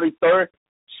 42nd and 43rd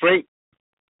Street,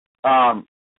 the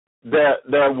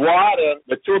water,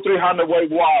 the 200-300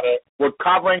 weight water, were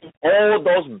covering all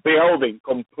those buildings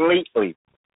completely.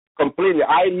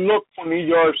 I looked for New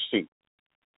Jersey,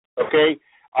 okay,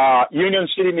 Union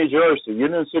City, New Jersey,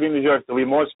 to be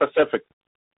more specific.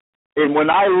 And when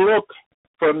I look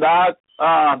from that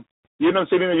Union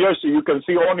City, New Jersey, you can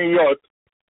see all New York.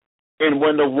 And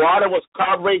when the water was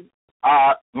covering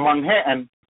Manhattan,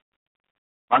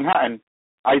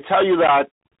 I tell you that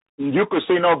you could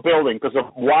see no building because the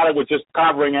water was just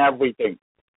covering everything.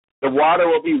 The water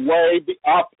will be way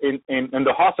up in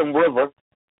the Hudson River,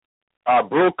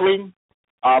 Brooklyn.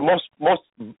 Most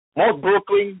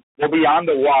Brooklyn will be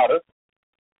underwater,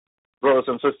 brothers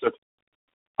and sisters.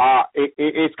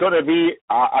 It's going to be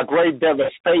a great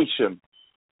devastation.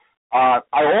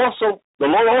 The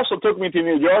Lord also took me to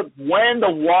New York when the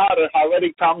water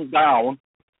already comes down,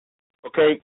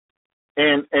 okay,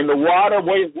 and the water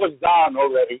was down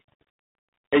already,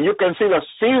 and you can see the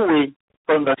seaweed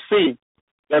from the sea.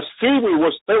 The seaweed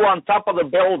was still on top of the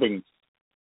buildings.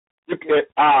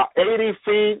 80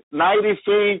 feet, 90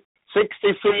 feet,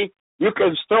 60 feet, you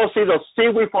can still see the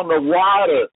seaweed from the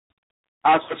water.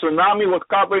 As the tsunami was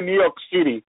covering New York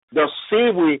City, the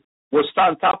seaweed was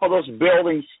on top of those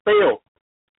buildings still.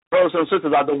 Brothers and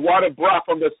sisters, that the water brought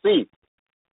from the sea.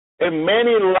 And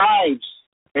many lives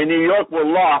in New York were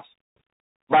lost.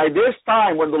 By this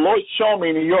time, when the Lord showed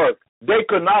me New York, they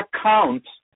could not count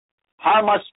how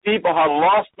much people had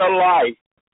lost their life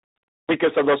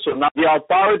because of the tsunami. The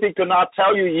authority could not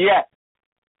tell you yet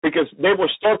because they were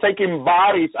still taking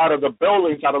bodies out of the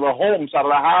buildings, out of the homes, out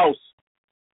of the house.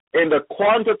 In the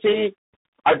quantity,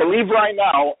 I believe right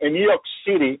now in New York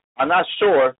City, I'm not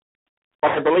sure,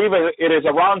 but I believe it is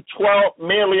around 12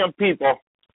 million people.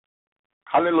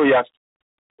 Hallelujah.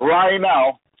 Right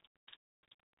now,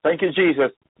 thank you,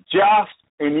 Jesus, just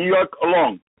in New York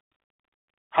alone.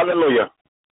 Hallelujah.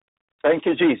 Thank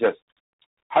you, Jesus.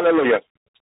 Hallelujah.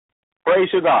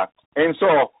 Praise you, God. And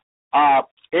so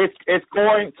it's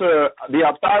going to the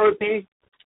authority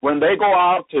when they go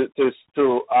out to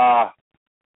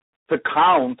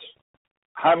count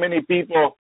how many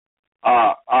people.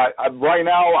 Right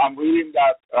now, I'm reading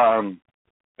that.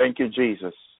 Thank you,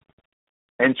 Jesus.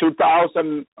 In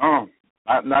 2000,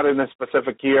 not in a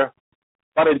specific year,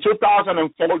 but in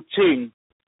 2014,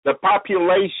 the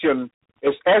population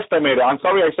is estimated. I'm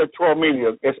sorry, I said 12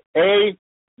 million. It's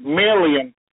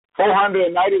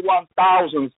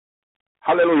 8,491,000.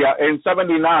 Hallelujah. And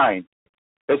 79.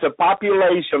 It's a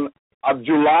population of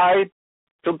July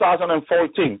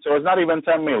 2014. So it's not even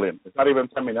 10 million. It's not even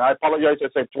 10 million. I apologize. I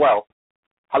said 12.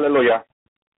 Hallelujah.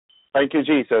 Thank you,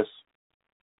 Jesus.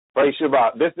 Praise you,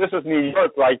 God. This is New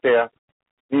York right there.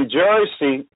 New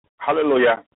Jersey.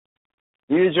 Hallelujah.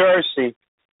 New Jersey.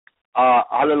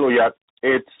 Hallelujah.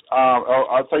 It's,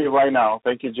 I'll tell you right now.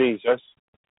 Thank you, Jesus.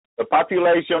 The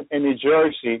population in New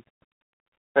Jersey,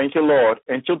 thank you, Lord,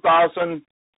 in 2000,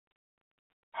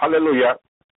 hallelujah.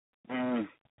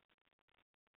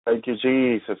 Thank you,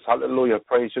 Jesus. Hallelujah.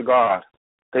 Praise you, God.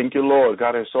 Thank you, Lord.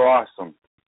 God is so awesome.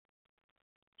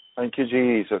 Thank you,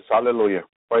 Jesus. Hallelujah.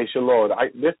 Praise you, Lord.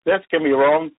 This can be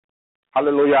wrong.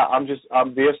 Hallelujah.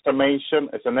 The estimation.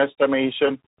 It's an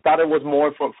estimation. Thought it was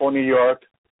more for New York.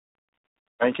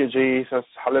 Thank you, Jesus.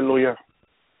 Hallelujah.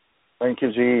 Thank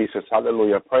you, Jesus.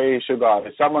 Hallelujah. Praise you, God.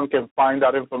 If someone can find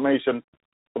that information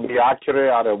to be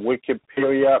accurate out of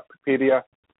Wikipedia,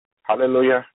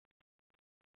 hallelujah.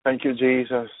 Thank you,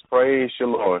 Jesus. Praise you,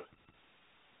 Lord.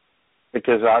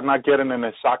 Because I'm not getting an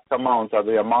exact amount of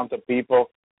the amount of people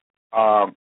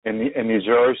in New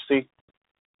Jersey.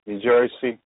 New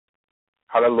Jersey.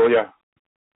 Hallelujah.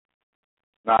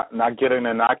 Not getting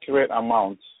an accurate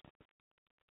amount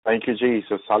Thank you,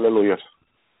 Jesus. Hallelujah.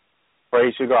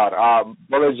 Praise you, God.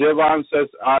 Brother Jivan says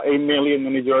 8 million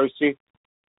in New Jersey.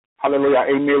 Hallelujah,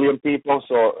 8 million people.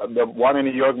 So the one in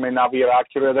New York may not be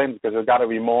accurate then because there's got to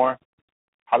be more.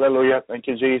 Hallelujah. Thank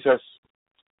you, Jesus.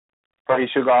 Praise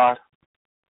you, God.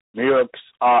 New York's,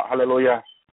 hallelujah,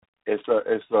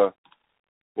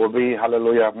 will be,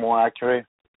 hallelujah, more accurate.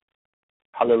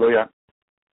 Hallelujah.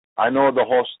 I know the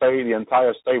whole state, the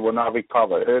entire state will not be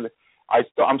covered.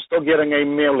 I'm still getting 8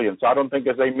 million, so I don't think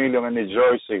it's 8 million in New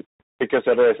Jersey because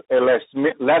it is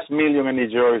less million in New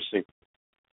Jersey.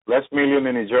 Less million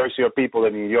in New Jersey are people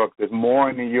in New York. There's more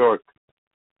in New York.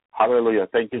 Hallelujah.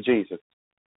 Thank you, Jesus.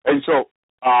 And so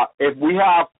if we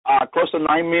have close to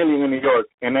 9 million in New York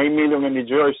and 8 million in New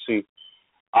Jersey,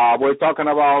 we're talking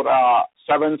about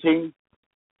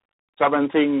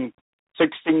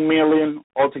 16 million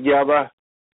altogether.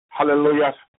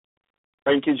 Hallelujah.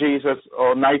 Thank you, Jesus.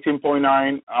 Or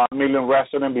 19.9 million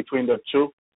residents between the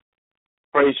two.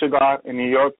 Praise you, God. In New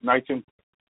York, 19.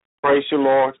 Praise you,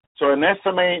 Lord. So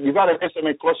you got to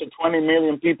estimate close to 20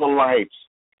 million people's lives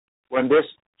when this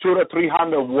 200 to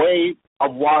 300 wave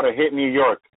of water hit New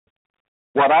York.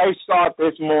 What I saw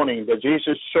this morning that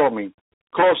Jesus showed me,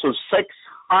 close to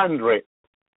 600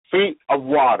 feet of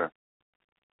water.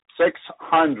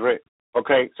 600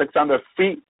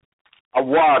 feet of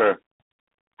water.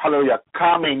 Hallelujah.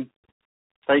 Coming,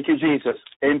 thank you, Jesus,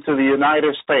 into the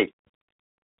United States.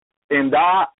 And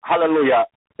that, hallelujah,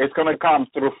 it's going to come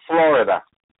through Florida.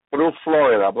 Through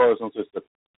Florida, brothers and sisters.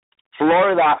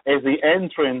 Florida is the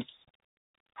entrance,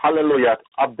 hallelujah,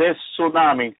 of this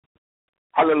tsunami,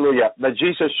 hallelujah, that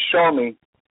Jesus showed me,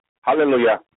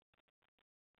 hallelujah,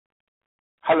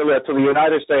 to the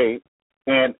United States.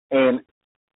 And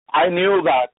I knew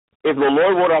that if the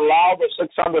Lord would allow the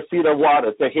 600 feet of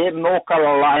water to hit North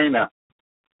Carolina,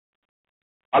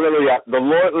 hallelujah, the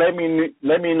Lord let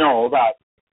me know that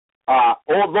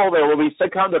although there will be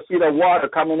 600 feet of water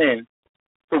coming in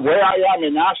to where I am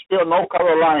in Asheville, North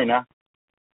Carolina,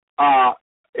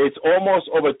 it's almost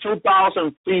over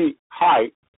 2,000 feet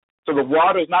high, so the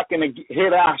water is not going to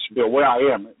hit Asheville where I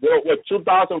am. We're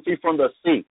 2,000 feet from the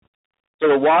sea, so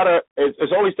the water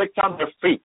is only 600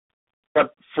 feet.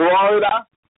 But Florida,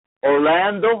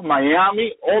 Orlando,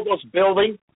 Miami, all those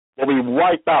buildings will be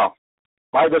wiped out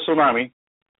by the tsunami.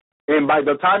 And by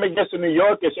the time it gets to New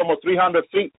York, it's almost 300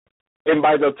 feet. And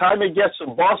by the time it gets to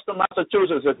Boston,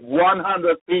 Massachusetts, it's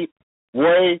 100 feet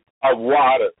wave of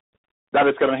water that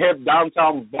is going to hit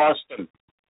downtown Boston.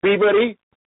 Peabody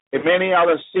and many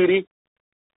other cities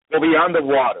will be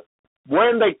underwater.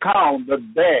 When they count the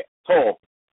death toll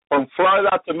from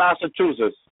Florida to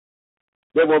Massachusetts,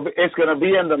 it's going to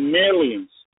be in the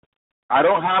millions. I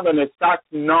don't have an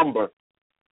exact number,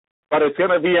 but it's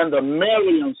going to be in the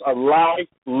millions of lives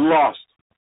lost.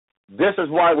 This is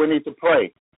why we need to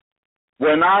pray.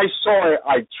 When I saw it,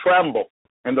 I trembled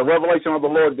in the revelation of the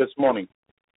Lord this morning.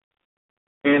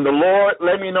 And the Lord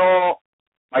let me know,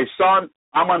 my son,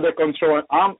 I'm under control.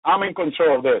 I'm in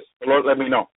control of this. The Lord let me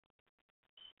know.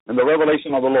 In the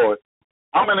revelation of the Lord,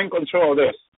 I'm in control of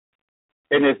this.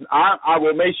 And I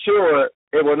will make sure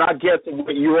it will not get to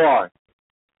where you are.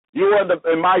 You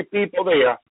and my people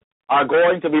there are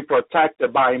going to be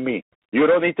protected by me. You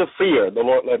don't need to fear, the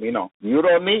Lord let me know. You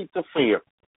don't need to fear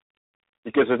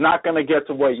because it's not going to get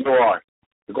to where you are.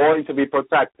 You're going to be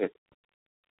protected.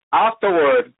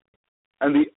 Afterward,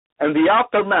 and the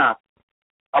aftermath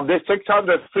of this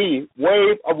 600 feet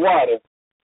wave of water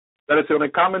that is going to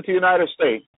come into the United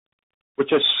States,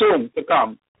 which is soon to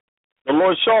come, the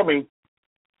Lord showed me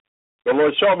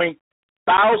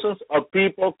thousands of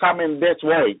people coming this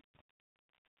way.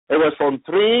 It was from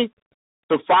 3,000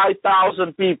 to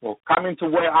 5,000 people coming to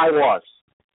where I was.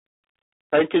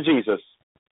 Thank you, Jesus.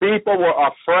 People were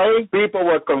afraid. People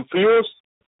were confused,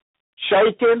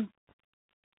 shaken.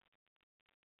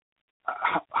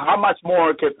 How much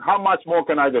more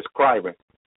can I describe it?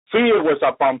 Fear was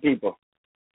upon people,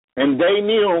 and they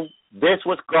knew this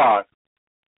was God,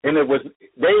 and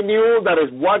they knew that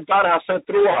is what God has said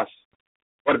through us.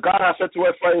 What God has said to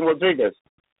Efraim Rodriguez,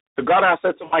 what God has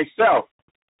said to myself,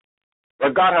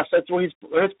 what God has said to his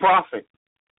prophet.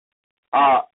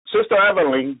 Sister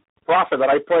Evelyn, prophet that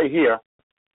I pray here,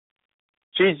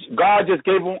 God just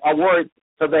gave him a word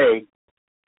today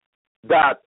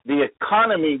that the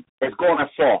economy is going to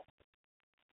fall.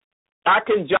 Back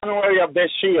in January of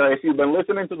this year, if you've been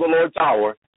listening to the Lord's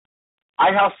Hour,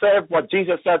 I have said what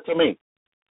Jesus said to me.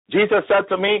 Jesus said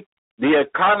to me, the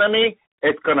economy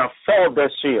is going to fall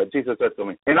this year, Jesus said to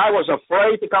me. And I was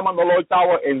afraid to come on the Lord's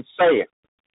Hour and say it.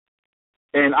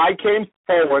 And I came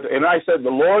forward and I said, the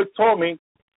Lord told me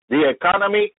the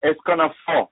economy is going to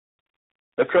fall.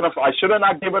 I should have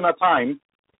not given a time.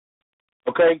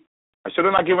 Okay? I should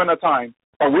have not given a time.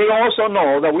 But we also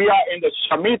know that we are in the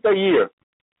Shemitah year.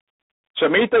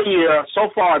 Shemitah year, so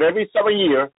far, every 7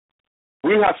 years,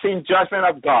 we have seen judgment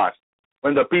of God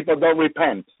when the people don't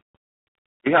repent.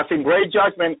 We have seen great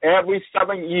judgment every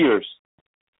 7 years.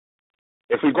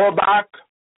 If we go back,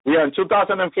 we are in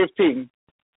 2015.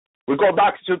 We go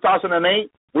back to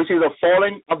 2008, we see the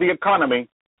falling of the economy.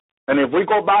 And if we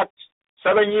go back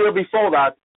 7 years before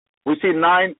that, we see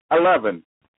 9/11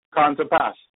 come to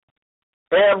pass.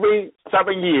 Every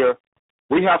 7 years,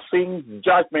 we have seen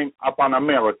judgment upon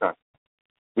America.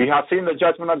 We have seen the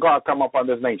judgment of God come upon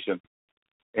this nation.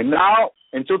 And now,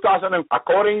 in 2000,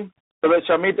 according to the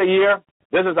Shemitah year,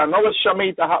 this is another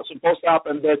Shemitah supposed to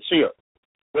happen this year.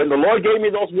 When the Lord gave me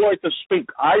those words to speak,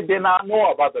 I did not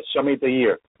know about the Shemitah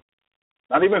year.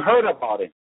 Not even heard about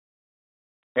it.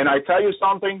 And I tell you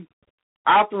something,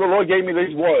 after the Lord gave me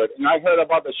these words and I heard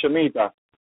about the Shemitah,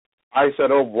 I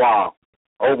said, oh, wow,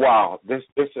 this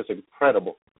is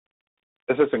incredible.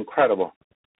 This is incredible.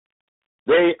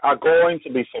 They are going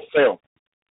to be fulfilled.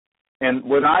 And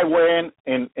when I went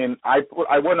and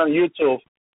I went on YouTube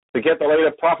to get the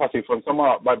latest prophecy from some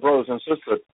of my brothers and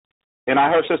sisters, and I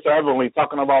heard Sister Evelyn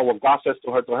talking about what God says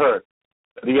to her.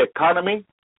 The economy,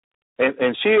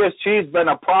 and she's been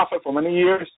a prophet for many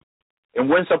years, and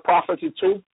Windsor Prophecy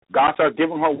too. God has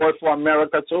given her word for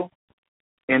America too.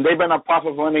 And they've been a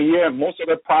prophet for many years, and most of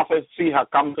the prophecy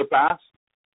have come to pass.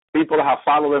 People have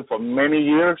followed them for many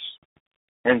years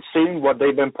and seen what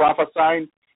they've been prophesying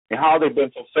and how they've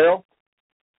been fulfilled.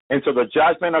 And so the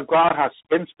judgment of God has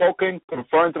been spoken,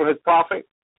 confirmed through his prophet,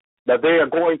 that they are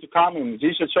going to come. And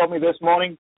Jesus showed me this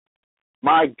morning,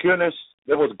 my goodness,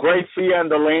 there was great fear in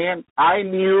the land. I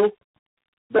knew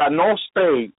that no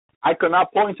state, I could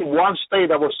not point to one state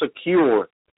that was secure,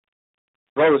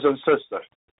 brothers and sisters.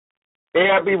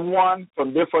 Everyone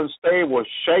from different states was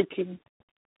shaking,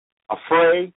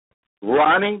 afraid,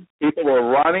 running. People were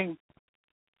running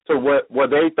to where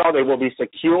they thought they would be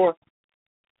secure.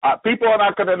 People are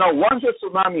not going to know. Once the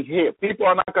tsunami hit, people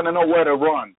are not going to know where to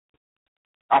run.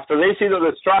 After they see the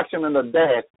destruction and the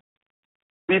death,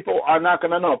 people are not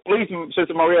going to know. Please,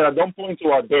 Sister Maria, don't point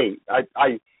to a date.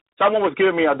 Someone was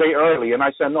giving me a date early, and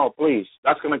I said, no, please.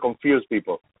 That's going to confuse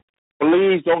people.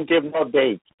 Please don't give no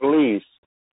date, please.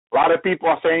 A lot of people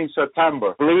are saying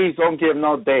September. Please don't give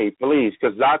no date, please,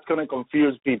 because that's going to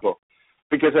confuse people.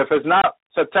 Because if it's not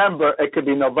September, it could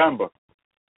be November.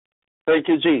 Thank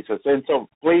you, Jesus. And so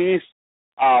please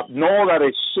know that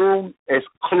it's soon, it's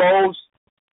close.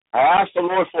 I asked the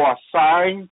Lord for a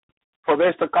sign for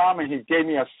this to come, and he gave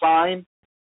me a sign,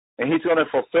 and he's going to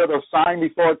fulfill the sign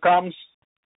before it comes.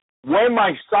 When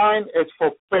my sign is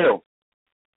fulfilled,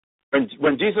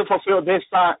 when Jesus fulfilled this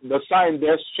sign, the sign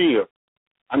this year,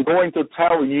 I'm going to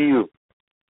tell you.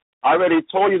 I already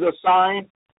told you the sign.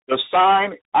 The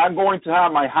sign, I'm going to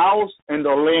have my house and the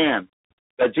land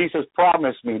that Jesus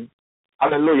promised me,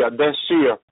 hallelujah, this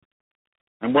year.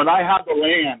 And when I have the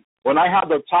land, when I have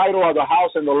the title of the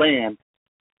house and the land,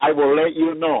 I will let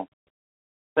you know.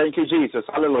 Thank you, Jesus.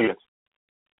 Hallelujah.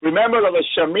 Remember that the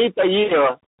Shemitah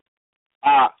year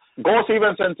goes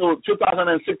even into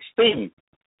 2016.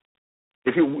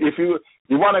 If you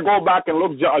want to go back and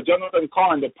look at Jonathan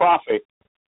Cohen, the prophet,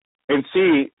 and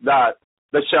see that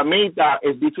the Shemitah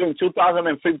is between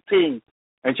 2015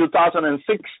 and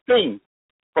 2016.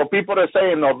 For people to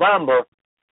say in November,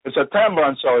 in September,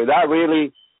 I'm sorry, that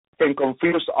really can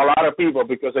confuse a lot of people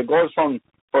because it goes from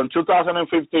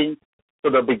 2015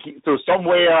 to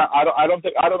somewhere. I don't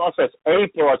know if it's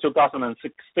April or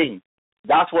 2016.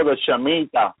 That's where the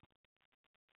Shemitah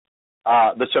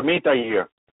year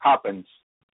happens.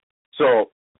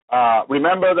 So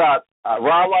remember that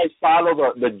rabbis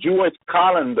follow the Jewish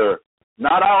calendar,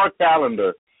 not our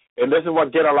calendar, and this is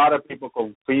what get a lot of people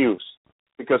confused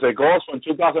because it goes from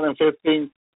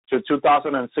 2015 to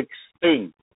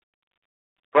 2016.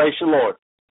 Praise the Lord.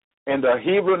 And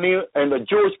the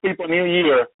Jewish people New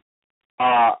Year,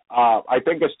 I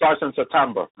think it starts in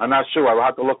September. I'm not sure. I will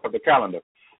have to look at the calendar.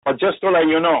 But just to let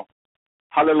you know,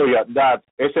 hallelujah, that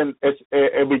it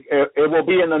will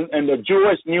be in the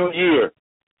Jewish New Year,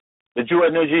 the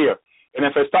Jewish New Year. And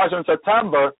if it starts in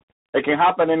September, it can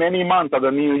happen in any month of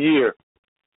the New Year.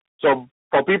 So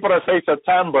for people to say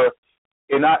September,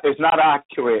 it's not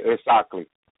accurate exactly.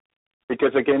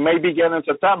 Because it may begin in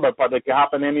September, but it can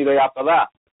happen any day after that.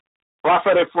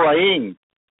 Prophet Ephraim,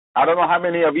 I don't know how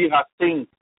many of you have seen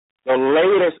the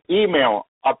latest email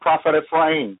of Prophet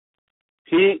Ephraim.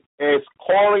 He is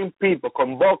calling people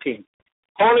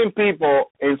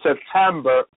in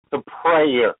September to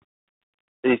prayer.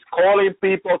 He's calling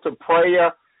people to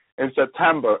prayer in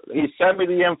September. He sent me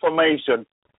the information.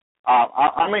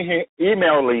 I'm in his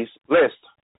email list,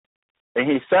 and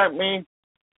he sent me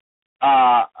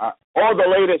all the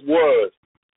latest words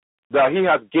that he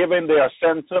has given. They are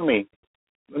sent to me.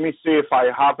 Let me see if I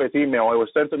have his email. It was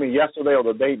sent to me yesterday or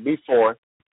the day before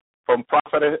from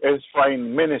Prophet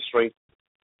Ephraim Ministry.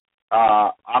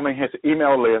 I'm in his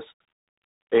email list,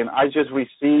 and I just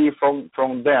received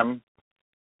from them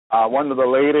one of the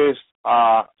latest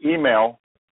email,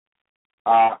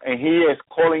 and he is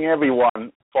calling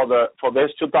everyone for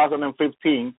this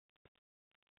 2015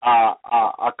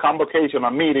 a convocation,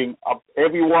 a meeting of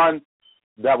everyone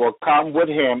that will come with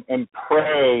him and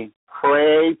pray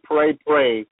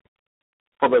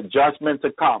for the judgment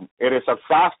to come. It is a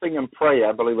fasting and prayer,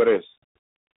 I believe it is,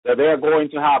 that they are going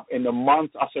to have in the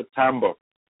month of September.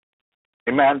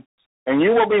 Amen. And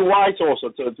you will be wise also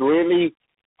to really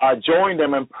join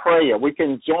them in prayer. We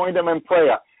can join them in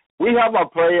prayer. We have a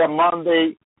prayer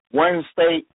Monday,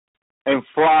 Wednesday, and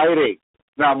Friday.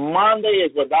 Now, Monday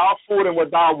is without food and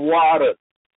without water.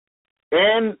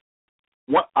 And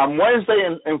on Wednesday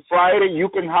and Friday, you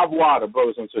can have water,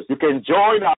 brothers and sisters. You can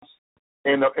join us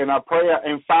in our prayer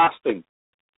and fasting.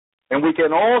 And we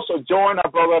can also join our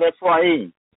brother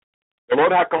Ephraim. The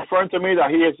Lord has confirmed to me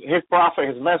that he is his prophet,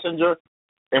 his messenger,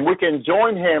 and we can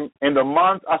join him in the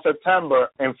month of September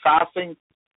in fasting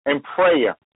and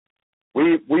prayer.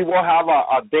 We will have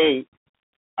a day.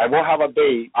 I will have a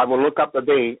day. I will look up the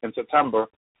day in September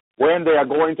when they are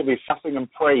going to be fasting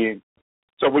and praying,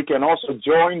 so we can also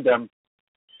join them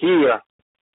here,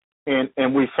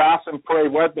 and we fast and pray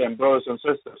with them, brothers and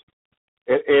sisters.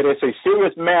 It is a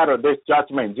serious matter, this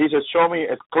judgment. Jesus showed me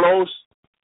it's close.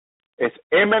 It's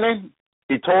imminent.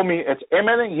 He told me it's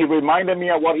imminent. He reminded me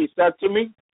of what he said to me,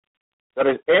 that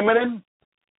it's imminent.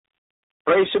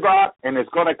 Praise to God, and it's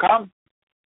going to come.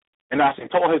 And as he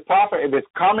told his prophet, it is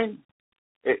coming.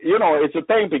 It's a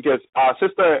thing because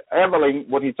Sister Evelyn,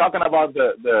 when he's talking about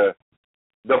the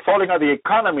falling of the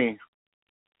economy,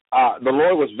 the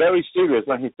Lord was very serious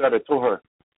when he said it to her.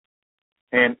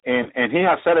 And he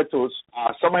has said it to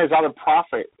some of his other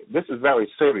prophets. This is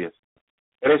very serious.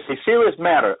 It is a serious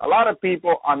matter. A lot of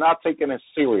people are not taking it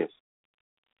serious.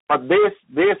 But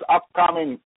this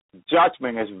upcoming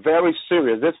judgment is very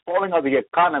serious. This falling of the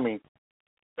economy,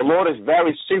 the Lord is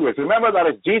very serious. Remember that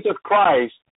it's Jesus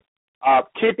Christ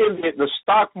keeping the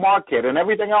stock market and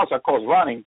everything else, of course,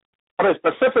 running. But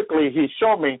specifically, he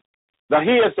showed me that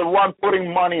he is the one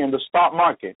putting money in the stock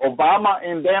market. Obama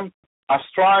and them are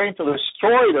trying to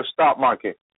destroy the stock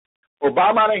market.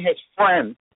 Obama and his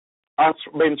friends have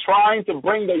been trying to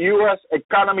bring the U.S.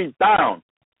 economy down.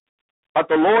 But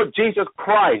the Lord Jesus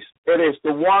Christ, it is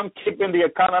the one keeping the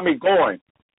economy going.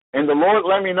 And the Lord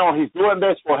let me know he's doing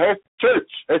this for his church,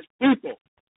 his people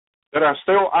that are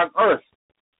still on earth.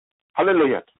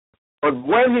 Hallelujah. But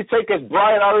when he takes his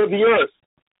bride out of the earth,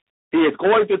 he is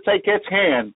going to take his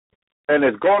hand and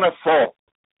it's going to fall.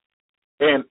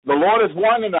 And the Lord is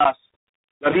warning us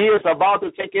that he is about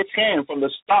to take his hand from the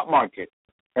stock market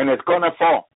and it's going to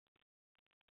fall.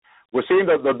 We're seeing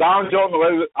that the Dow Jones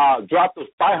dropped to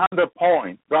 500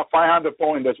 points, dropped 500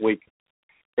 points this week.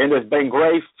 And there's been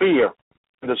great fear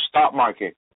in the stock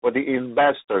market for the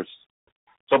investors.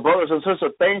 So, brothers and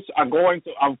sisters, things are going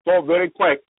to unfold very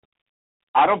quick.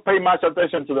 I don't pay much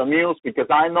attention to the news because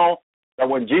I know that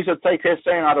when Jesus takes his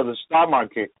hand out of the stock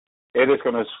market, it is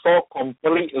going to fall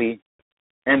completely,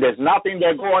 and there's nothing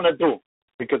they're going to do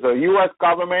because the U.S.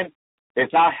 government is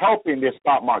not helping the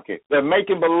stock market. They're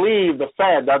making believe the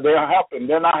Fed that they are helping.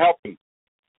 They're not helping.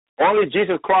 Only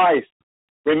Jesus Christ.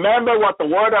 Remember what the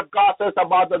Word of God says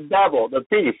about the devil, the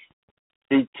thief.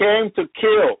 He came to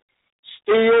kill,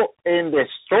 steal, and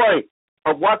destroy.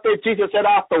 But what did Jesus say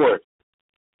afterwards?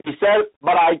 He said,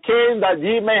 but I came that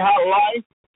ye may have life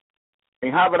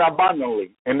and have it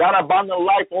abundantly. And that abundant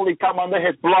life only come under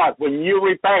his blood when you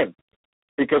repent.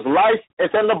 Because life is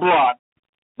in the blood.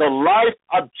 The life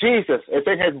of Jesus is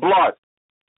in his blood.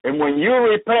 And when you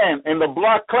repent and the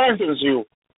blood cleanses you,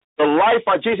 the life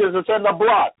of Jesus is in the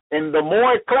blood. And the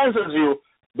more it cleanses you,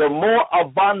 the more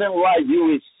abundant life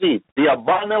you receive. The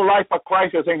abundant life of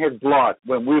Christ is in his blood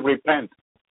when we repent,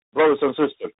 brothers and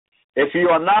sisters. If you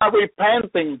are not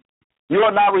repenting, you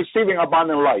are not receiving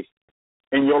abundant life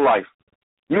in your life.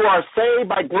 You are saved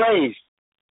by grace.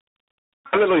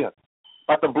 Hallelujah.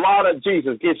 But the blood of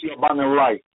Jesus gives you abundant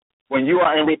life when you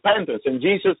are in repentance. And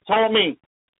Jesus told me,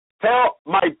 tell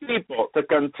my people to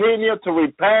continue to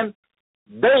repent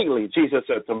daily, Jesus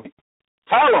said to me.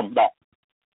 Tell them that.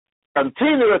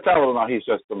 Continue to tell them that, he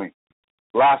says to me.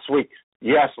 Last week,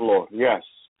 yes, Lord, yes.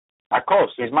 Of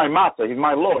course, he's my master, he's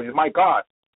my Lord, he's my God.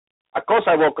 Of course,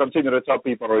 I will continue to tell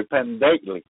people to repent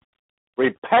daily.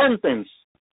 Repentance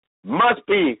must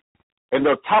be in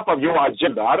the top of your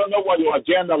agenda. I don't know what your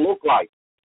agenda look like,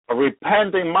 but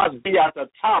repenting must be at the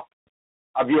top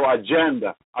of your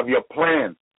agenda, of your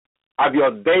plan, of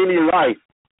your daily life.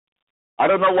 I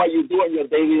don't know what you do in your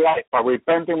daily life, but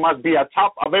repenting must be at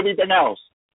top of everything else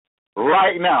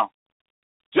right now.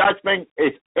 Judgment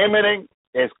is imminent,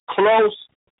 it's close,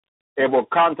 it will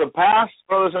come to pass,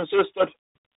 brothers and sisters.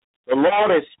 The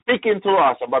Lord is speaking to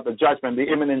us about the judgment,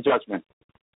 the imminent judgment.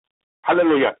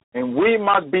 Hallelujah. And we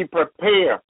must be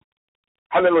prepared.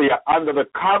 Hallelujah. Under the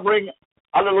covering,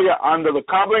 hallelujah, under the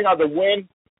covering of the wind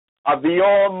of the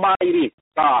Almighty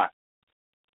God.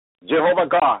 Jehovah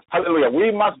God. Hallelujah.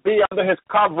 We must be under his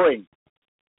covering.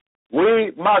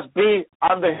 We must be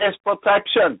under his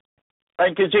protection.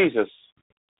 Thank you, Jesus.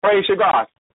 Praise you, God.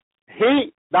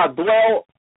 He that dwell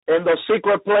in the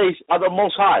secret place of the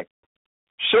Most High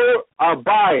shall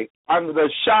abide under the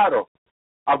shadow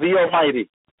of the Almighty.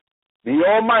 The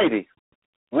Almighty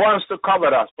wants to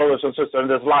cover us, brothers and sisters, in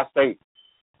this last day.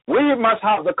 We must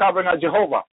have the covering of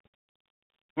Jehovah,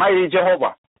 mighty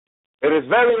Jehovah. It is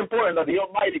very important that the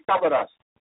Almighty cover us.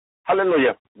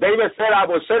 Hallelujah. David said, I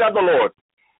will say of the Lord,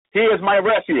 he is my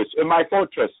refuge and my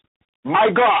fortress, my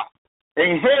God.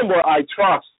 In him will I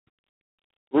trust.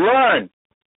 Learn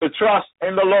to trust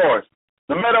in the Lord.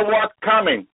 No matter what's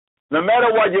coming, no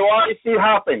matter what you already see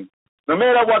happen, no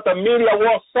matter what the media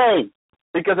will say,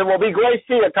 because there will be great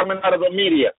fear coming out of the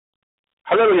media.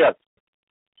 Hallelujah.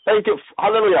 Thank you.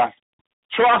 Hallelujah.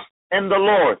 Trust in the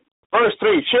Lord. Verse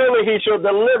 3, surely he shall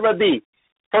deliver thee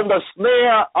from the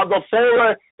snare of the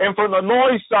fowler and from the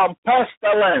noisome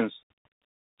pestilence,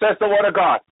 says the word of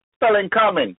God. Telling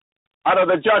coming out of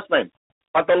the judgment.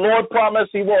 But the Lord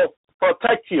promised he will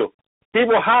protect you. He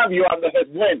will have you under his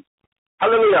wing.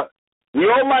 Hallelujah. The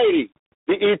Almighty,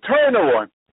 the Eternal One,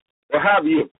 will have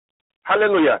you.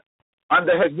 Hallelujah.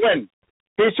 Under his wing.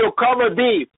 He shall cover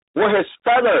thee with his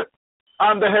feather.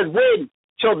 Under his wing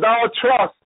shall thou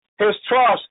trust. His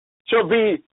trust shall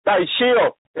be thy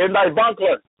shield and thy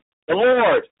buckler. The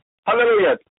Lord.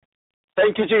 Hallelujah.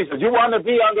 Thank you, Jesus. You want to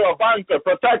be under a buckler,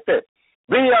 protected.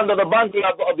 Be under the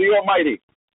buckler of the Almighty.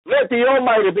 Let the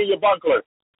Almighty be your buckler,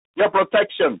 your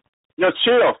protection, your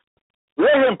shield.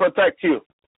 Let him protect you.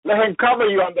 Let him cover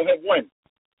you under his wing.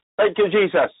 Thank you,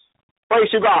 Jesus. Praise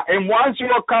you, God. And once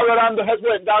you are covered under his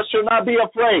wing, thou shalt not be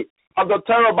afraid of the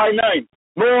terror by night,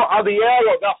 nor of the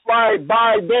arrow that fly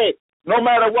by day. No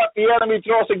matter what the enemy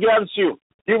throws against you,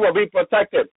 you will be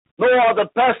protected. Nor of the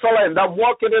pestilence that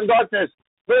walketh in darkness,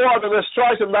 nor of the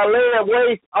destruction that lay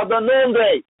waste of the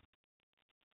noonday.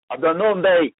 Of the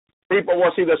noonday, people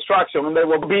will see destruction, and they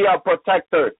will be our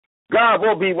protector. God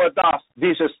will be with us,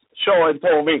 Jesus showed and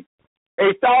told me.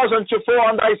 1,000 shall fall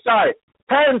on thy side,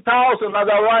 10,000 at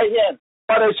thy right hand,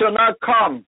 but it shall not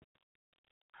come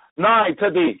nigh to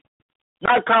thee.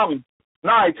 Not come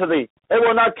nigh to thee. It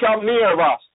will not come near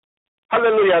us.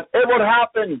 Hallelujah. It will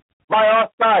happen by our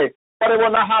side, but it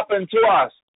will not happen to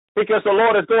us, because the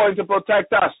Lord is going to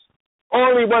protect us.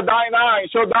 Only with thine eyes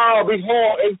shall thou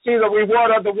behold and see the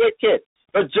reward of the wicked.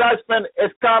 The judgment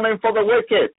is coming for the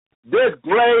wicked. This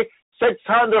great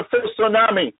 600-foot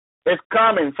tsunami is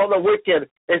coming for the wicked.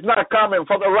 It's not coming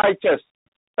for the righteous.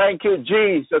 Thank you,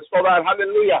 Jesus, for that.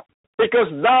 Hallelujah. Because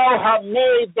thou hast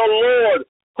made the Lord,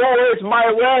 who is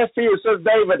my refuge, says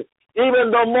David,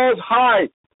 even the Most High,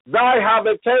 thy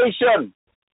habitation.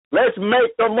 Let's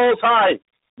make the Most High,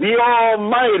 the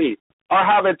Almighty, our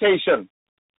habitation.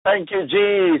 Thank you,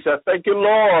 Jesus. Thank you,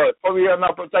 Lord, for your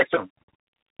protection.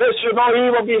 There shall no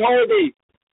evil behold thee.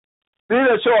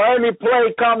 Neither shall any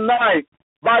plague come nigh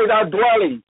by thy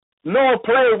dwelling. No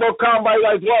plague will come by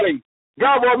thy dwelling.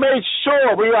 God will make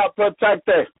sure we are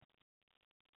protected.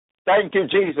 Thank you,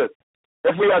 Jesus.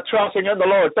 If we are trusting in the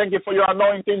Lord, thank you for your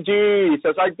anointing,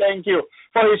 Jesus. I thank you,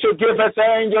 for he should give his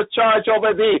angel charge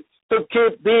over thee to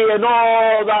keep thee in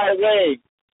all thy ways.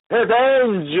 His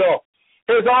angel,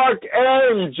 his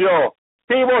archangel,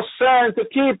 he will send to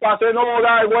keep us in all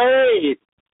thy ways.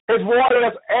 His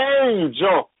warrior's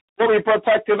angel will be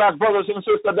protecting us, brothers and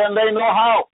sisters. Then they know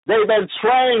how. They've been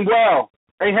trained well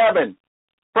in heaven.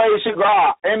 Praise you,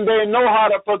 God. And they know how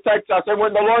to protect us. And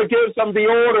when the Lord gives them the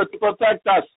order to protect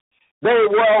us, they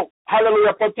will,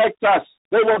 hallelujah, protect us.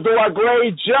 They will do a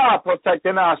great job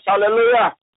protecting us.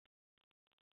 Hallelujah.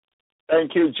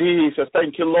 Thank you, Jesus.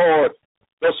 Thank you, Lord.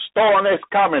 The storm is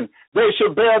coming. They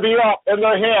should bear thee up in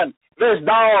their hand. Lest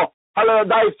thou, hallelujah,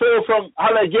 thy foot from,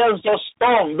 hallelujah, against the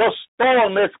storm. The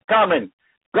storm is coming.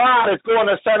 God is going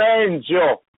to send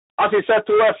angel. As he said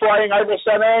to Ephraim, I will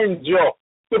send angel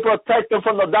to protect them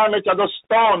from the damage of the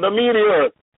storm, the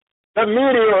meteor. The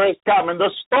meteor is coming. The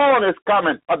storm is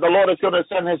coming. But the Lord is going to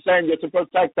send his angel to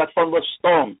protect us from the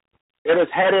storm. It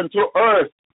is heading to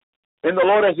earth. And the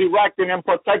Lord is erecting and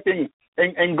protecting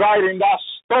and guiding that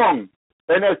storm.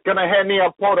 And it's going to head near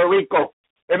Puerto Rico.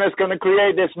 And it's going to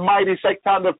create this mighty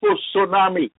 600-foot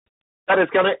tsunami that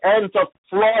is going to enter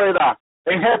Florida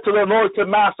and head to the north to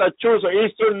Massachusetts,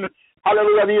 eastern,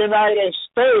 hallelujah, the United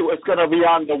States. It's going to be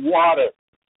underwater.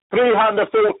 300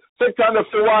 foot, 600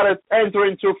 foot water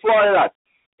entering to Florida.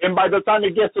 And by the time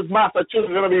it gets to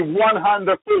Massachusetts, it's going to be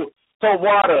 100 feet of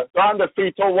water, 100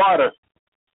 feet of water.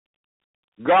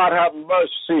 God have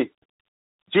mercy.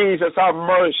 Jesus have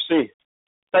mercy.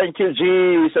 Thank you,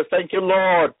 Jesus. Thank you,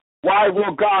 Lord. Why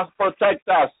will God protect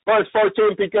us? Verse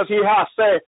 14, because he has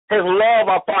set his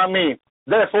love upon me.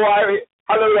 Therefore,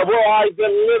 hallelujah, will I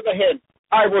deliver him.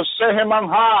 I will set him on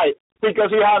high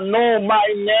because he has known my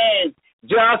name.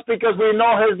 Just because we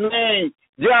know his name,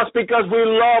 just because we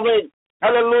love him,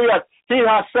 hallelujah, he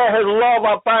has set his love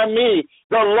upon me.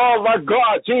 The love of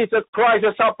God, Jesus Christ,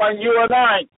 is upon you and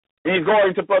I. He's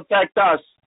going to protect us.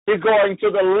 He's going to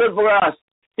deliver us.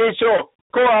 He shall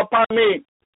call upon me,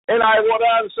 and I will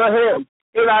answer him,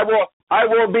 and I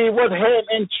will be with him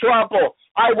in trouble.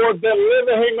 I will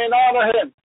deliver him and honor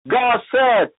him. God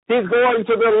said he's going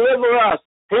to deliver us.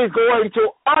 He's going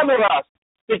to honor us.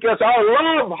 Because our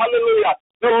love, hallelujah,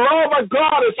 the love of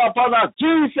God is upon us.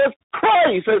 Jesus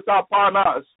Christ is upon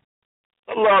us.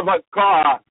 The love of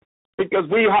God. Because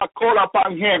we have called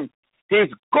upon him.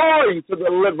 He's going to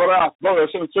deliver us,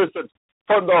 brothers and sisters,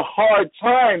 from the hard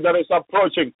time that is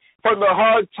approaching, from the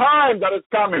hard time that is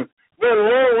coming. We'll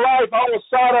live life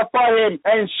outside of him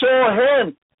and show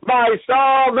him my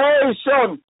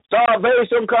salvation.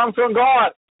 Salvation comes from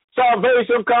God.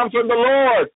 Salvation comes from the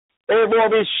Lord. It will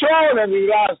be shown in the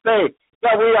last day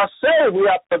that we are saved, we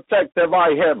are protected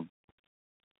by him.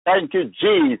 Thank you,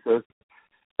 Jesus.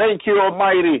 Thank you,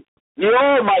 Almighty. The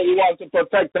Almighty wants to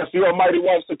protect us. The Almighty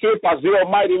wants to keep us. The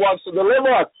Almighty wants to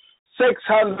deliver us.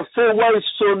 600-foot wave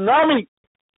tsunami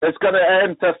is going to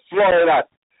enter Florida.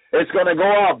 It's going to go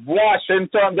up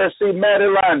Washington, D.C.,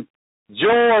 Maryland,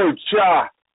 Georgia,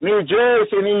 New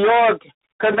Jersey, New York,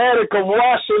 Connecticut,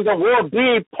 Washington will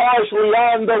be partially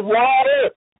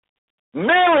underwater.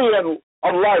 Millions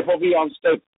of life will be on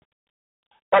stake.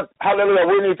 But, hallelujah,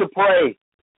 we need to pray.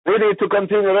 We need to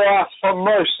continue to ask for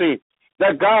mercy,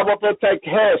 that God will protect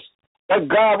his, that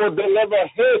God will deliver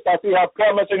his, as he has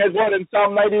promised in his word in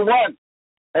Psalm 91.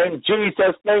 In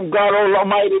Jesus' name, God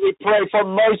Almighty, we pray for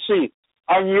mercy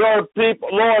on your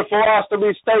people, Lord, for us to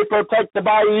stay protected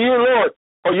by you, Lord,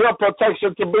 for your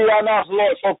protection to be on us,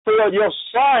 Lord, fulfill your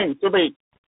sign to be.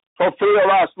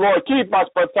 Fulfill us, Lord, keep us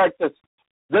protected.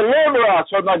 Deliver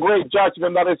us from the great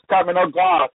judgment that is coming, oh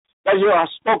God, that you have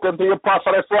spoken to your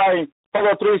prophet Ephraim for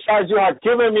the 3 signs you have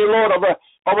given me, Lord,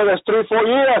 over this 3-4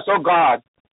 years, oh God.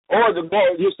 Oh,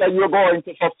 you said you're going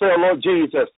to fulfill, Lord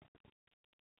Jesus.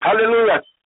 Hallelujah.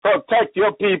 Protect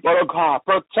your people, oh God.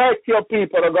 Protect your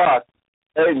people, oh God.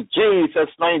 In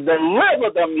Jesus' name,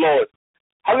 deliver them, Lord.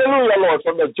 Hallelujah, Lord,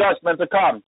 from the judgment to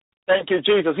come. Thank you,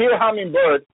 Jesus. Hear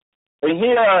Hummingbird and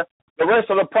hear the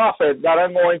rest of the prophet that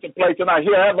I'm going to play tonight.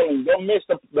 Here, Evelyn, don't miss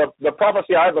the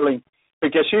prophecy of Evelyn,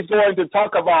 because she's going to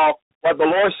talk about what the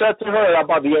Lord said to her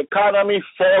about the economy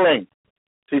falling.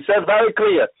 She said very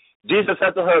clear. Jesus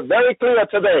said to her very clear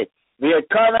today, the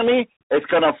economy is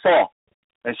going to fall.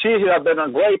 And she has been a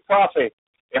great prophet,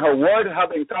 and her word has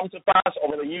been come to pass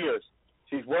over the years.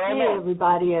 She's well known. Hey,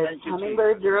 everybody. It's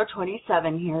Hummingbird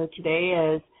 027 here.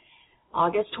 Today is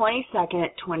August 22nd,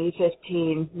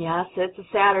 2015. Yes, it's a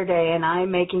Saturday, and I'm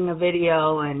making a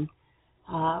video, and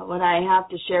what I have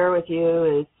to share with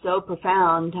you is so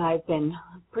profound. I've been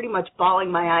pretty much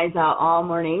bawling my eyes out all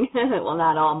morning. Well,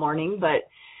 not all morning, but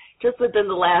just within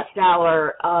the last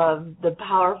hour of the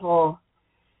powerful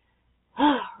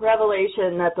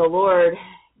revelation that the Lord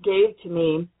gave to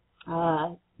me.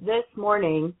 This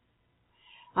morning,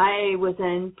 I was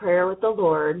in prayer with the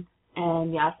Lord,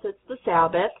 and yes, it's the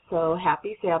Sabbath, so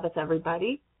happy Sabbath,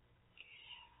 everybody.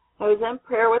 I was in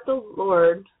prayer with the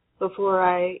Lord before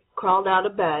I crawled out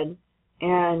of bed,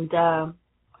 and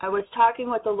I was talking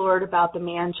with the Lord about the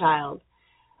man-child,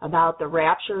 about the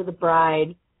rapture of the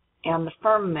bride and the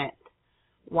firmament,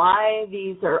 why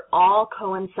these are all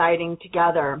coinciding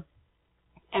together,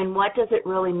 and what does it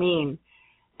really mean?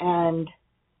 And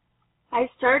I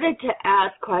started to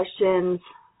ask questions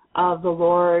of the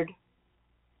Lord.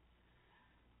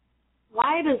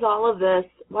 Why does all of this,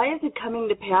 why is it coming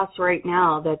to pass right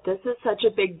now that this is such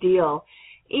a big deal?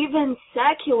 Even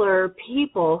secular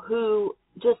people who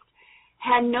just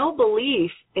had no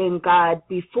belief in God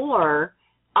before,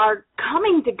 are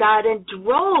coming to God in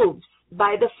droves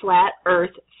by the flat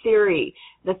earth theory,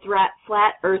 the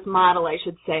flat earth model, I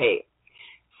should say.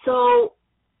 So,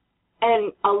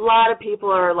 and a lot of people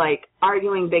are like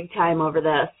arguing big time over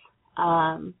this.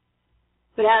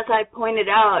 But as I pointed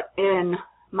out in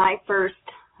my first,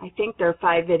 I think there are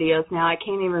 5 videos now, I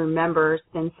can't even remember,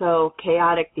 it's been so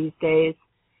chaotic these days.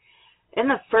 In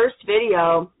the first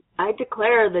video, I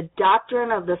declare the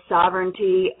doctrine of the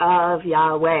sovereignty of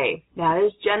Yahweh. That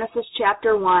is Genesis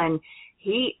chapter 1.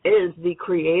 He is the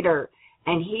creator,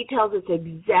 and he tells us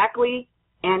exactly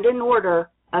and in order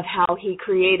of how he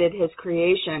created his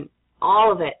creation.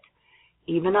 All of it,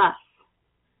 even us.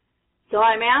 So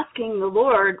I'm asking the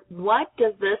Lord, what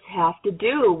does this have to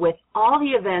do with all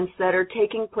the events that are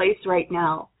taking place right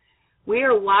now? We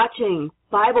are watching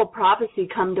Bible prophecy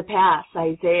come to pass.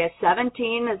 Isaiah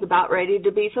 17 is about ready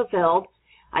to be fulfilled.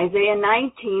 Isaiah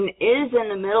 19 is in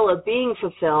the middle of being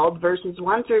fulfilled. Verses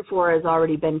 1 through 4 has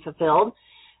already been fulfilled.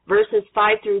 Verses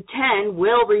 5 through 10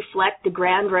 will reflect the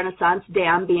Grand Renaissance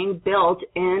Dam being built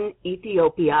in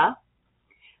Ethiopia,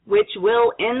 which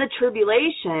will, in the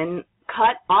tribulation,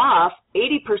 cut off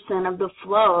 80% of the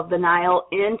flow of the Nile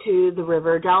into the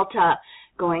river delta,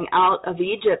 going out of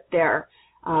Egypt there.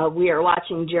 We are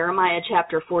watching Jeremiah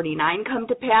chapter 49 come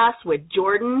to pass with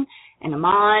Jordan and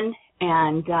Ammon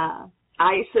and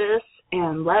Isis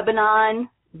and Lebanon,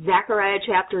 Zechariah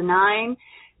chapter 9,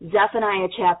 Zephaniah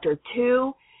chapter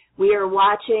 2. We are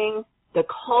watching the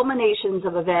culminations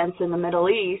of events in the Middle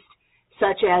East,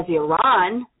 such as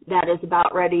Iran, that is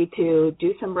about ready to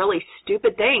do some really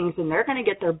stupid things, and they're going to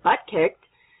get their butt kicked.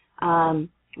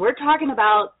 We're talking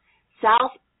about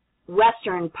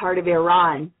southwestern part of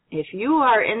Iran. If you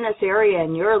are in this area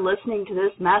and you're listening to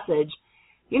this message,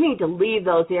 you need to leave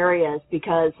those areas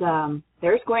because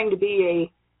there's going to be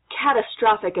a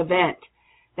catastrophic event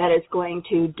that is going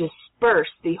to disperse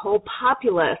the whole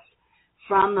populace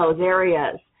from those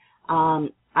areas.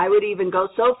 I would even go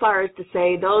so far as to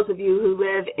say those of you who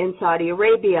live in Saudi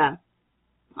Arabia,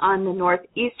 on the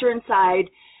northeastern side,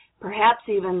 perhaps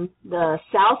even the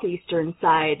southeastern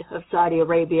side of Saudi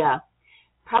Arabia,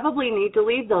 probably need to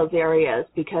leave those areas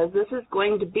because this is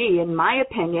going to be, in my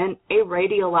opinion, a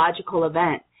radiological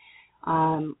event.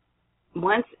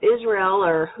 Once Israel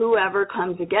or whoever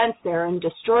comes against there and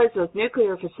destroys those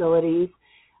nuclear facilities,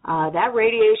 that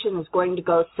radiation is going to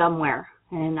go somewhere.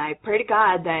 And I pray to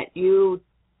God that you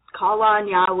call on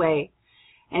Yahweh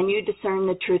and you discern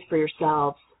the truth for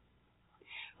yourselves.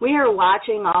 We are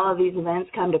watching all of these events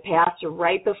come to pass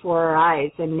right before our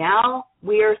eyes, and now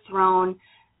we are thrown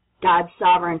God's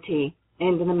sovereignty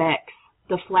into the mix,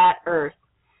 the flat earth.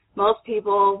 Most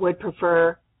people would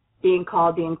prefer being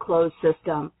called the enclosed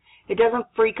system. It doesn't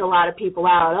freak a lot of people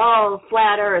out. Oh,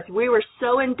 flat earth. We were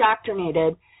so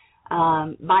indoctrinated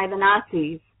by the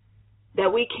Nazis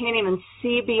that we can't even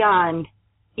see beyond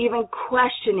even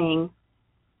questioning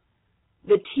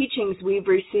the teachings we've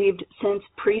received since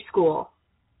preschool.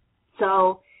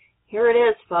 So here it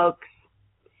is, folks.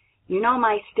 You know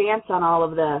my stance on all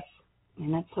of this.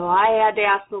 And so I had to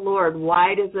ask the Lord,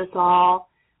 why is this all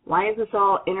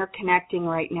interconnecting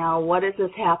right now? What does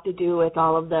this have to do with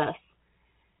all of this?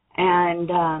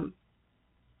 And I'm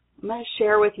going to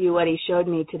share with you what he showed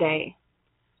me today.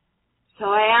 So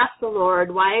I asked the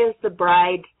Lord, why is the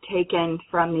bride taken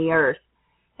from the earth?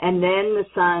 And then the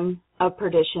son of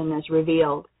perdition is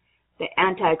revealed, the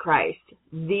Antichrist,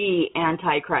 the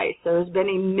Antichrist. There's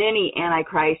been many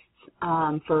Antichrists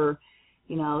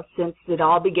since it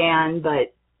all began,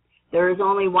 but there is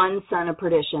only one son of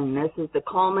perdition. This is the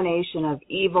culmination of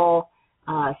evil,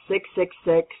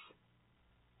 666.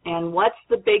 And what's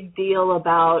the big deal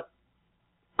about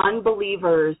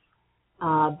unbelievers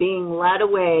being led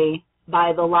away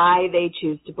by the lie they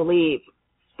choose to believe?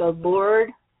 The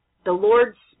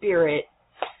Lord's Spirit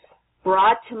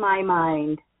brought to my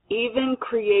mind, even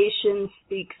creation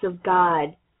speaks of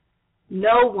God.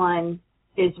 No one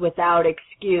is without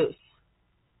excuse.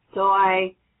 So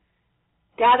I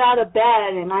got out of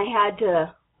bed and I had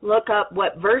to look up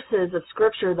what verses of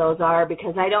Scripture those are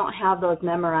because I don't have those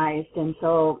memorized. And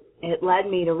so it led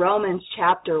me to Romans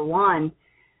chapter 1,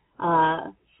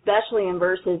 especially in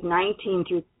verses 19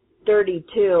 through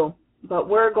 32. But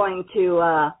we're going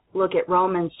to look at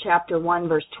Romans chapter 1,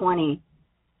 verse 20.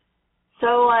 So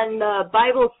on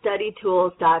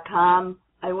BibleStudyTools.com,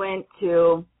 I went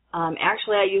to,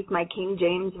 actually I used my King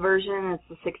James version. It's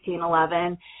the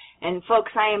 1611. And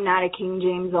folks, I am not a King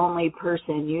James only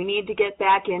person. You need to get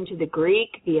back into the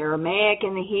Greek, the Aramaic,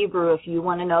 and the Hebrew if you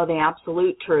want to know the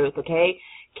absolute truth, okay?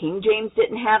 King James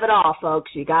didn't have it all,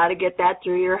 folks. You got to get that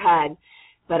through your head.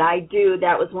 but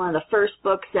that was one of the first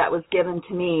books that was given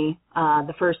to me.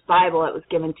 The first Bible that was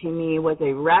given to me was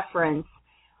a reference,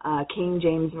 King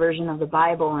James Version of the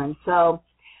Bible. And so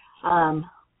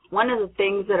one of the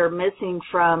things that are missing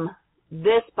from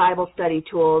this Bible study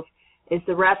tools is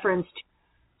the reference to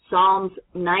Psalms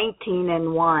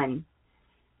 19:1.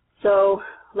 So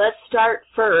let's start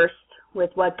first with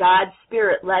what God's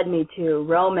Spirit led me to,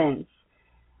 Romans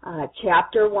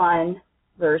chapter 1,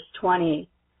 verse 20.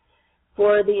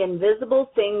 For the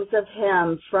invisible things of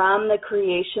him from the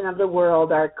creation of the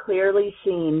world are clearly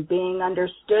seen, being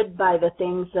understood by the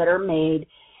things that are made,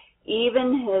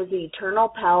 even his eternal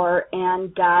power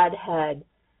and Godhead,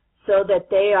 so that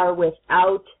they are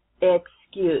without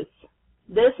excuse.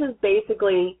 This is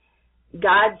basically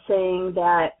God saying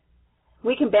that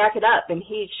we can back it up, and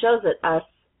he shows it us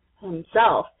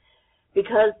himself,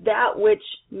 because that which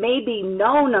may be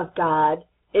known of God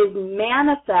is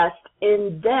manifest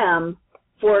in them,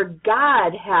 for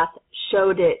God hath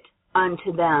showed it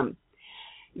unto them.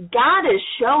 God is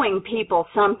showing people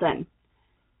something,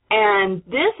 and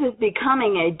this is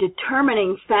becoming a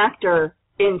determining factor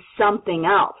in something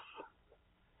else.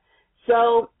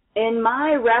 So in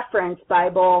my reference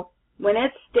Bible, when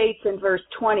it states in verse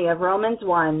 20 of Romans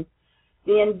 1,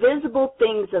 the invisible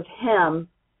things of him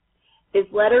is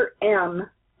letter M,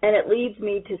 and it leads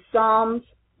me to Psalms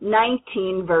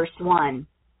 19, verse 1.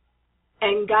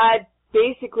 And God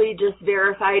basically just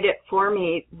verified it for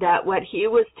me, that what he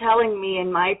was telling me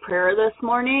in my prayer this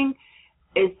morning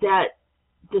is that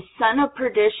the son of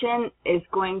perdition is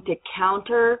going to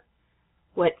counter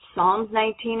what Psalms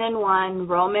 19:1,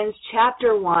 Romans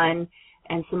chapter 1,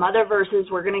 and some other verses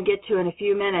we're going to get to in a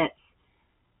few minutes,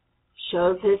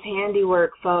 shows his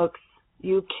handiwork, folks.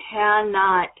 You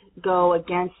cannot go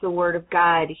against the word of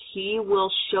God. He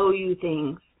will show you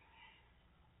things.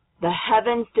 The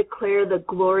heavens declare the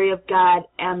glory of God,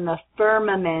 and the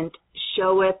firmament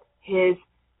showeth his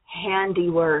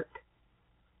handiwork.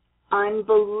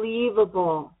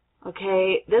 Unbelievable.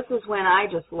 Okay, this is when I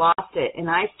just lost it, and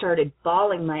I started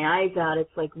bawling my eyes out.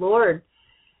 It's like, Lord,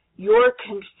 you're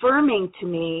confirming to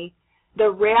me the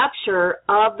rapture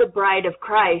of the bride of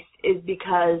Christ is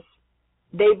because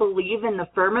they believe in the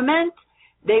firmament.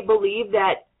 They believe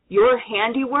that your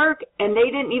handiwork, and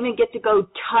they didn't even get to go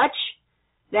touch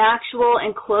the actual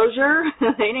enclosure.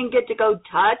 They didn't get to go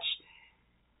touch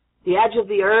the edge of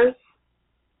the earth.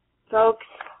 Folks,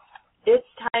 it's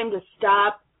time to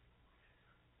stop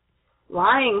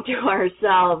lying to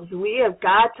ourselves. We have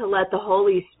got to let the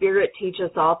Holy Spirit teach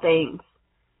us all things.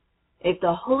 If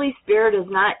the Holy Spirit is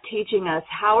not teaching us,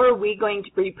 how are we going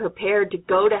to be prepared to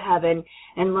go to heaven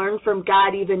and learn from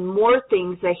God even more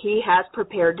things that he has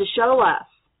prepared to show us?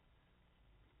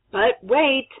 But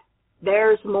wait,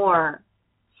 there's more.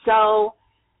 So,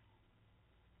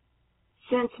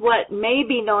 since what may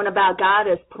be known about God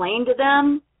is plain to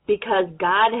them, because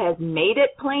God has made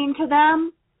it plain to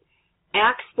them,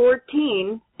 Acts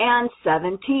 14 and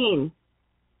 17.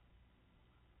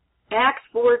 Acts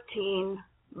 14,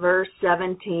 verse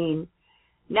 17.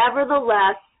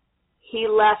 Nevertheless, he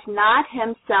left not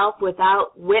himself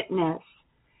without witness,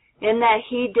 in that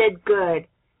he did good,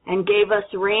 and gave us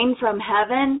rain from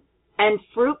heaven and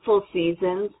fruitful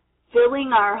seasons,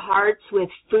 filling our hearts with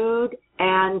food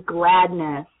and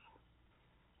gladness.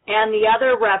 And the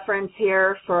other reference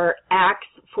here for Acts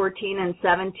 14 and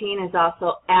 17 is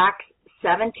also Acts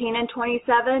 17 and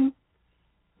 27.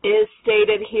 Is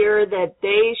stated here that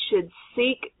they should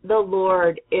seek the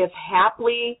Lord if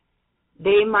haply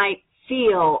they might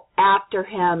feel after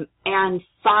him and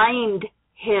find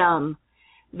him,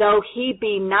 though he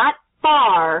be not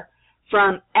far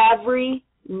from every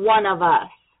one of us.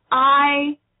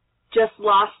 I just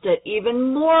lost it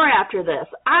even more after this.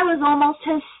 I was almost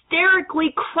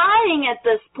hysterically crying at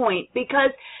this point,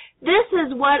 because this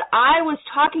is what I was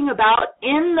talking about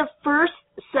in the first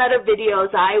set of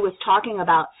videos I was talking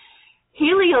about.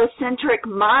 Heliocentric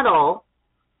model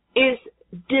is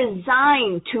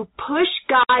designed to push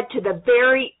God to the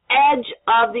very edge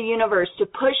of the universe, to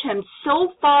push him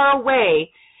so far away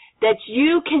that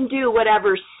you can do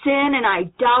whatever sin and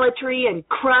idolatry and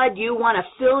crud you want to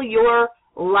fill your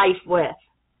life with.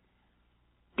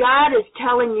 God is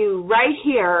telling you right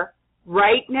here,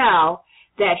 right now,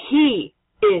 that he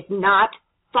is not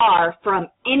far from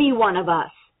any one of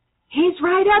us. He's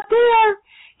right up there.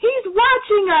 He's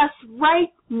watching us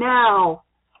right now.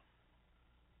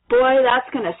 Boy,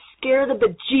 that's going to scare the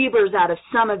bejeebers out of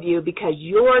some of you, because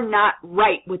you're not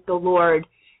right with the Lord.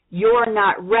 You're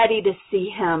not ready to see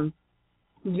him.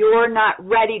 You're not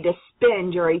ready to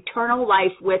spend your eternal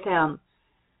life with him.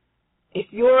 If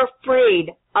you're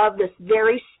afraid of this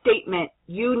very statement,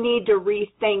 You need to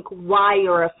rethink why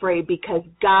you're afraid, because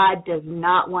God does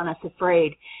not want us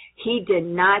afraid. He did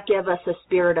not give us a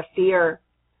spirit of fear,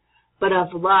 but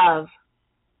of love.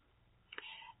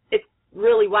 It's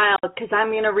really wild because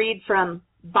I'm going to read from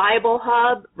Bible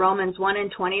Hub, Romans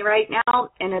 1:20 right now,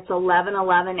 and it's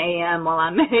 11:11 a.m. while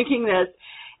I'm making this,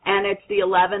 and it's the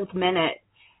 11th minute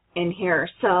in here.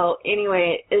 So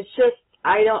anyway, it's just,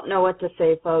 I don't know what to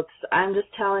say, folks. I'm just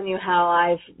telling you how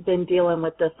I've been dealing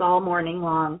with this all morning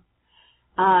long.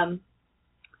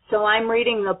 So I'm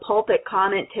reading the pulpit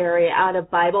commentary out of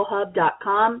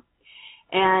BibleHub.com,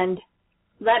 and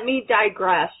let me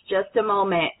digress just a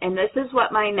moment, and this is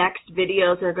what my next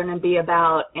videos are going to be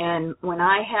about. And when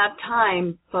I have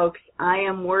time, folks, I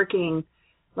am working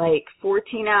like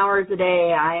 14 hours a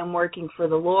day. I am working for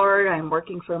the Lord. I'm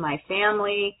working for my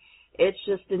family. It's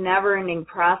just a never-ending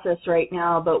process right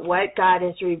now. But what God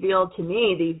has revealed to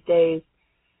me these days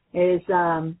is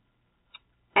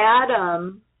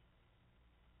Adam,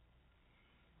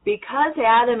 because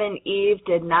Adam and Eve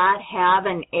did not have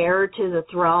an heir to the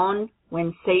throne,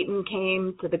 when Satan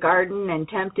came to the garden and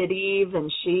tempted Eve,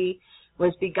 and she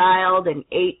was beguiled and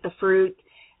ate the fruit,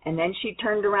 and then she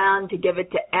turned around to give it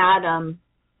to Adam.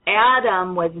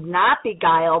 Adam was not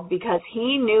beguiled because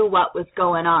he knew what was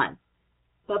going on.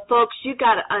 But folks, you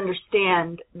got to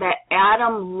understand that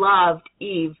Adam loved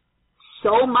Eve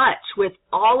so much with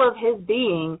all of his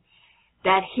being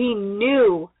that he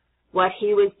knew what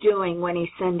he was doing when he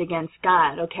sinned against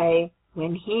God, okay?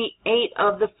 When he ate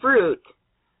of the fruit,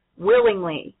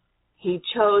 willingly, he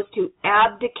chose to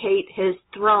abdicate his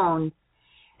throne,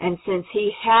 and since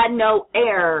he had no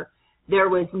heir, there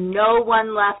was no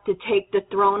one left to take the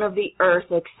throne of the earth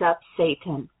except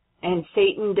Satan. And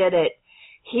Satan did it.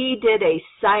 He did a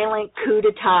silent coup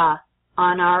d'etat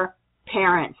on our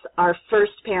parents, our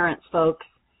first parents, folks.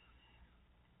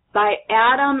 By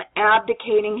Adam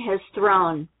abdicating his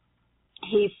throne,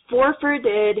 he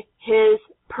forfeited his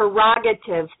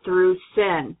prerogative through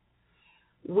sin.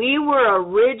 We were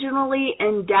originally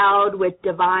endowed with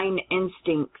divine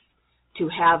instincts to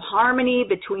have harmony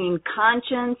between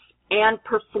conscience and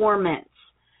performance,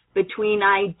 between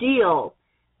ideal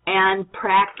and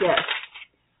practice.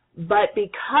 But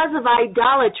because of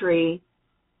idolatry,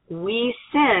 we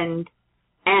sinned,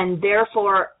 and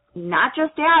therefore, not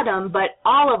just Adam, but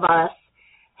all of us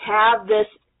have this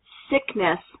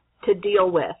sickness to deal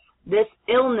with, this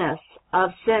illness of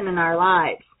sin in our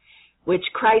lives, which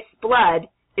Christ's blood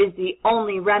is the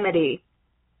only remedy.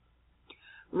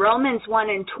 Romans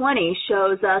 1:20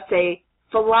 shows us a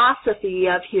philosophy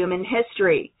of human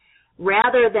history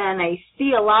rather than a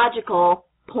theological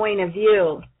point of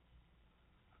view.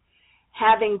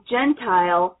 Having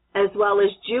Gentile as well as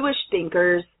Jewish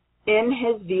thinkers in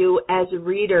his view as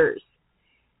readers.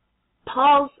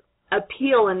 Paul's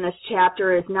appeal in this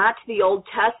chapter is not to the Old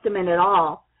Testament at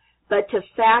all, but to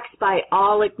facts by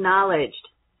all acknowledged.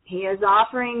 He is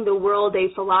offering the world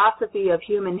a philosophy of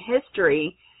human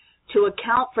history to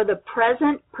account for the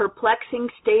present perplexing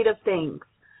state of things,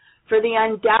 for the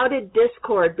undoubted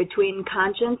discord between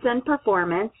conscience and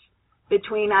performance,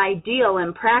 between ideal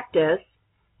and practice,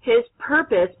 his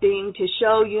purpose being to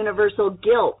show universal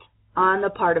guilt on the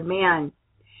part of man.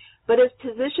 But his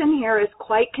position here is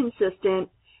quite consistent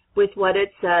with what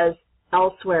it says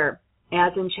elsewhere,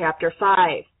 as in chapter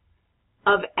 5,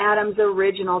 of Adam's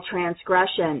original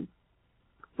transgression.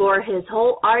 For his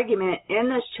whole argument in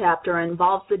this chapter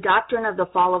involves the doctrine of the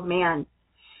fall of man,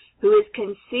 who is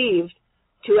conceived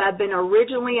to have been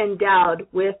originally endowed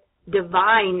with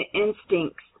divine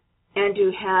instincts and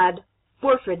who had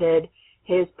forfeited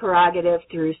his prerogative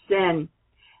through sin.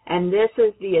 And this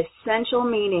is the essential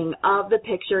meaning of the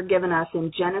picture given us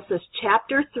in Genesis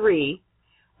chapter 3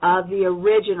 of the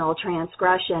original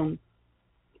transgression.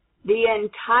 The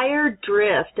entire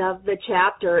drift of the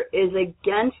chapter is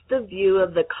against the view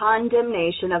of the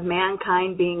condemnation of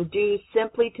mankind being due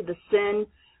simply to the sin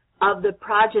of the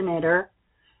progenitor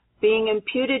being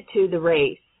imputed to the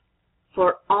race.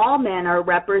 For all men are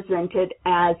represented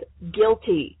as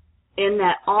guilty, in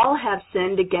that all have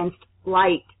sinned against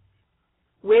light,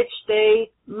 which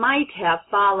they might have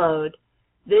followed.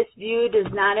 This view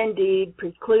does not indeed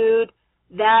preclude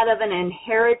that of an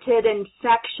inherited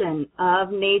infection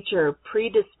of nature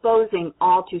predisposing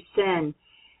all to sin.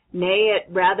 Nay, it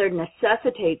rather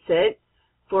necessitates it,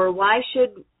 for why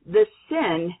should the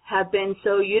sin have been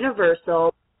so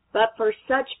universal but for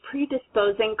such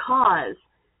predisposing cause?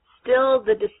 Still,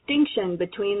 the distinction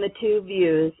between the two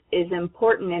views is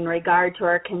important in regard to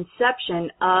our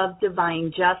conception of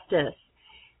divine justice.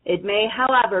 It may,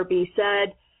 however, be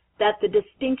said that the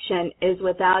distinction is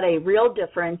without a real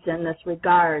difference in this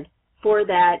regard, for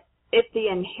that if the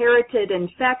inherited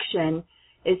infection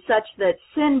is such that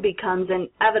sin becomes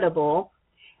inevitable,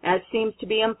 as seems to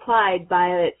be implied by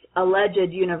its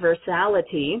alleged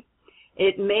universality,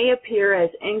 it may appear as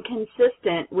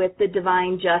inconsistent with the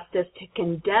divine justice to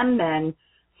condemn men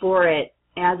for it,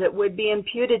 as it would be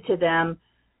imputed to them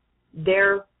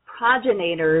their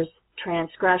progenitors'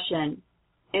 transgression.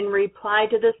 In reply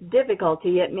to this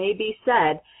difficulty, it may be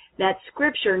said that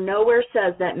Scripture nowhere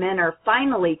says that men are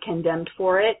finally condemned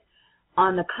for it.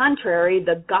 On the contrary,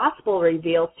 the gospel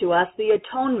reveals to us the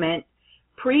atonement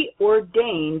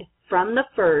preordained from the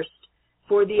first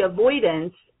for the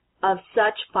avoidance of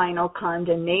such final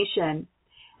condemnation.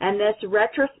 And this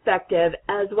retrospective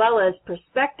as well as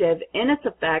prospective in its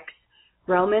effects,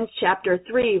 Romans chapter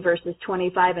 3 verses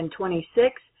 25 and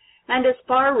 26, and as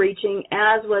far-reaching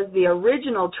as was the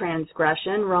original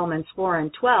transgression, Romans 4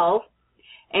 and 12,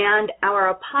 and our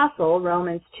apostle,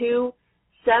 Romans 2,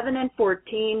 7 and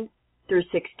 14 through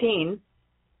 16,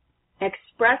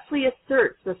 expressly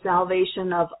asserts the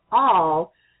salvation of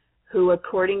all who,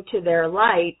 according to their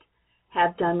light,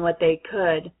 have done what they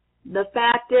could. The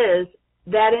fact is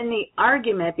that in the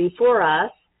argument before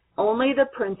us, only the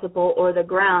principle or the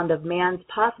ground of man's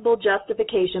possible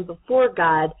justification before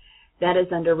God that is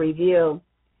under review.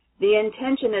 The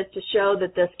intention is to show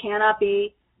that this cannot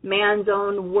be man's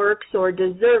own works or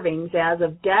deservings as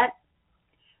of debt,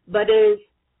 but is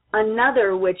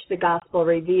another which the gospel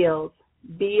reveals.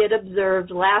 Be it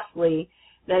observed, lastly,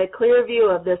 that a clear view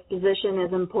of this position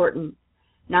is important,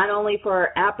 not only for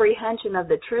our apprehension of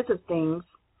the truth of things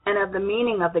and of the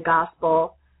meaning of the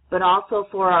gospel, but also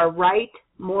for our right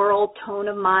moral tone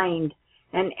of mind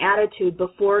and attitude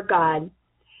before God.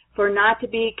 For not to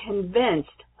be convinced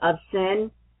of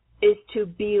sin is to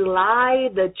belie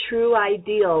the true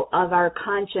ideal of our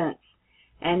conscience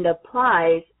and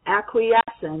applies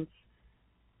acquiescence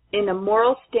in a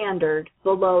moral standard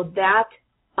below that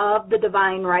of the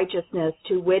divine righteousness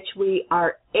to which we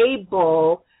are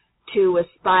able to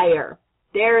aspire.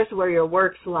 There's where your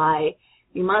works lie.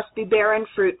 You must be bearing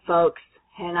fruit, folks,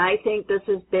 and I think this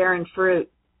is bearing fruit.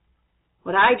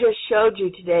 What I just showed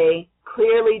you today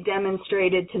clearly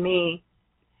demonstrated to me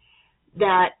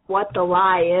that what the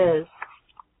lie is.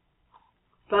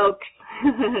 Folks,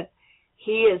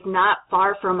 he is not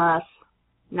far from us,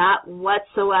 not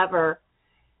whatsoever.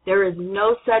 There is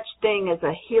no such thing as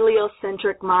a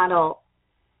heliocentric model.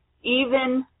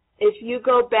 Even if you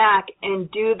go back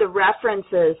and do the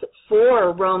references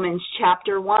for Romans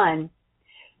chapter 1,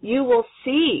 you will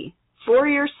see for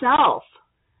yourself.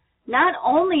 Not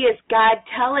only is God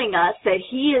telling us that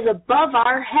he is above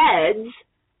our heads,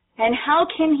 and how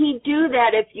can he do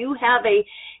that if you have a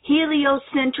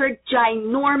heliocentric,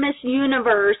 ginormous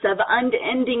universe of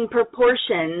unending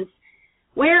proportions?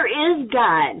 Where is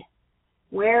God?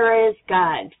 Where is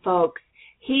God, folks?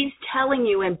 He's telling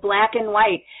you in black and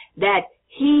white that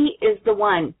he is the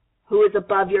one who is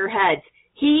above your heads.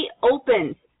 He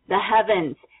opens the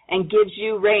heavens and gives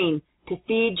you rain to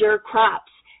feed your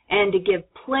crops and to give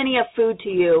plenty of food to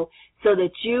you so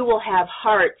that you will have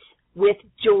hearts with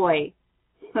joy.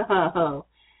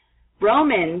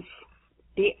 Romans,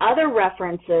 the other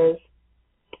references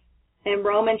in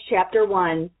Romans chapter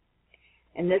 1,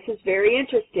 and this is very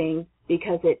interesting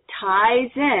because it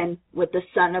ties in with the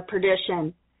son of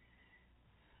perdition.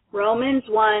 Romans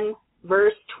 1,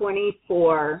 verse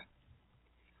 24.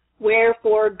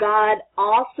 Wherefore God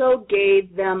also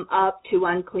gave them up to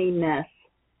uncleanness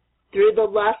through the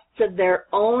lusts of their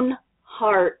own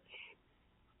hearts.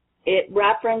 It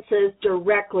references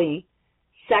directly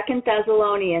 2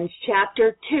 Thessalonians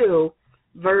chapter 2,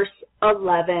 verse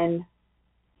 11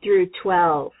 through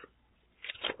 12.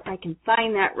 I can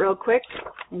find that real quick.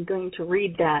 I'm going to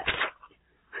read that.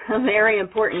 Very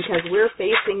important because we're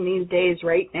facing these days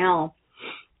right now.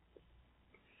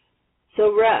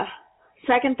 So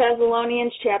 2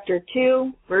 Thessalonians chapter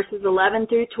 2, verses 11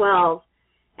 through 12.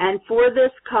 And for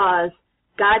this cause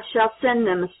God shall send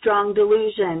them a strong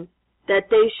delusion, that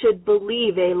they should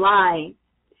believe a lie,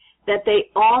 that they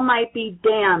all might be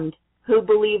damned, who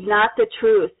believe not the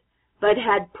truth, but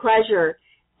had pleasure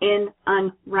in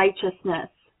unrighteousness.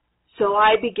 So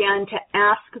I began to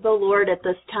ask the Lord at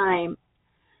this time,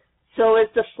 so is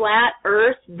the flat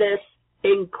earth this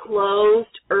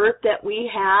enclosed earth that we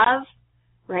have?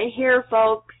 Right here,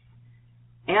 folks.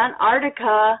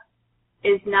 Antarctica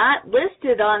is not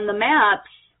listed on the maps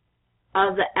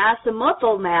of the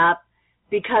azimuthal map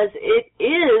because it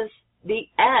is the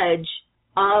edge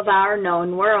of our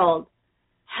known world.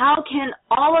 How can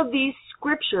all of these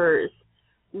scriptures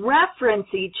reference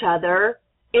each other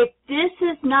if this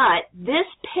is not, this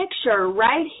picture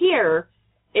right here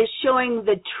is showing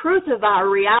the truth of our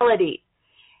reality.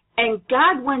 And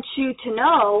God wants you to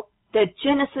know that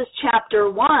Genesis chapter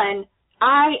 1,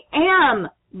 I am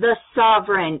the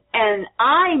sovereign, and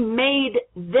I made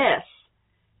this.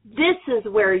 This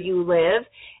is where you live.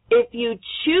 If you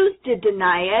choose to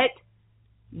deny it,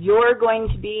 you're going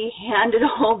to be handed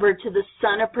over to the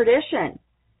son of perdition.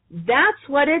 That's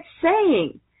what it's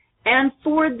saying. And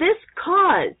for this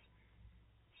cause,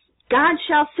 God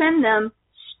shall send them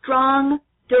strong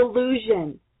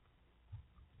delusion.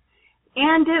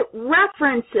 And it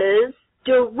references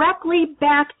directly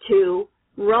back to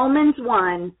Romans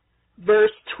 1,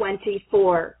 verse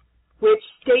 24, which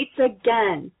states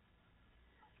again,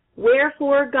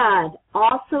 wherefore God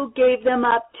also gave them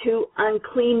up to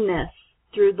uncleanness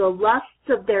through the lusts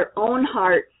of their own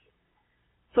hearts.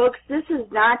 Folks, this is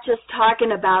not just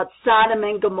talking about Sodom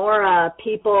and Gomorrah,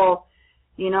 people,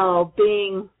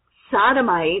 being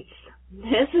sodomites.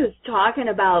 This is talking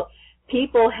about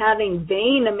people having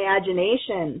vain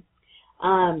imagination.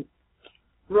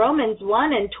 Romans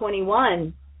 1 and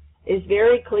 21 is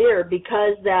very clear,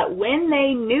 because that when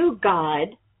they knew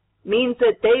God, means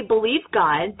that they believe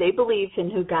God, they believe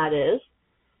in who God is,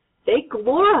 they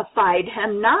glorified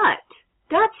him not.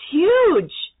 That's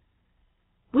huge.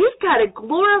 We've got to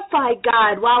glorify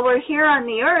God while we're here on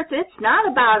the earth. It's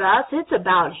not about us, it's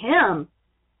about him.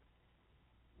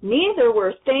 Neither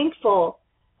were thankful,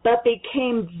 but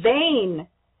became vain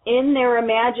in their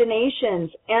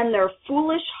imaginations, and their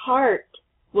foolish heart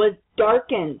was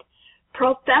darkened.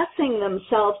 Professing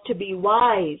themselves to be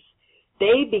wise,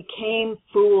 they became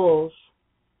fools.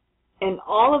 And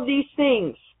all of these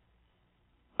things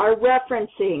are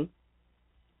referencing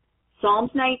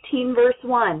Psalms 19, verse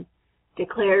 1,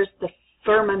 declares the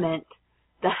firmament,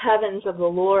 the heavens of the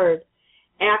Lord.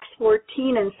 Acts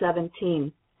 14 and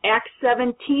 17, Acts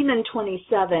 17 and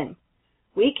 27.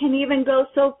 We can even go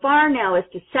so far now as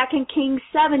to 2 Kings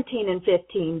 17 and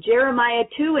 15, Jeremiah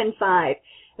 2 and 5,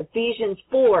 Ephesians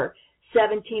 4,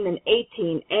 17 and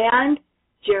 18, and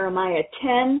Jeremiah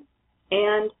 10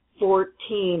 and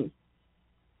 14.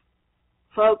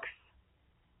 Folks,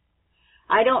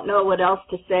 I don't know what else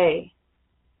to say.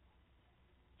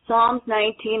 Psalms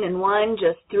 19 and 1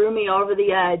 just threw me over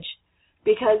the edge,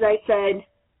 because I said,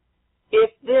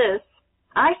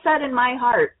 I said in my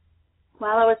heart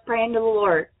while I was praying to the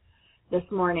Lord this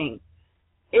morning,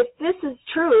 if this is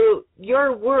true,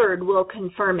 your word will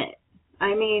confirm it.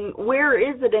 I mean, where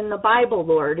is it in the Bible,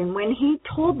 Lord? And when he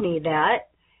told me that,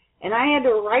 and I had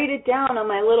to write it down on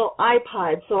my little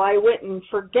iPod so I wouldn't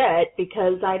forget,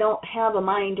 because I don't have a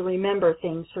mind to remember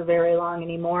things for very long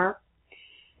anymore.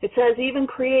 It says, even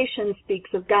creation speaks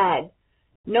of God.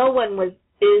 No one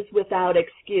is without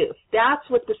excuse. That's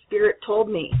what the Spirit told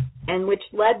me, and which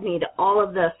led me to all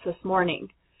of this morning.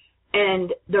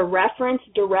 And the reference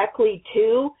directly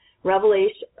to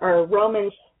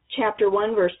Romans chapter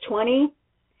 1, verse 20,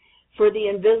 for the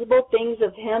invisible things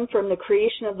of him from the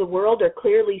creation of the world are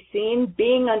clearly seen,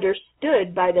 being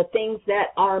understood by the things that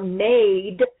are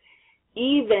made,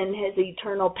 even his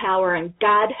eternal power and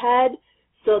Godhead,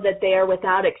 so that they are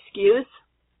without excuse.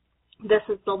 This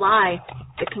is the lie.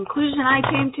 The conclusion I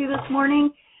came to this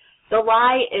morning, the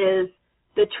lie is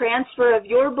the transfer of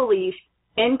your belief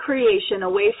in creation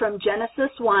away from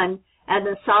Genesis 1 and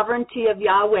the sovereignty of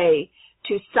Yahweh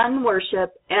to sun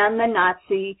worship and the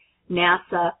Nazi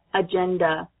NASA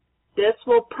agenda. This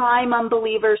will prime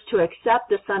unbelievers to accept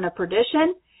the son of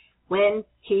perdition when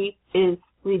he is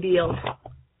revealed.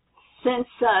 Since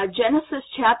Genesis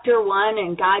chapter 1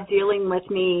 and God dealing with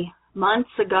me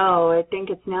months ago, I think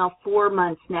it's now 4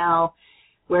 months now,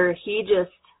 where he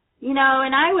just, and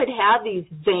I would have these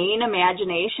vain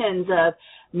imaginations of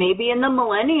maybe in the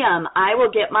millennium I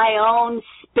will get my own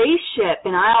spaceship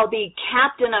and I'll be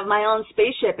captain of my own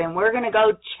spaceship and we're going to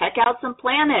go check out some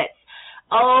planets.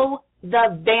 Oh,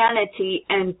 the vanity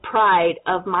and pride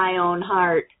of my own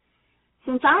heart.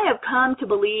 Since I have come to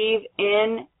believe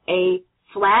in a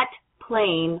flat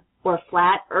plane or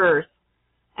flat earth,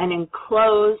 an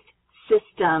enclosed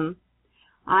system,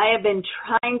 I have been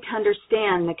trying to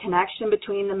understand the connection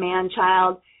between the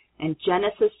man-child and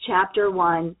Genesis chapter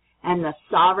 1 and the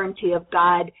sovereignty of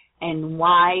God, and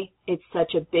why it's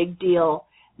such a big deal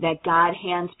that God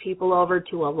hands people over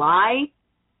to a lie.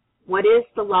 What is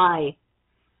the lie?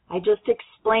 I just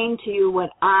explained to you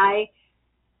what I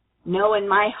know in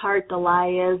my heart the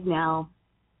lie is now.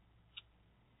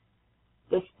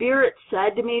 The Spirit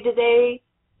said to me today,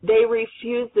 they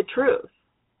refuse the truth.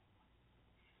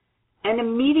 And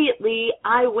immediately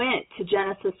I went to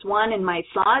Genesis 1 in my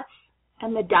thoughts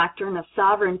and the doctrine of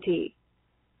sovereignty.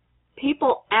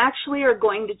 People actually are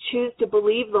going to choose to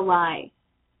believe the lie.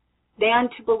 than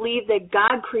to believe that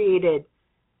God created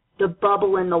the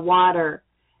bubble in the water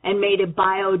and made a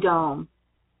biodome.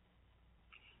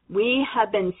 We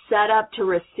have been set up to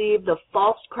receive the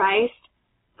false Christ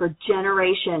for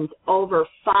generations, over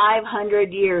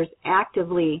 500 years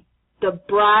actively. The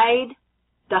bride,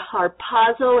 the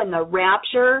harpazo, and the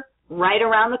rapture right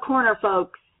around the corner,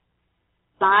 folks,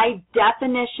 by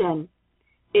definition,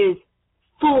 is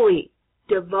fully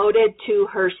devoted to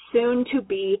her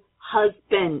soon-to-be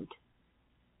husband,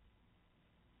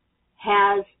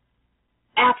 has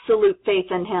absolute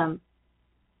faith in him,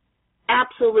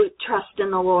 absolute trust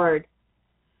in the Lord,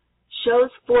 shows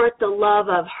forth the love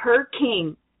of her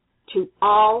king to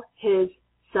all his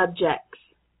subjects.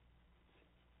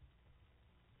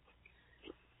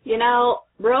 You know,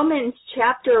 Romans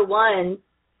chapter 1,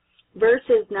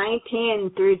 verses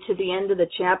 19 through to the end of the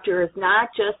chapter is not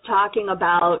just talking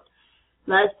about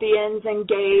lesbians and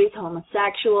gays,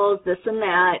 homosexuals, this and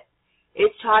that.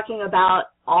 It's talking about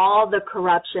all the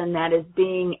corruption that is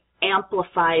being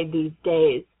amplified these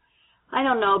days. I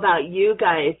don't know about you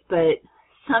guys, but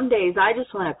some days I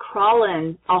just want to crawl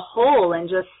in a hole and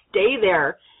just stay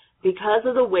there because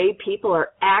of the way people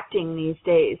are acting these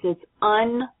days. It's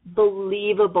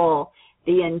unbelievable,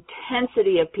 the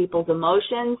intensity of people's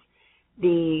emotions,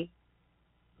 the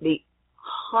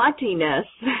haughtiness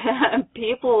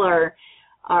people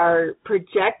are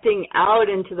projecting out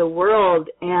into the world,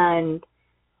 and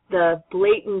the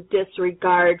blatant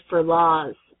disregard for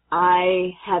laws.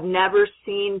 I have never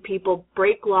seen people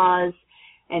break laws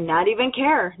and not even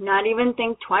care, not even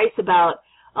think twice about,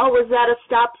 oh, was that a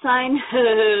stop sign?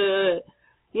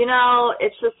 You know,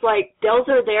 it's just like those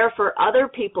are there for other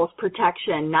people's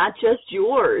protection, not just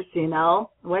yours, you know.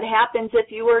 What happens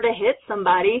if you were to hit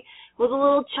somebody with a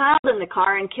little child in the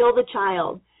car and kill the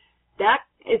child? That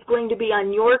is going to be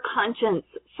on your conscience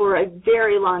for a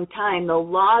very long time. The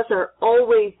laws are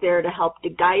always there to help to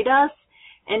guide us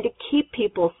and to keep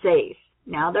people safe.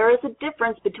 Now, there is a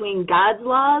difference between God's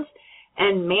laws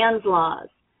and man's laws.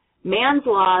 Man's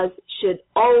laws should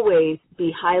always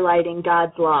be highlighting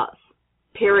God's laws,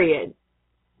 period.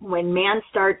 When man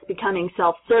starts becoming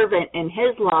self-servant in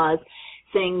his laws,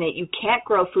 saying that you can't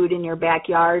grow food in your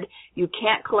backyard, you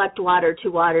can't collect water to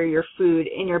water your food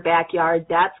in your backyard,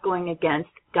 that's going against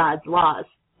God's laws,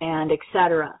 and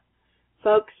etc.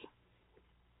 Folks,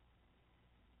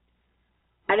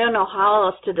 I don't know how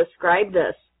else to describe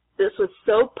this. This was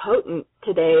so potent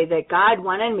today that God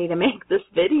wanted me to make this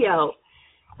video.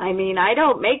 I mean, I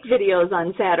don't make videos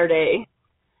on Saturday.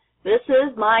 This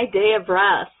is my day of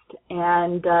rest,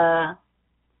 and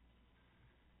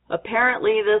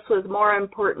apparently this was more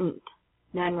important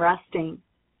than resting.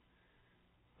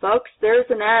 Folks, there's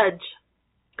an edge.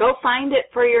 Go find it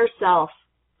for yourself.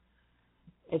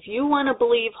 If you want to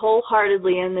believe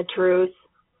wholeheartedly in the truth,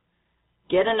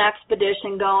 get an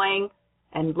expedition going,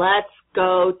 and let's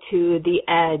go to the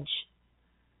edge.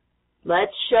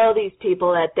 Let's show these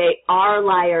people that they are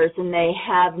liars and they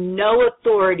have no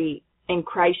authority in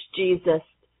Christ Jesus.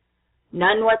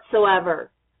 None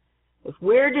whatsoever. If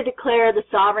we're to declare the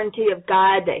sovereignty of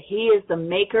God, that He is the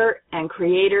maker and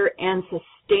creator and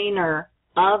sustainer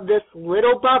of this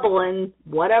little bubble and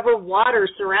whatever water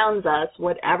surrounds us,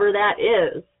 whatever that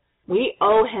is, we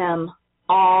owe Him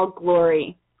all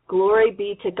glory. Glory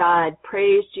be to God.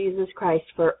 Praise Jesus Christ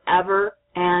forever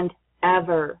and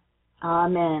ever.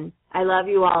 Amen. I love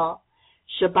you all.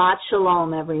 Shabbat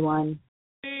shalom, everyone.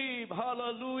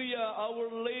 Hallelujah. Our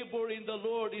labor in the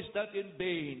Lord is not in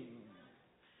vain.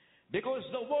 Because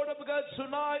the word of God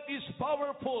tonight is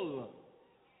powerful.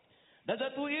 That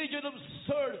the two-edged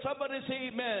sword, somebody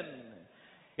say amen.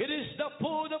 It is the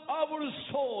food of our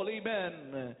soul,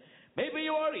 amen. Maybe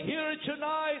you are here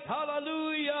tonight,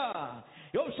 hallelujah.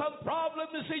 You have some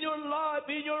problems in your life,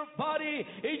 in your body,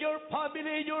 in your family,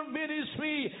 in your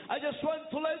ministry. I just want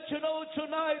to let you know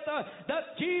tonight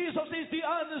that Jesus is the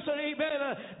answer, amen.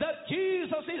 That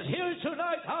Jesus is here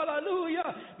tonight, hallelujah.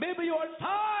 Maybe you are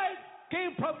tired,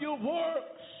 came from your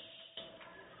works.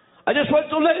 I just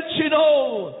want to let you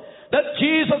know that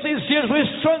Jesus is here to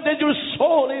strengthen your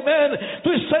soul, amen.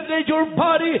 To strengthen your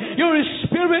body, your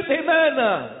spirit,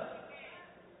 amen.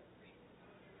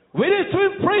 We need to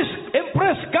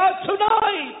impress God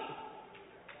tonight.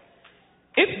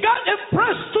 If God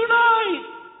impressed tonight,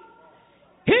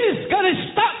 He's going to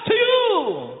stop to you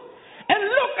and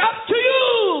look up to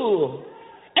you.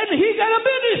 And He's going to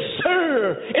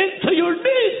minister into your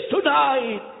needs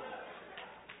tonight.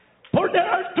 For there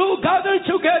are two gathered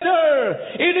together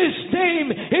in His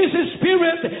name, His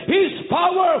Spirit, His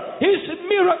power, His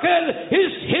miracle,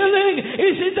 His healing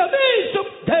is in the midst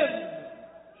of them.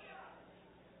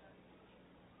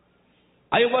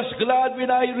 I was glad when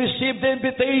I received the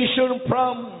invitation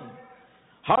from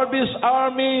Harvest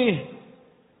Army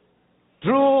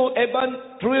through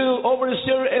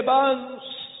Overseer Evans.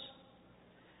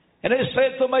 And I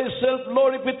said to myself,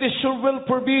 Lord, if it is your will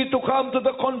for me to come to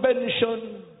the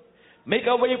convention, make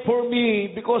a way for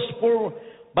me, because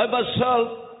by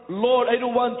myself, Lord, I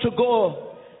don't want to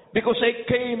go, because I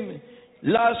came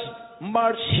last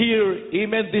March here,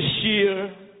 amen, this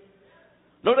year.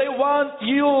 Lord, I want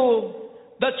you,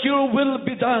 that your will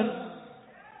be done.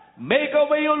 Make a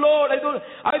way, O Lord. I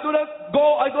do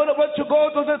not want to go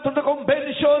to the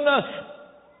convention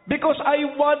because I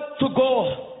want to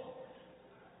go.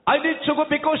 I need to go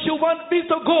because you want me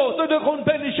to go to the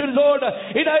convention, Lord.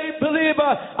 And I believe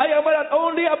I am not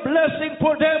only a blessing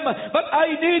for them, but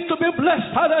I need to be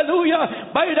blessed, hallelujah,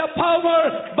 by the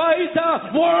power, by the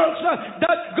works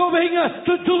that going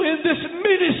to do in this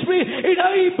ministry. And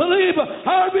I believe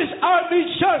Harvest Army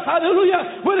Church,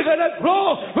 hallelujah, we're going to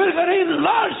grow, we're going to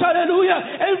enlarge, hallelujah,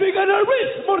 and we're going to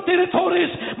reach more territories,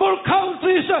 more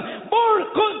countries, more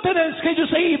continents. Can you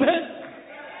say amen?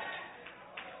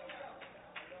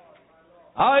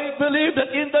 I believe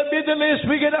that in the Middle East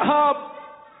we're going to have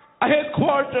a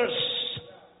headquarters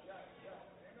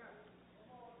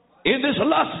in these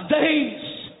last days,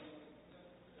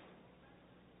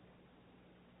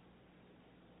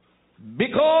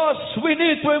 because we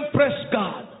need to impress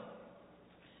God.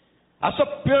 As a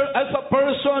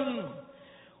person,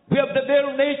 we have the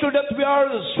very nature that we are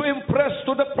so impressed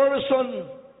to the person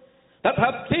that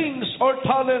have things or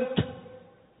talent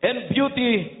and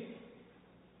beauty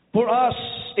for us,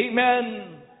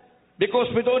 amen, because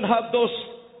we don't have those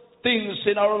things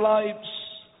in our lives.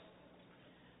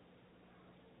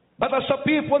 But as a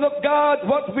people of God,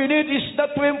 what we need is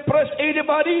not to impress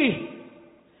anybody,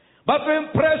 but to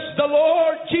impress the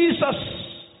Lord Jesus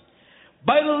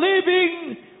by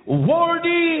living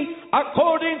worthy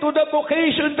according to the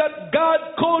vocation that God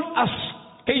called us.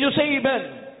 Can you say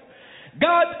amen?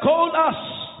 God called us.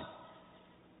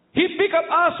 He picked up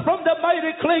us from the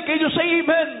mighty clay. Can you say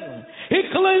amen? He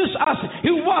cleansed us.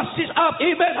 He washed us up.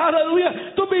 Amen.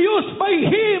 Hallelujah. To be used by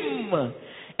Him.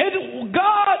 And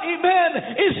God,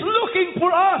 amen, is looking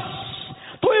for us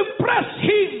to impress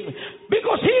Him,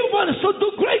 because He wants to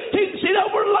do great things in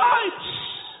our lives.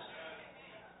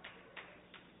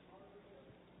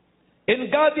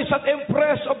 And God is not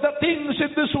impressed of the things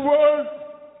in this world,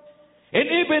 and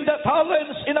even the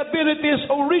talents and abilities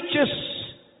or riches.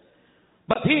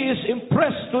 But He is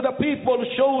impressed to the people who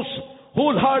shows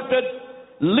wholehearted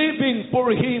living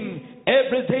for Him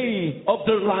every day of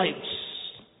their lives.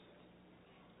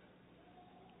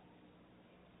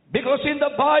 Because in the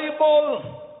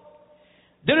Bible,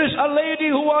 there is a lady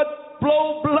who had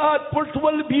flowed blood for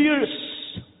 12 years.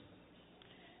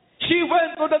 She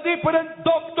went to the different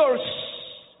doctors,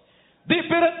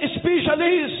 different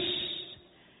specialists,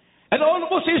 and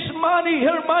almost her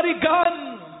money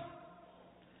gone.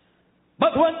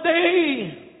 But one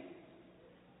day,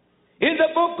 in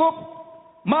the book of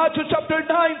Matthew chapter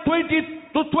 9, 20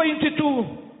 to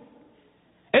 22,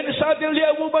 and suddenly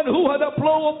a woman who had a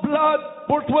flow of blood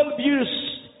for 12 years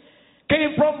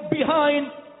came from behind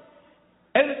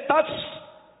and touched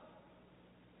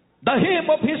the hem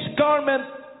of His garment.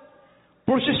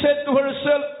 For she said to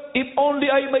herself, if only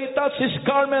I may touch His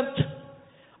garment,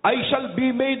 I shall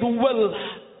be made well.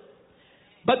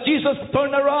 But Jesus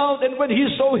turned around, and when He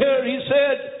saw her, He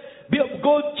said, be of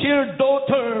good cheer,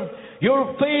 daughter.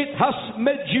 Your faith has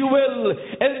made you well.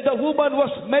 And the woman was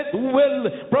made well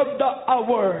from the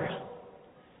hour.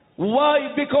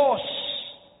 Why? Because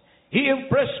he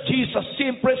impressed Jesus. She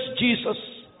impressed Jesus.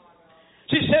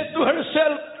 She said to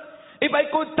herself, if I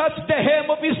could touch the hem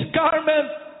of His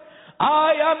garment,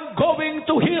 I am going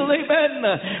to heal, amen.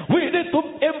 We need to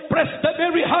impress the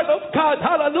very heart of God,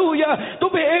 hallelujah, to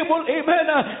be able, amen,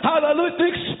 hallelujah, to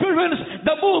experience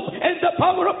the move and the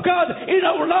power of God in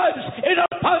our lives, in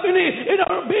our family, in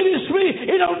our ministry,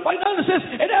 in our finances,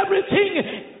 and everything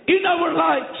in our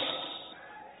lives.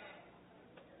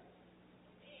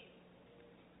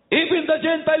 Even the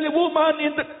Gentile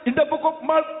woman in the book of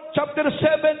Mark chapter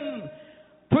 7,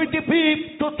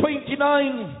 25 to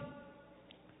 29,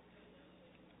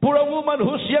 for a woman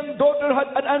whose young daughter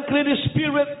had an unclean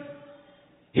spirit,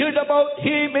 heard about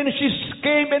Him, and she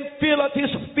came and fell at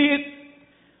His feet.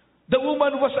 The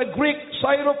woman was a Greek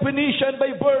Syrophoenician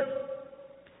by birth,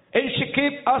 and she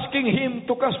kept asking Him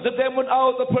to cast the demon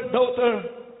out of her daughter.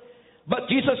 But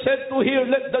Jesus said to her,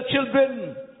 let the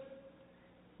children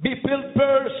be filled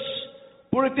first,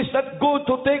 for it is not good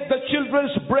to take the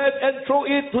children's bread and throw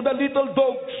it to the little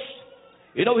dogs.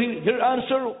 You know her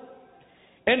answer?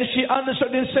 And she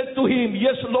answered and said to Him,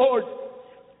 yes, Lord.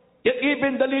 Yet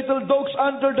even the little dogs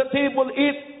under the table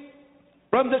eat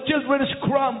from the children's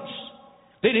crumbs.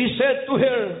 Then he said to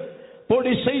her, for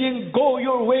the saying, go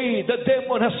your way, the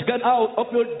demon has gone out of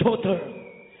your daughter.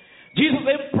 Jesus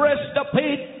impressed the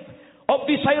faith of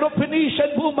the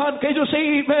Syrophoenician woman. Can you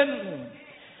say amen?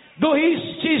 Though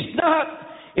she's not,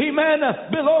 amen,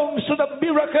 belongs to the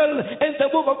miracle and the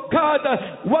move of God.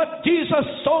 What Jesus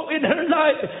saw in her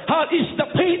life is the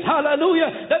faith,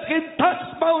 hallelujah, that can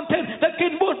touch mountain, that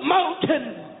can move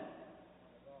mountain.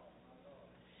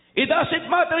 It doesn't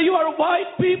matter you are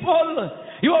white people,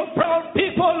 you are brown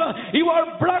people, you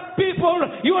are black people,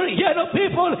 you are yellow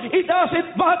people. It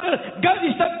doesn't matter. God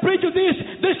is not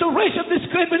prejudiced. There's no racial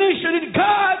discrimination in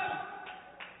God.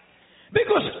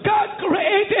 Because God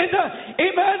created,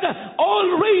 amen,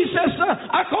 all races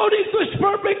according to His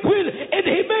perfect will. And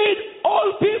He made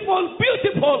all people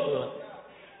beautiful.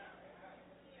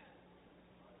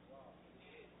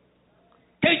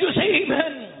 Can you say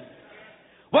amen?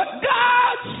 What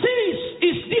God sees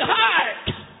is the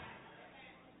heart.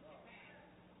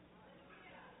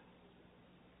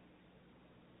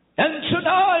 And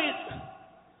tonight,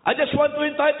 I just want to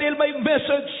entitle my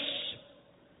message,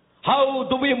 how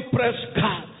do we impress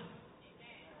God?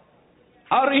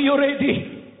 Are you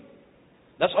ready?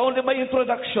 That's only my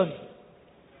introduction.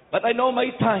 But I know my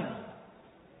time.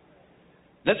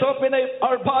 Let's open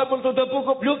our Bible to the book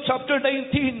of Luke chapter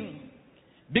 19,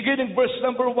 beginning verse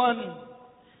number 1.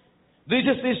 This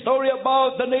is the story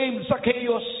about the name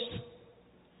Zacchaeus.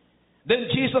 Then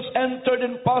Jesus entered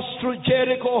and passed through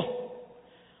Jericho.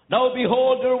 Now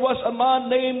behold, there was a man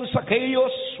named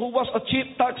Zacchaeus who was a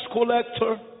chief tax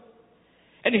collector.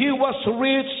 And he was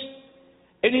rich,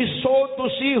 and he sought to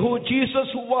see who Jesus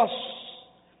was,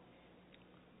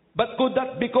 but could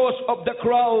not because of the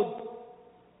crowd,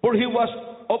 for he was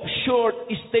of short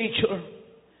stature.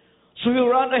 So he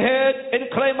ran ahead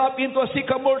and climbed up into a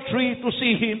sycamore tree to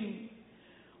see him,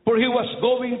 for he was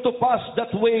going to pass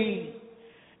that way.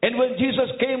 And when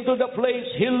Jesus came to the place,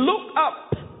 he looked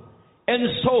up and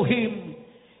saw him,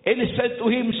 and he said to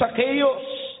him, Zacchaeus,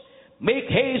 make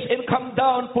haste and come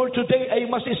down, for today I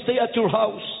must stay at your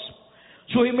house.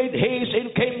 So he made haste and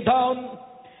came down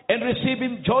and received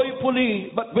him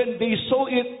joyfully. But when they saw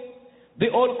it,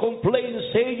 they all complained,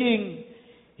 saying,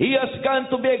 he has gone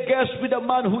to be a guest with a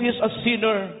man who is a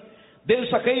sinner. Then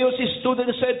Zacchaeus stood and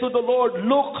said to the Lord,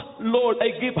 look, Lord,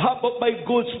 I give half of my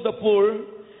goods to the poor.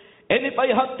 And if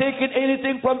I have taken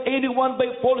anything from anyone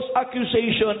by false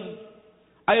accusation,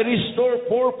 I restore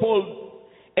fourfold.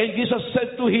 And Jesus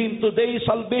said to him, today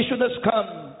salvation has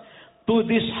come to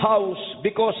this house,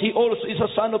 because he also is a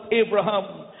son of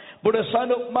Abraham. For the Son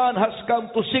of Man has come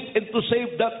to seek and to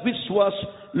save that which was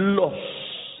lost.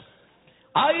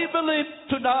 I believe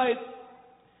tonight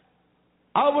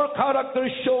our character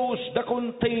shows the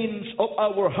contents of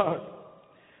our heart.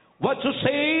 What you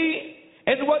say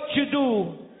and what you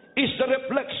do is the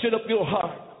reflection of your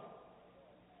heart.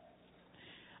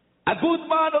 A good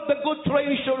man of the good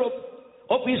treasure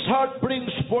of his heart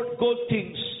brings forth good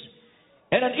things.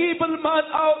 And an evil man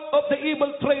out of the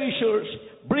evil treasures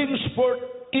brings forth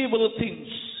evil things.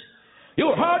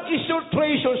 Your heart is your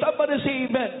treasure. Somebody say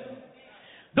amen.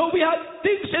 Though we have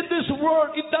things in this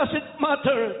world, it doesn't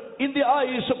matter in the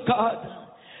eyes of God.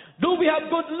 Though we have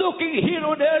good looking here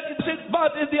on earth, it doesn't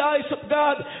matter in the eyes of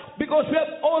God, because we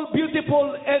have all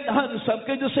beautiful and handsome.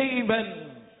 Can you say amen?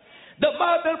 The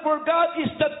matter for God is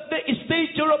the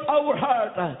stature of our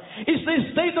heart. It's the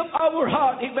state of our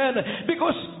heart. Amen.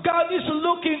 Because God is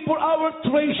looking for our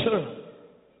treasure.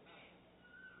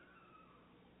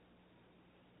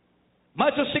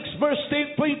 Matthew 6 verse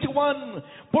 21.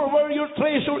 For where your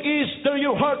treasure is, there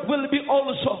your heart will be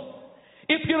also.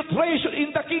 If your treasure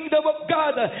in the kingdom of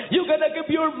God, you're going to give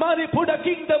your money for the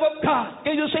kingdom of God.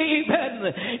 Can you say amen?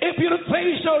 If your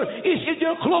treasure is in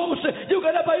your clothes, you're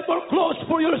going to buy more clothes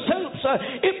for yourselves.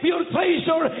 If your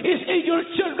treasure is in your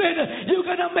children, you're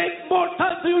going to make more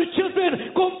time to your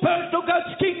children compared to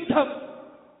God's kingdom.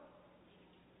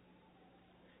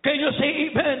 Can you say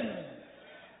amen?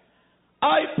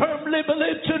 I firmly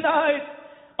believe tonight,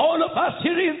 all of us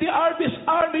here in the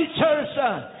Army Church,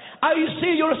 I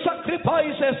see your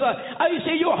sacrifices. I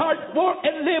see your hard work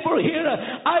and labor here.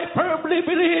 I firmly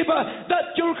believe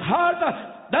that your heart,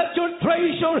 that your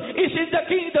treasure is in the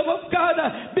kingdom of God,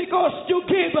 because you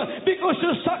give, because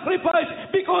you sacrifice,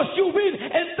 because you win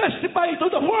and testify to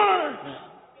the world.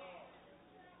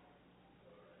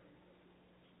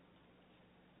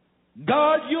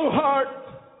 Guard your heart.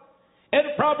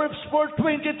 And Proverbs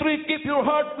 4:23, keep your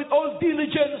heart with all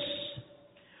diligence,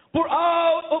 for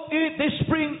out of it they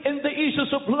spring in the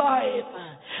issues of life.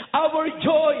 our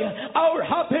joy, our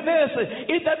happiness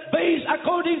is not based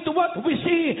according to what we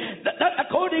see, not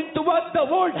according to what the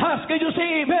world has. Can you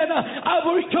say amen?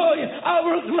 Our joy,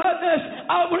 our gladness,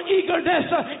 our eagerness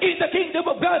in the kingdom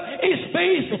of God is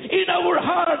based in our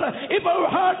heart. If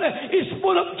our heart is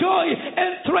full of joy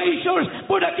and treasures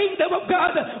for the kingdom of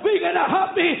God, we're gonna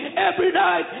happy every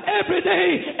night, every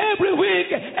day, every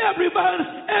week, every month,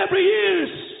 every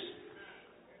year.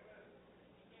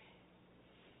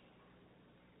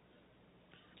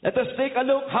 Let us take a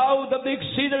look how the big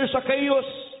sinner Zacchaeus,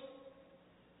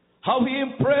 how he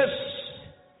impressed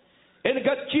and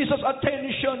got Jesus'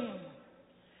 attention,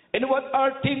 and what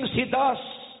are things he does,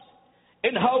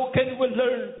 and how can we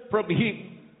learn from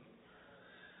him.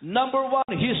 Number one,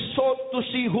 he sought to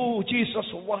see who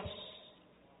Jesus was.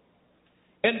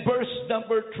 In verse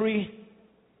number 3,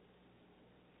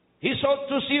 he sought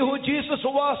to see who Jesus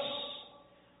was,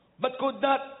 but could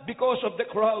not because of the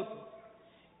crowd.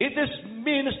 It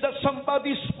means that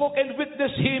somebody spoke and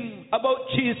witnessed him about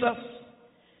Jesus,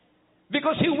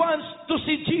 because he wants to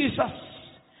see Jesus.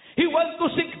 He wants to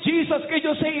seek Jesus. Can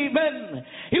you say amen?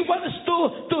 He wants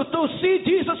to see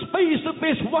Jesus face to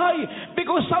face. Why?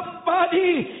 Because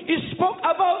somebody spoke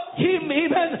about him,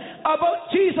 amen,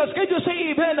 about Jesus. Can you say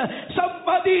amen?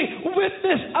 Somebody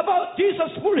witnessed about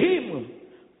Jesus for him.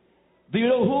 Do you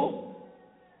know who?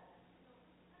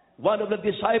 One of the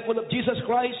disciples of Jesus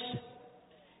Christ.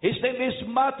 His name is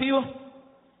Matthew.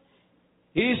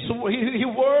 He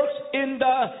works in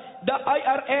the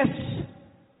IRS,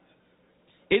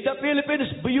 in the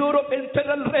Philippines Bureau of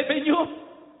Internal Revenue.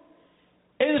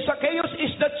 And Zacchaeus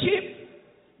is the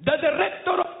the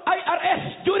director of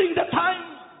IRS during the time.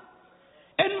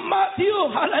 And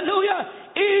Matthew, hallelujah,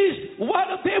 is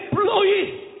one of the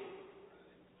employees.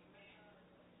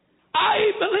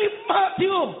 I believe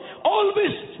Matthew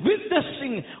always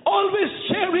witnessing, always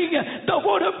sharing the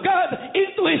word of God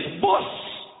into his boss.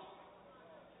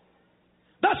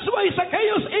 That's why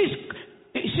Zacchaeus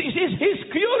is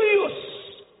curious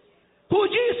who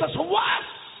Jesus was.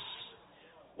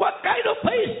 What kind of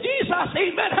place Jesus?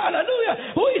 Amen. Hallelujah.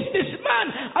 Who is this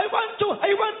man? I want to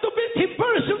meet him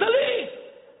personally.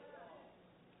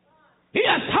 He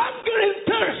has hunger and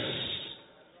thirst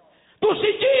to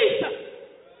see Jesus.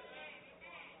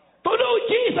 To know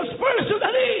Jesus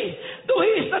personally. Though he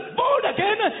is not born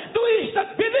again, though he is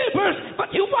not believers, but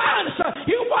he wants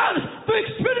to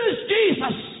experience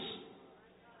Jesus.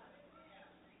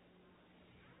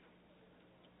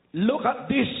 Look at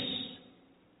this.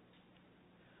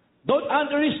 Don't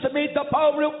underestimate the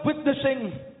power of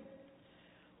witnessing.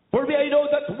 For me, I know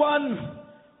that one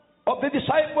of the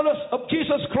disciples of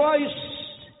Jesus Christ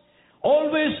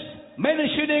always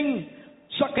mentioning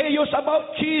Zacchaeus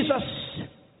about Jesus.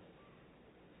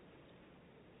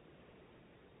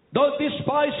 Don't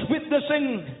despise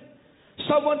witnessing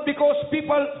someone, because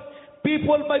people,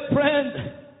 my friend,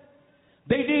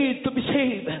 they need to be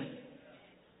saved.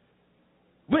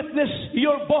 Witness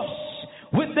your boss,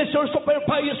 witness your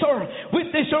supervisor,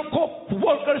 witness your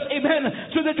co-workers, amen,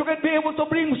 so that you can be able to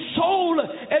bring soul,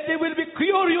 and they will be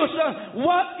curious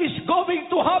what is going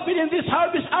to happen in this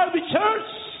Harvest Army Church.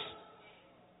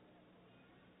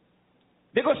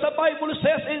 Because the Bible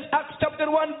says in Acts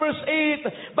chapter 1 verse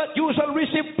 8, but you shall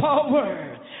receive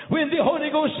power when the Holy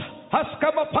Ghost has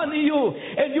come upon you,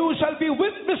 and you shall be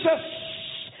witnesses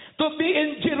to me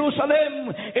in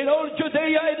Jerusalem, in all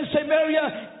Judea and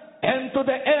Samaria, and to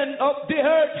the end of the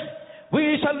earth.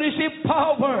 We shall receive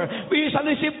power. We shall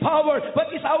receive power.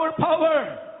 What is our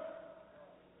power?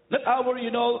 Not our,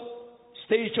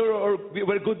 stature, or we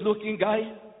were good looking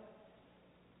guy.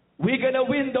 We're going to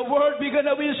win the world. We're going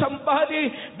to win somebody,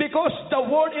 because the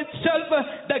word itself,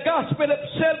 the gospel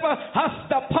itself, has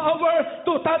the power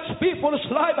to touch people's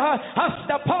life, has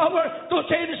the power to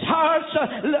change hearts,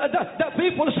 the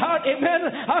people's heart, amen,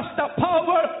 has the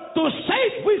power to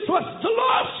save which was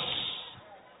lost.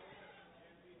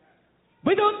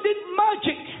 We don't need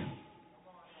magic.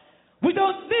 We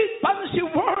don't need fancy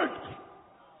word.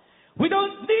 We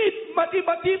don't need every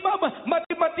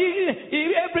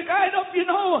kind of,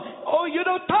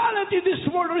 talent in this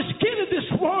world or skill in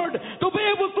this world to be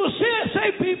able to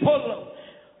save people.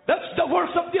 That's the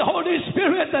works of the Holy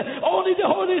Spirit. Only the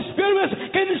Holy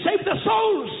Spirit can save the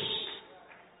souls.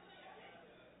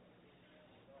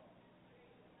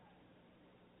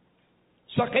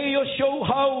 Zacchaeus showed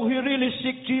how he really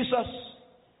seek Jesus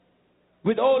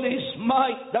with all his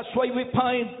might. That's why we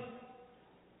find.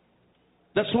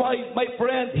 That's why, my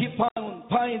friend, he find.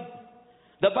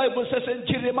 The Bible says in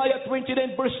Jeremiah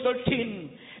 29 verse 13,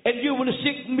 and you will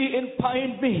seek me and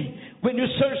find me when you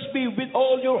search me with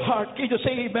all your heart. Can you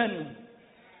say amen?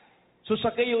 So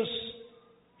Zacchaeus,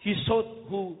 he saw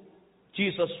who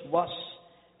Jesus was.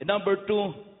 And number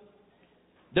 2,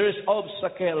 there is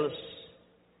obstacles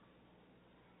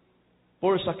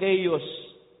for Zacchaeus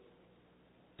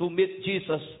to meet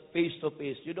Jesus face to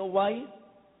face. You know why?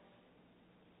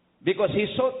 Because he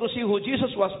sought to see who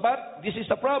Jesus was, but this is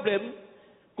the problem.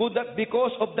 Could that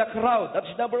because of the crowd?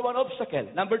 That's number 1 obstacle.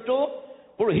 Number 2,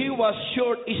 for he was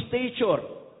short stature,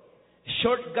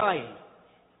 short guy,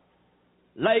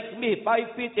 like me,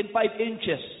 5 feet and 5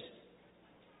 inches.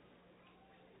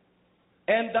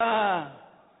 And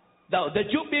the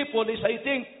Jew people is, I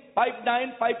think,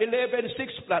 5'9", 5'11",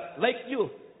 6 flat, like you.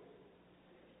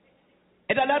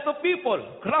 And a lot of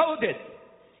people, crowded.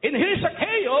 And here's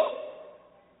Zacchaeus.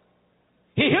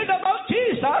 He heard about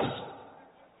Jesus.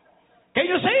 Can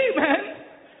you say amen?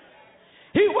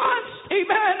 He wants,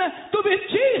 amen, to meet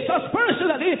Jesus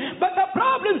personally, but the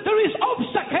problem, there is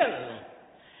obstacle.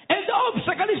 And the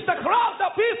obstacle is the crowd, the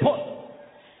people.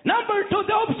 Number 2,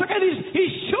 the obstacle is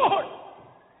he's short.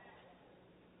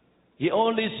 He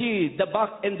only see the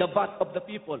back and the butt of the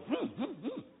people.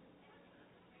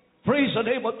 Praise the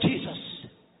name of Jesus.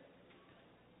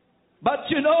 But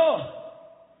you know,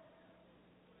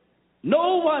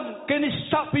 no one can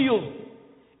stop you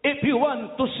if you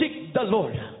want to seek the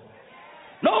Lord.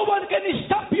 No one can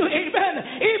stop you, amen.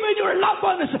 Even your loved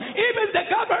ones, even the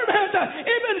government,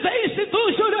 even the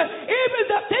institution, even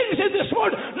the things in this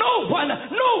world. No one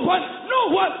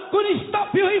could stop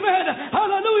you, amen.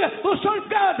 Hallelujah. To serve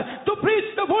God, to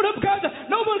preach the word of God.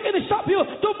 No one can stop you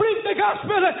to bring the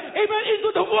gospel, amen,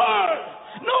 into the world.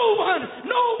 No one.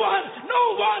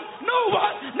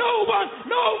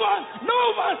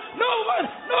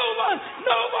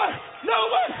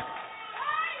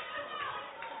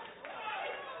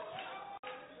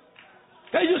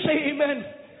 Can you say amen?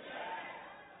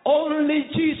 Only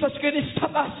Jesus can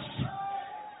stop us.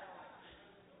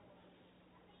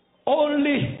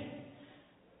 Only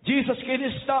Jesus can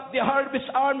stop the harvest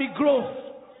army growth.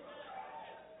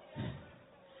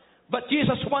 But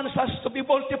Jesus wants us to be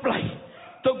multiplied,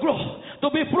 to grow, to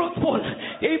be fruitful.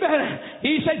 Amen.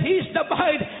 He said He's the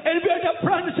vine and we are the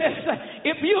branches.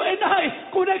 If you and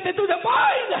I connected to the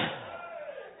vine.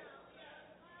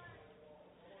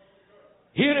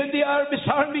 Here in the Harvest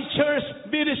Army Church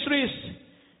Ministries,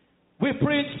 we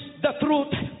preach the truth.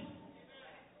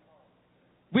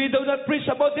 We do not preach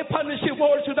about the punishing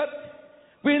words so that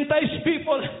we entice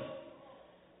people.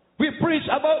 We preach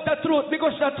about the truth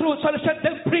because the truth shall set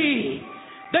them free.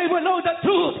 They will know the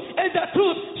truth, and the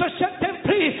truth shall set them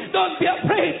free. Don't be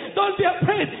afraid. Don't be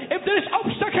afraid. If there is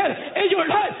obstacle in your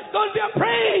life, don't be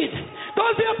afraid.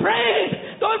 Don't be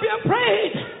afraid. Don't be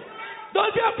afraid.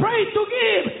 Don't be afraid to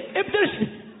give. If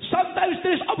sometimes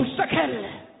there's obstacle.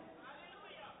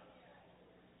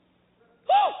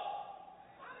 Oh!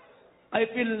 I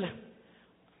feel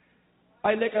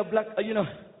like a black,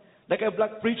 like a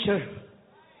black preacher.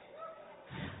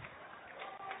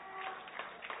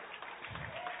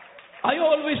 I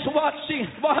always watch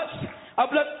a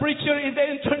black preacher in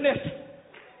the internet.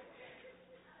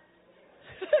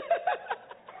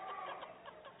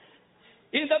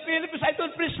 In the Philippines, I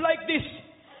don't preach like this.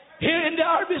 Here in the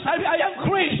Harvest, I am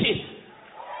crazy.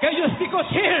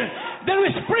 Because here, there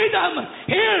is freedom.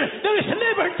 Here, there is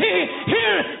liberty.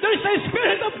 Here, there is the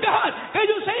Spirit of God. Can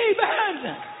you say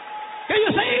amen? Can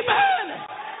you say amen?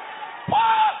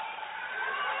 What?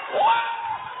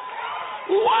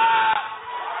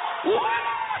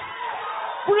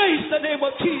 Praise the name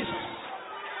of Jesus.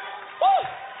 What?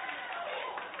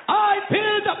 I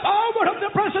feel the power of the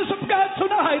presence of God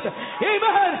tonight.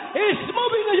 Amen. It's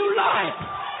moving in your life.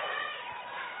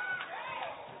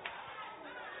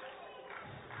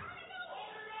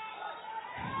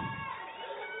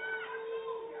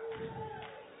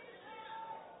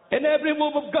 In every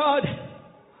move of God,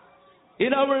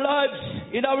 in our lives,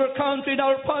 in our country, in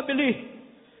our family,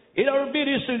 in our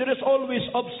ministry, there is always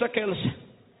obstacles.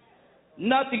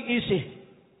 Nothing easy.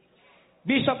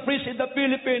 Bishop priest in the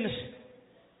Philippines,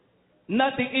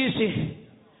 nothing easy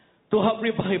to have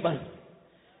revival.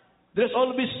 There's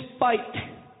always fight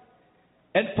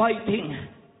and fighting.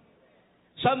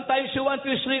 Sometimes you want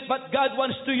to sleep, but God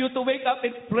wants you to wake up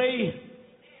and pray.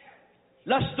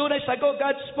 Last 2 nights ago,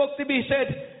 God spoke to me. He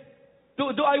said,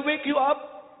 do I wake you up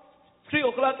 3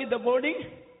 o'clock in the morning?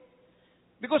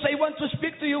 Because I want to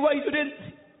speak to you why you didn't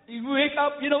wake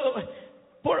up, 3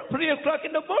 o'clock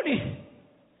in the morning.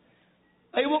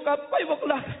 I woke up 5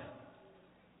 o'clock.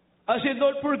 I said,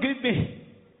 Lord, forgive me.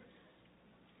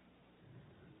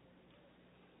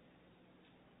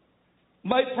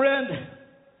 My friend,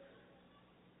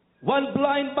 one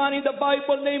blind man in the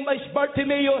Bible named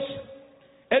Bartimaeus,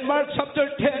 in Mark chapter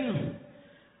 10,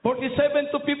 47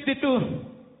 to 52.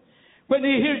 When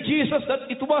he heard Jesus that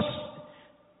it was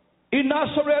in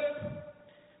Nazareth,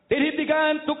 then he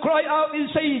began to cry out and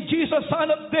say, Jesus,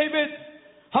 Son of David,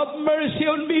 have mercy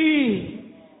on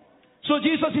me. So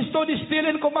Jesus stood still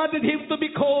and commanded him to be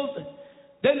called.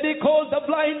 Then they called the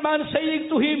blind man, saying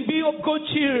to him, Be of good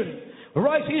cheer.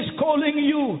 Rise, he is calling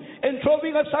you. And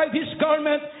throwing aside his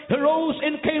garment, he rose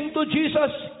and came to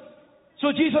Jesus. So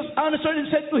Jesus answered and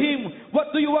said to him, What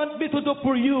do you want me to do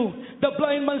for you? The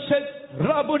blind man said,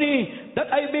 Rabboni, that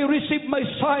I may receive my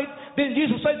sight. Then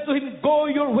Jesus said to him, Go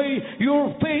your way, your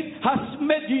faith has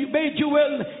made you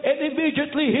well. And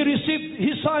immediately he received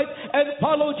his sight and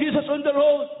followed Jesus on the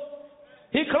road.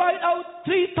 He cried out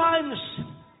 3 times.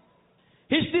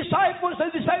 His disciples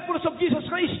and disciples of Jesus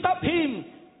Christ stopped him.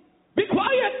 Be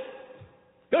quiet!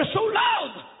 You're so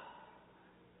loud!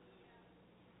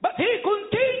 But he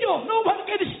continued. No one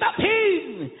can stop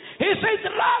him. He said,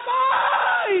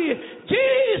 Rabbi,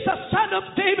 Jesus, Son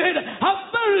of David, have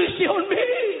mercy on me.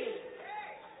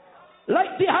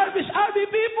 Like the Harvest Army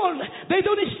people, they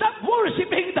don't stop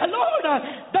worshiping the Lord.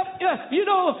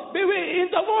 Maybe in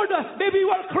the world, maybe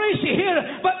we are crazy here,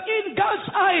 but in God's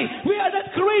eye, we are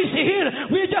not crazy here.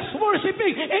 We are just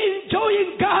worshiping,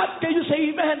 enjoying God. Can you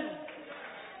say amen?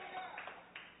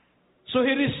 So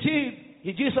he received.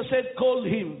 Jesus said, call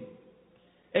him.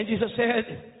 And Jesus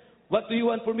said, what do you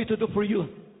want for me to do for you?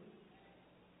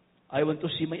 I want to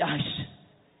see my eyes.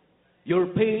 Your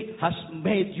faith has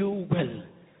made you well.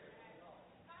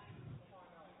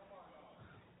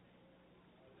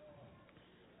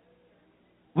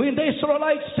 When the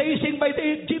Israelites chasing by the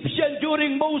Egyptian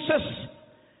during Moses,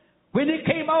 when he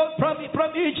came out from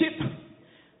Egypt,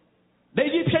 the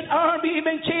Egyptian army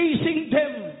even chasing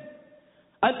them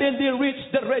until they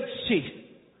reached the Red Sea.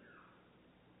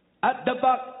 At the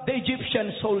back, the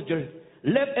Egyptian soldier.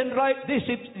 Left and right, the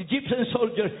Egyptian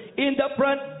soldier. In the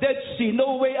front, Dead Sea,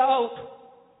 no way out.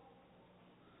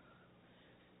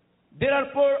 There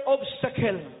are 4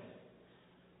 obstacles.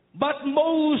 But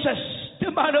Moses,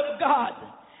 the man of God,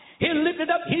 he lifted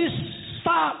up his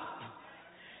staff.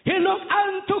 He looked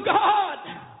unto God.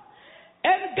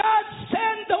 And God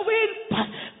sent the wind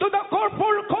to the 4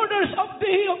 corners of the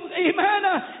Amen.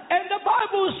 And the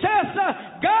Bible says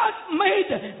God made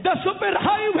the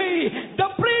superhighway, the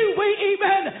freeway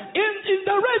even in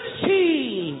the Red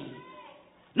Sea.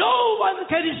 No one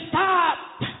can stop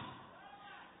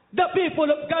the people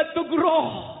of God to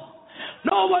grow.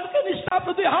 No one can stop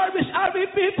the Harvest Army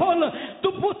people to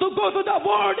go to the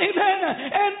world, amen,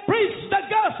 and preach the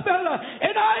gospel.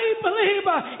 And I believe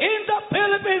in the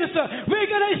Philippines, we're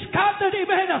going to scatter,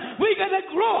 amen. We're going to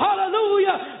grow,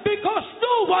 hallelujah, because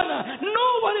no one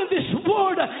in this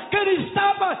world can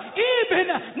stop even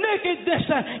nakedness,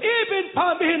 even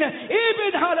famine,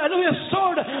 even, hallelujah,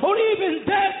 sword, or even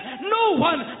death. No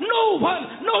one.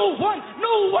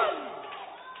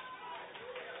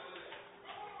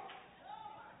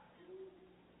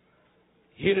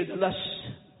 Here in the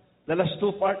last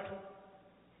 2 part,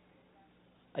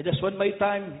 I just want my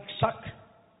time exact.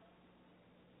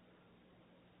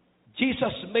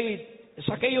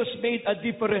 Zacchaeus made a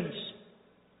difference.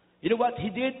 You know what he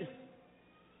did?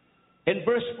 In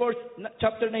verse 4,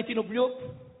 chapter 19 of Luke,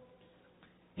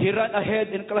 he ran ahead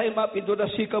and climbed up into the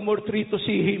sycamore tree to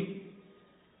see him,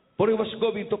 for he was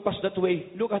going to pass that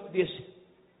way. Look at this.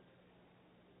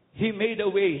 He made a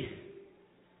way.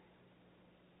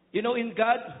 You know, in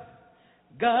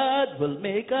God will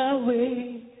make a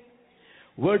way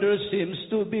where there seems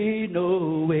to be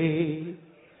no way.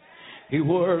 He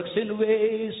works in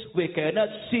ways we cannot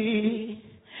see.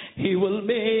 He will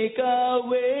make a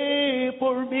way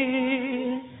for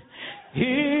me.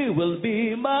 He will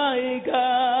be my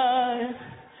guide.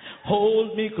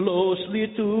 Hold me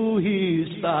closely to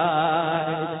his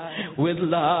side. With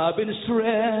love and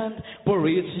strength for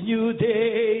each new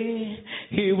day,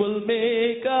 he will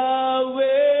make a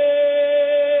way.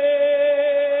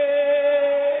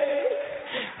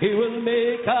 He will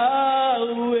make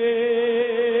a way.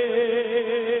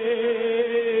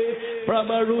 From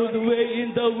a rude way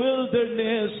in the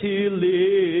wilderness, he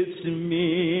leads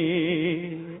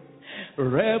me.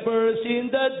 Rivers in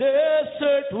the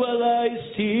desert will I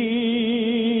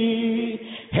see.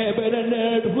 Heaven and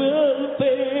earth will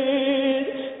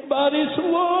fade, but his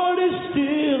word is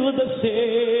still the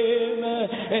same.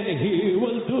 And he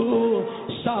will do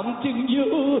something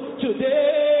new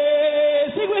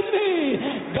today. Sing with me.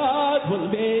 God will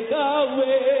make a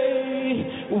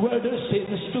way where there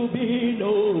seems to be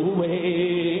no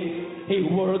way. He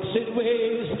works in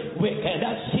ways we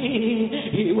cannot see.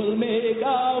 He will make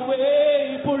a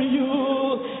way for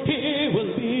you. He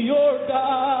will be your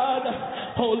God.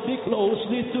 Hold me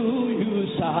closely to your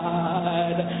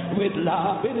side with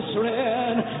love and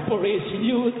strength. For each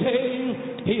new day,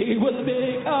 He will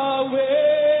make a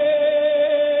way.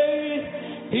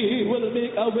 He will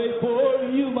make a way for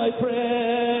you, my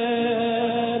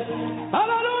friend.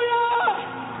 Hallelujah!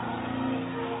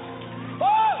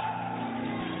 Oh!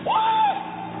 Oh!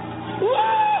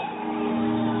 Oh!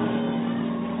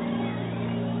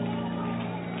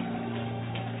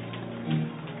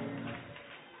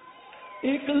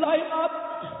 He climbed up.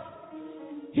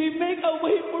 He make a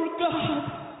way for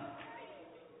God.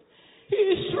 He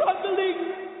is struggling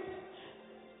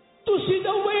to see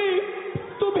the way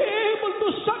to be able to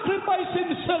sacrifice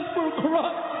himself for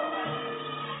Christ.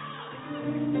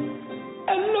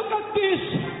 And look at this.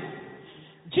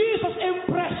 Jesus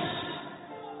impressed.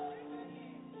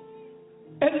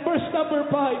 And verse number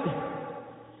 5.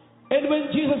 And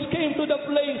when Jesus came to the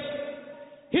place,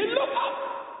 he looked up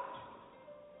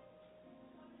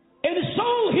and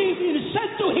saw him and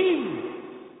said to him,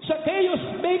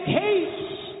 Zacchaeus, make haste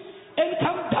and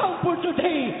come down, for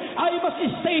today I must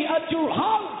stay at your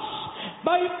house.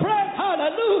 My friend,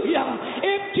 hallelujah.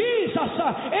 If Jesus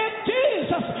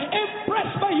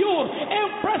impressed by you,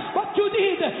 impressed what you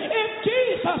did, if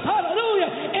Jesus, hallelujah,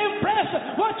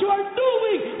 impressed what you are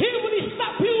doing, He will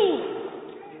stop you.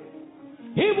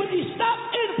 He will stop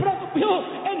in front of you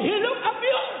and He look at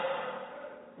you.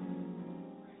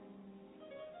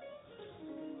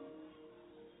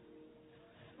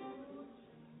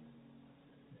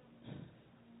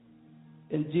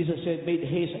 And Jesus said, make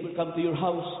haste, I will come to your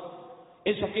house.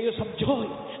 And Zacchaeus, have joy,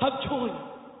 have joy.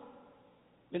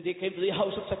 When they came to the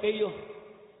house of Zacchaeus,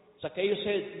 Zacchaeus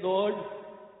said, Lord,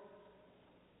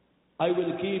 I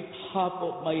will give half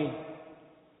of my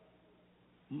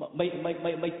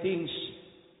things,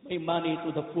 my money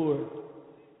to the poor.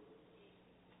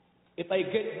 If I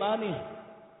get money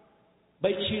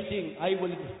by cheating, I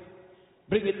will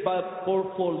bring it back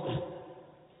fourfold.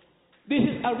 This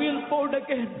is a real born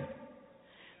again.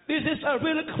 This is a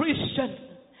real Christian.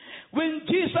 When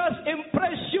Jesus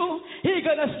impress you, He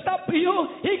gonna stop you.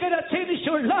 He gonna change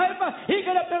your life. He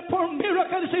gonna perform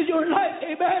miracles in your life.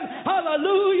 Amen.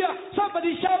 Hallelujah.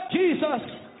 Somebody shout Jesus.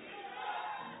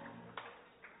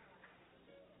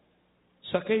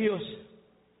 Zacchaeus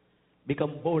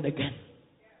become born again.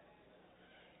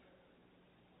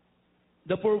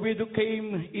 The poor widow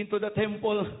came into the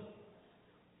temple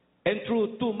and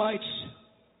threw 2 mites,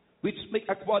 which make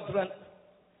a quadrant.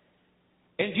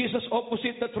 And Jesus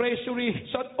opposite the treasury,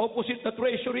 sat opposite the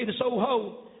treasury, and saw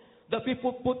how the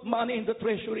people put money in the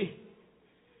treasury.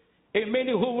 And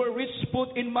many who were rich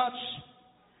put in much.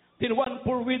 Then one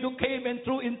poor widow came and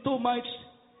threw in 2 mites,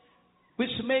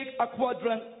 which make a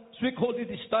quadrant. So he called the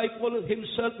disciple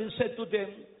himself and said to them,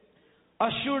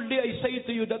 Assuredly I say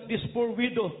to you that this poor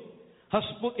widow has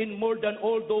put in more than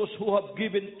all those who have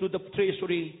given to the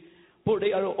treasury, for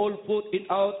they are all put in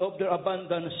out of their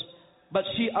abundance. But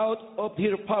she out of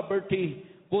her poverty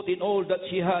put in all that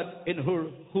she had in her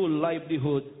whole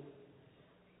livelihood.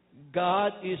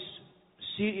 God is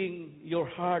seeing your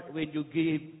heart when you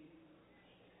give,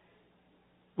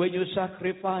 when you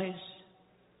sacrifice.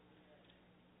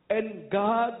 And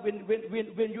God,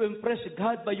 when you impress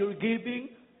God by your giving,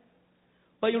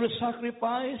 by your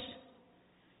sacrifice,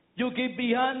 you give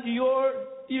beyond your,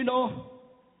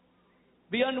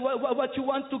 beyond what you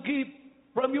want to give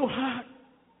from your heart.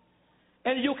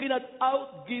 And you cannot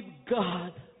outgive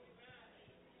God.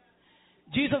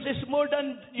 Jesus is more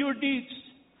than your needs.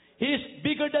 He is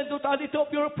bigger than the totality of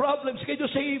your problems. Can you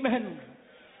say amen?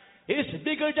 He is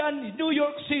bigger than New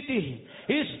York City.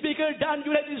 He is bigger than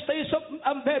United States of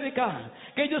America.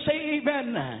 Can you say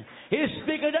amen? He is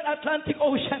bigger than Atlantic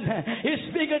Ocean. He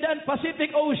is bigger than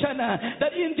Pacific Ocean,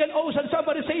 than Indian Ocean.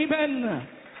 Somebody say amen.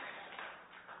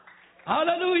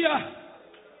 Hallelujah.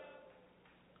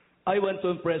 I want to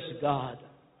impress God.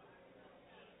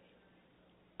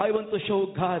 I want to show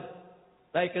God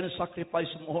that I can sacrifice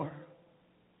more.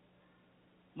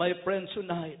 My friends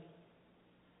tonight,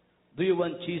 do you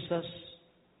want Jesus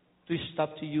to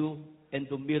stop to you and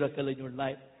do miracle in your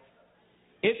life?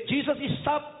 If Jesus is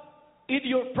stopped in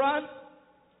your front,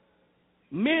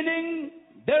 meaning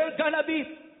there are gonna be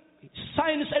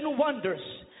signs and wonders.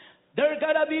 There's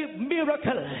gonna be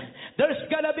miracle. There's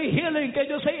gonna be healing. Can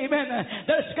you say amen?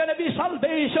 There's gonna be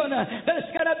salvation.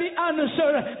 There's gonna be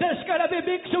answer. There's gonna be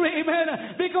victory.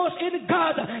 Amen. Because in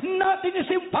God, nothing is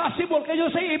impossible. Can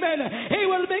you say amen? He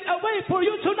will make a way for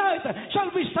you tonight. Shall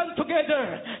we stand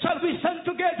together? Shall we stand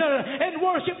together and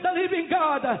worship the living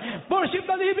God? Worship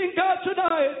the living God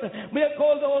tonight. We have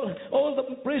called all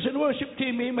the praise and worship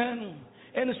team. Amen.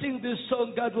 And sing this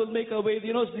song, God will make a way. Do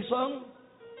you know this song?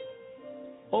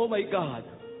 Oh my God.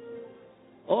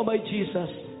 Oh my Jesus.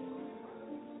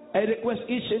 I request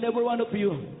each and every one of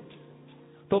you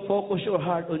to focus your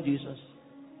heart on Jesus.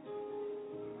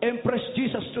 Impress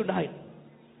Jesus tonight.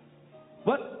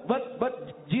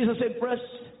 What Jesus impressed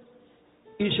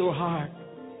is your heart.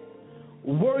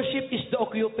 Worship is the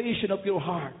occupation of your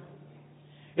heart.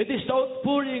 It is the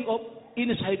outpouring of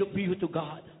inside of you to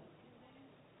God.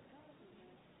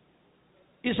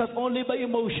 It's not only by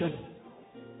emotion.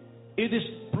 It is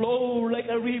flow like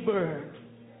a river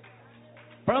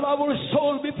from our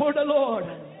soul before the Lord.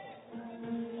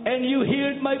 And you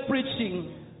heard my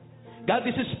preaching. God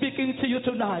is speaking to you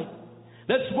tonight.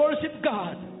 Let's worship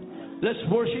God. Let's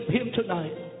worship Him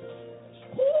tonight.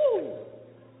 Woo!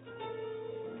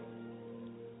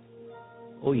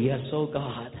 Oh yes, oh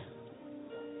God.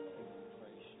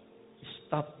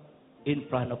 Stop in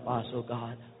front of us, oh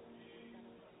God.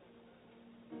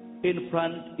 In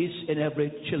front each and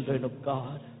every children of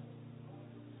God.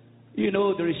 You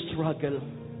know their struggle.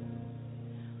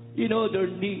 You know their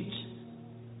needs.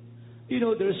 You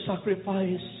know their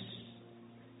sacrifice.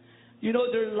 You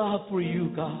know their love for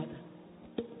you, God.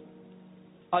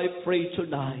 I pray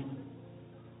tonight,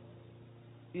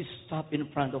 you stop in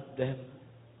front of them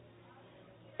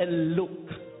and look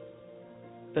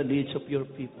the needs of your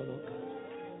people, oh God.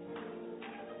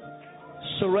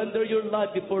 Surrender your life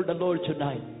before the Lord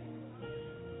tonight.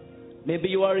 Maybe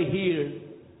you are here,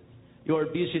 you are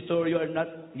visitor, you are not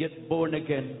yet born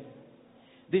again.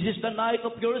 This is the night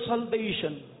of your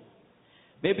salvation.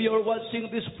 Maybe you are watching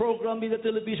this program in the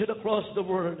television across the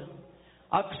world.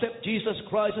 Accept Jesus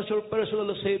Christ as your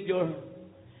personal Savior.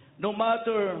 No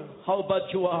matter how bad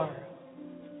you are,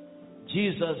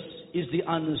 Jesus is the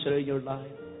answer in your life.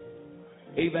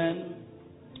 Amen.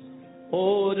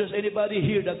 Oh, there's anybody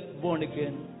here that's born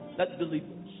again, that believes.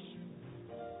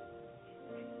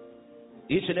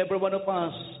 Each and every one of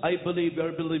us, I believe we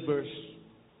are believers.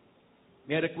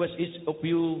 May I request each of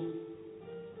you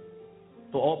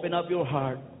to open up your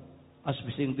heart as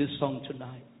we sing this song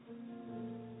tonight.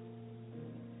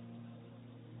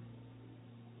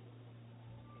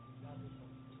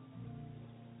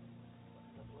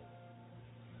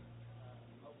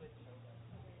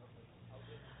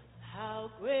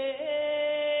 How great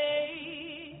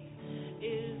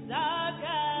is our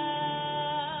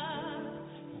God?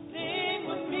 Sing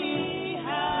with me,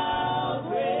 how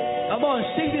great. Come on,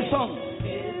 sing this song.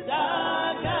 Is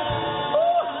our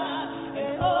God,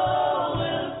 and all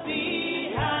will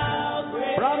see how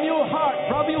great. From your heart,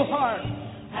 from your heart.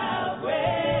 How great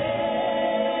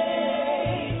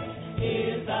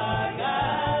is our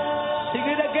God. Sing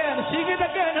it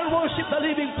again, and worship the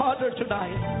living Father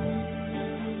tonight.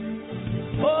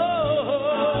 Oh,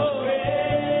 how great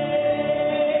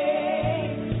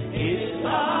is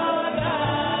our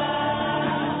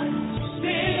God.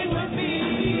 Sing with me,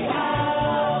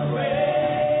 how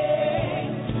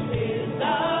great is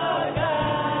our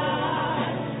God,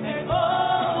 and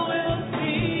all will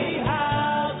see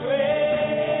how great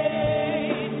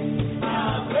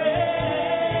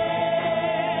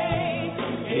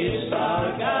is our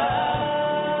God.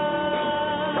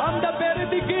 from the very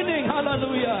beginning,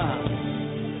 hallelujah.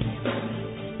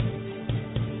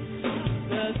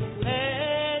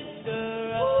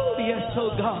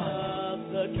 Oh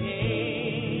God, the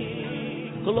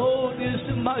King, clothed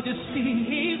in majesty,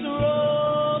 He's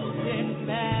robed in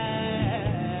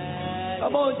majesty.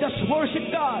 Come on, just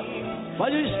worship God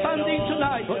while you're standing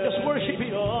tonight. Just worship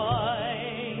Him.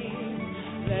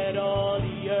 Let all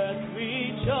the earth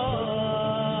rejoice.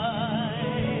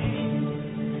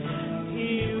 He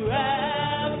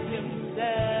wrapped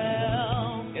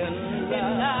Himself in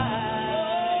light.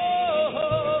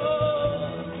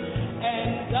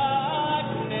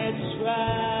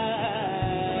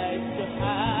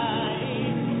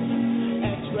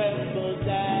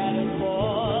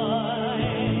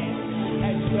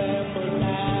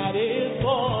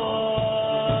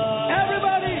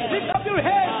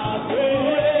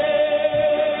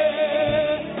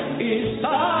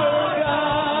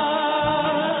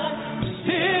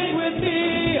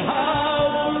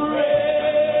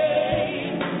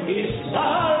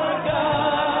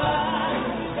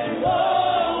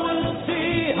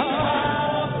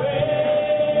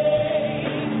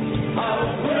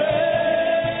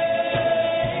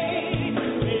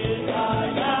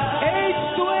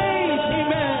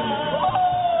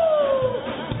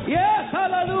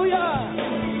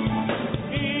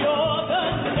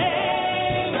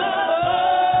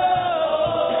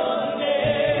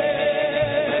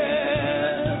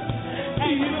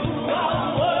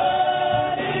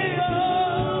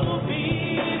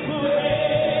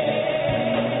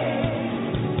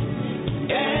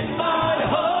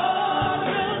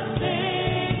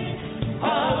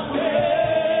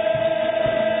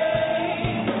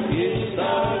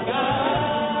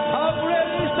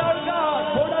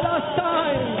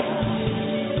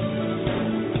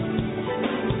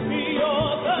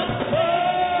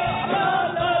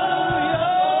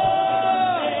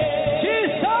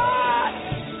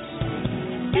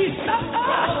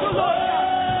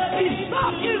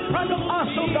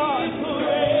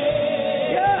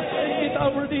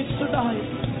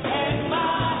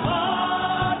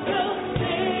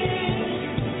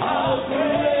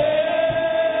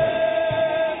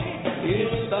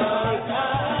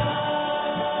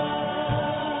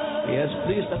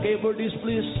 Please, the keyboardist,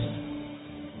 please.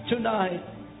 Tonight,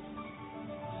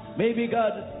 maybe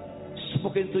God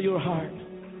spoke into your heart.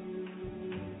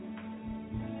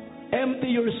 Empty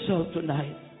yourself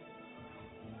tonight.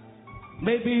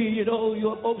 Maybe, you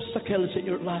have obstacles in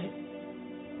your life.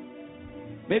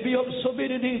 Maybe you have so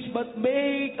many needs, but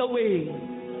make a way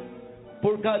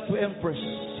for God to impress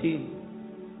Him.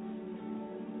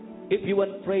 If you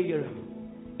want prayer,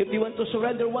 if you want to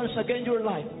surrender once again your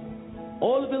life,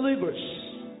 all believers,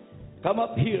 come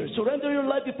up here. Surrender your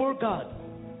life before God.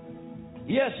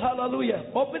 Yes, hallelujah.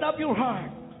 Open up your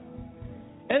heart.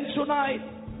 And tonight,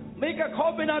 make a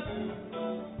covenant.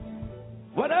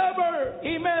 Whatever,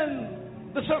 amen,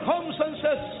 the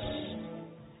circumstances,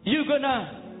 you're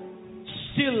gonna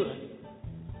still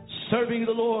serving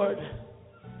the Lord.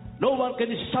 No one can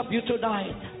stop you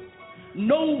tonight.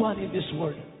 No one in this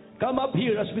world. Come up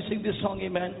here as we sing this song,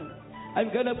 amen.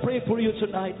 I'm gonna pray for you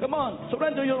tonight. Come on,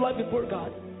 surrender your life before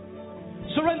God.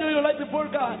 Surrender your life before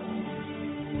God.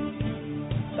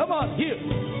 Come on, here.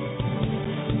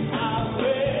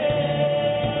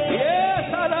 Yes,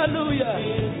 hallelujah.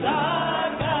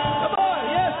 Come on,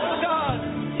 yes, God.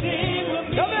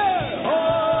 Come here.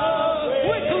 Oh,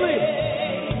 quickly.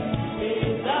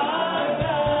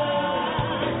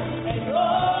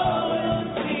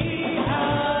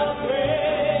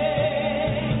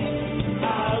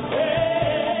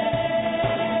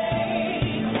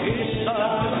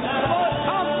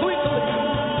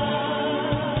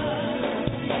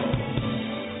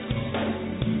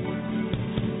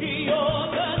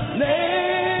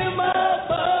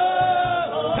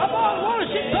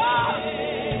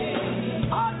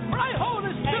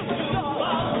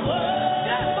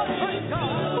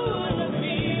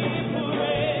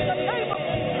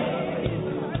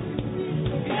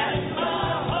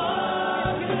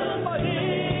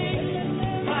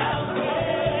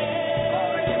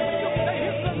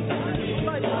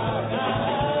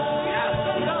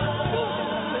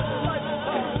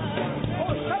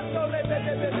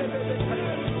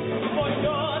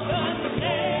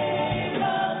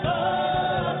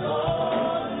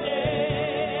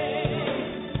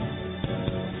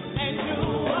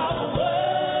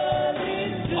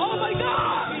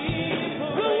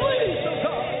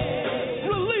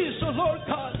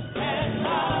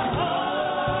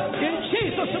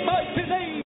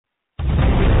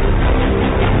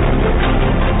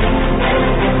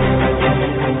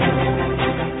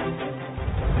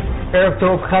 Erev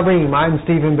Tov Chaverim. I'm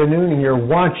Stephen Ben-Nun, and you're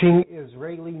watching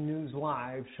Israeli News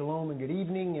Live. Shalom and good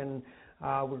evening, and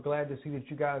we're glad to see that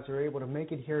you guys are able to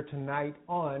make it here tonight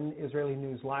on Israeli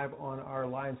News Live on our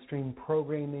live stream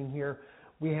programming here.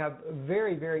 We have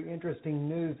very, very interesting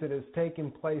news that has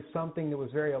taken place, something that was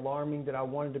very alarming that I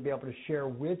wanted to be able to share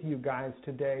with you guys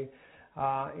today.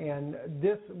 And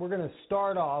this, we're going to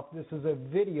start off, this is a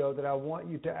video that I want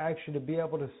you to actually be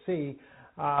able to see.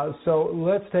 So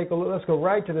let's take a look. Let's go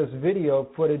right to this video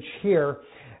footage here,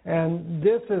 and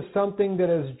this is something that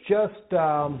has just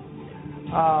that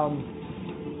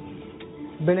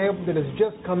has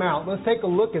just come out. Let's take a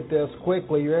look at this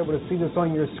quickly. You're able to see this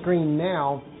on your screen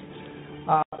now.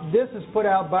 This is put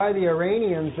out by the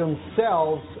Iranians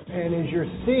themselves, and as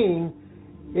you're seeing,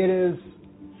 it is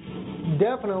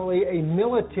definitely a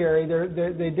military.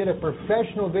 They did a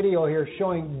professional video here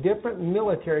showing different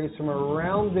militaries from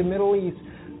around the Middle East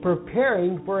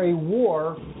preparing for a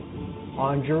war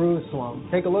on Jerusalem.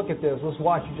 Take a look at this. Let's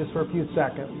watch it just for a few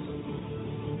seconds.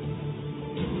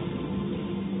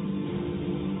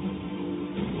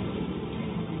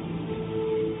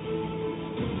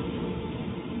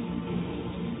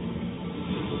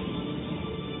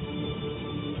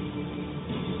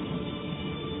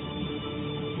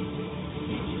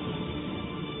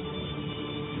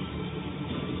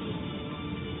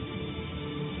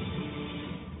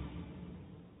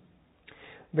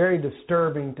 Very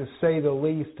disturbing, to say the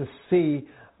least, to see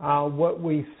what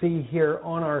we see here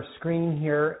on our screen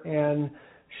here, and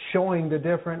showing the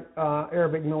different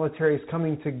Arabic militaries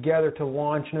coming together to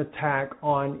launch an attack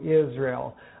on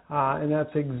Israel. And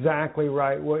that's exactly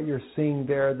right, what you're seeing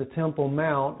there, the Temple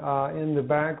Mount in the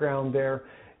background there.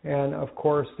 And, of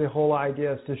course, the whole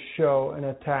idea is to show an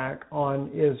attack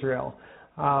on Israel.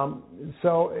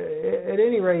 So, at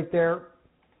any rate there,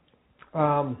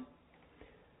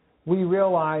 we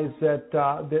realize that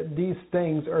that these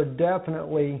things are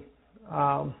definitely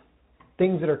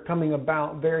things that are coming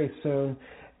about very soon,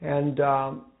 and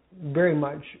very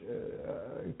much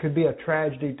could be a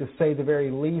tragedy, to say the very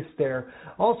least there.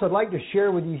 Also, I'd like to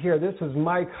share with you here, this is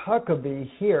Mike Huckabee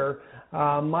here.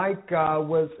 Mike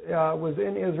was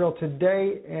in Israel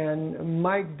today, and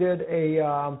Mike did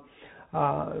a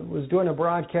was doing a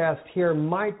broadcast here,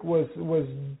 Mike was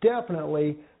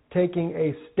definitely taking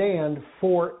a stand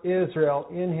for Israel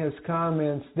in his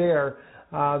comments there.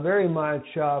 Very much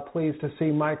pleased to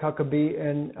see Mike Huckabee,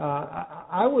 and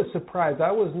I was surprised.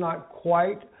 I was not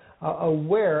quite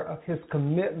aware of his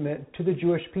commitment to the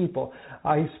Jewish people.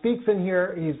 He speaks in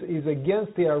here. He's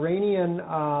against the Iranian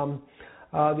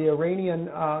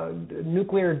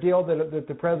nuclear deal that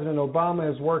the President Obama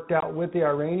has worked out with the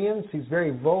Iranians. He's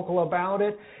very vocal about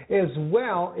it. As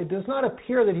well, it does not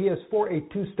appear that he is for a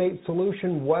two-state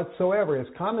solution whatsoever. His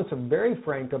comments are very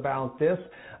frank about this.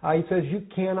 He says you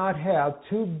cannot have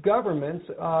two governments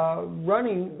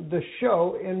running the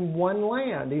show in one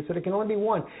land. He said it can only be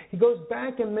one. He goes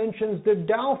back and mentions the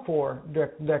Balfour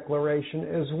Declaration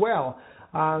as well.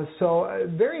 So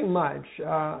very much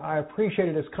I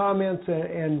appreciated his comments,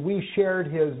 and we shared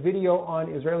his video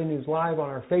on Israeli News Live on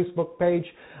our Facebook page.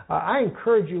 I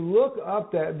encourage you, look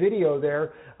up that video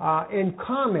there and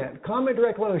comment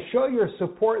directly. Let them show your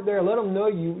support there. Let them know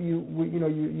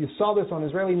you saw this on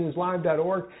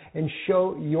IsraeliNewsLive.org, and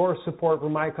show your support for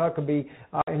Mike Huckabee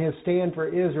and his stand for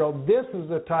Israel. This is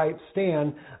the type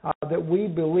stand that we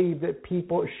believe that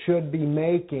people should be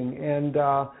making, and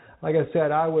like I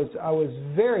said, I was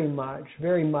very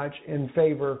much in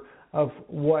favor of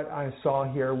what I saw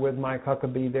here with Mike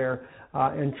Huckabee there,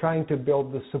 and trying to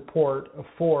build the support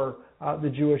for the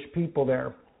Jewish people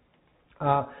there.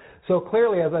 So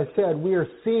clearly, as I said, we are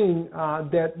seeing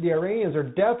that the Iranians are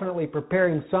definitely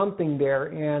preparing something there,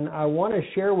 and I want to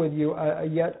share with you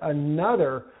yet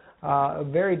another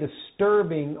very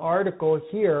disturbing article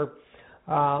here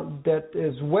that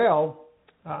as well.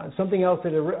 Something else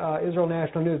at Israel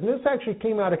National News, and this actually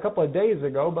came out a couple of days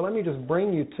ago, but let me just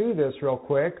bring you to this real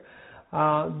quick.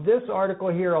 This article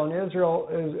here on Israel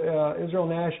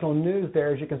National News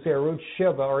there, as you can see, Arutz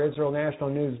Shiva, or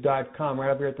IsraelNationalNews.com,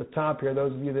 right up here at the top here,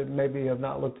 those of you that maybe have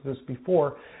not looked at this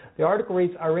before. The article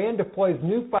reads, Iran deploys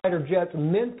new fighter jets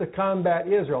meant to combat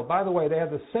Israel. By the way, they have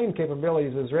the same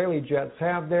capabilities Israeli jets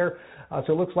have there.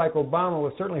 So it looks like Obama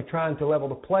was certainly trying to level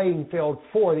the playing field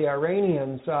for the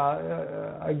Iranians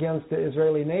against the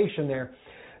Israeli nation there.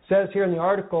 Says here in the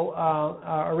article,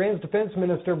 Iran's defense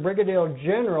minister, Brigadier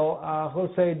General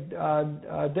Jose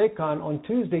Dekan, on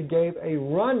Tuesday gave a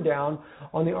rundown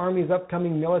on the Army's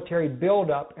upcoming military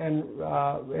buildup and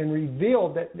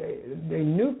revealed that a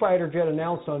new fighter jet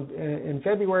announced in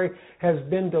February has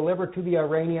been delivered to the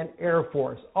Iranian Air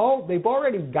Force. They've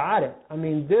already got it. I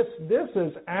mean, this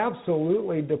is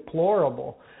absolutely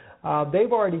deplorable.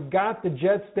 They've already got the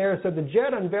jets there. So the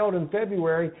jet unveiled in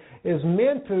February is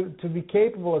meant to be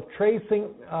capable of tracing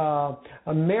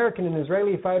American and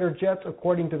Israeli fighter jets,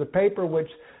 according to the paper, which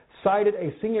cited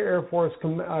a senior Air Force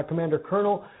Commander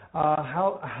Colonel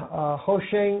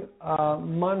Hossein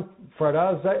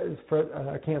Manfredaz,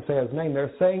 I can't say his name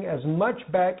there, saying as much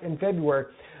back in February.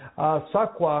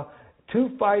 Sakwa,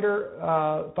 two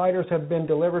fighters have been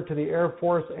delivered to the Air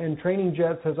Force, and training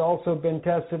jets has also been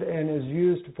tested and is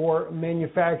used for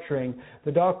manufacturing.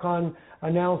 The Dakon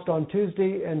announced on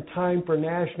Tuesday in time for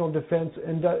National Defense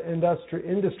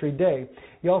Industry Day.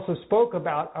 He also spoke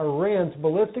about Iran's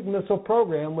ballistic missile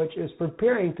program, which is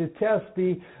preparing to test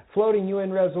the floating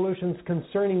UN resolutions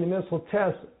concerning the missile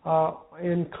tests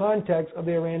in context of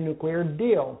the Iran nuclear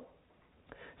deal.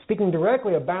 Speaking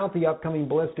directly about the upcoming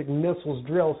ballistic missiles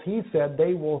drills, he said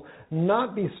they will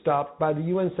not be stopped by the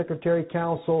UN Secretary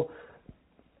Council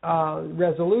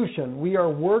resolution. We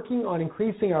are working on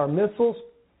increasing our missiles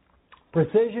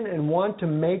precision and want to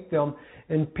make them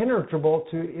impenetrable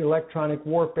to electronic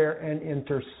warfare and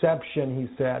interception, he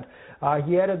said.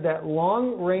 He added that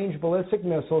long-range ballistic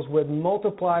missiles with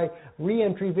multiply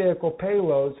re-entry vehicle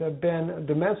payloads have been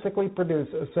domestically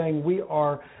produced, saying we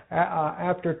are,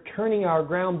 after turning our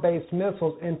ground-based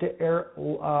missiles into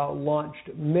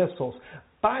air-launched missiles.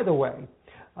 By the way,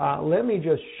 let me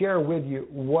just share with you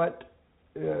what...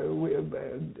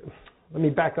 let me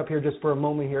back up here just for a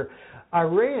moment here.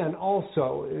 Iran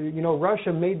also,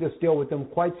 Russia made this deal with them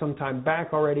quite some time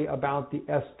back already about the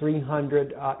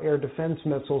S-300 air defense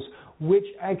missiles, which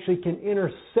actually can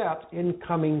intercept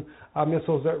incoming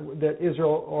missiles that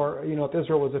Israel, or if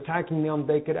Israel was attacking them,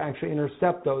 they could actually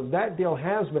intercept those. That deal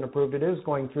has been approved. It is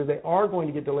going through. They are going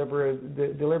to get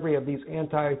delivery of these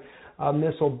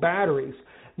anti-missile batteries.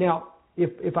 Now,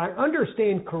 if I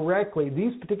understand correctly,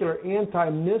 these particular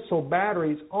anti-missile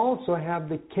batteries also have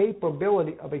the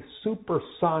capability of a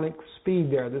supersonic speed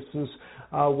there. This is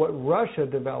what Russia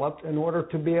developed in order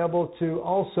to be able to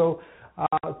also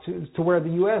to where the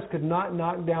U.S. could not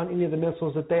knock down any of the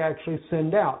missiles that they actually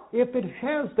send out. If it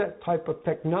has that type of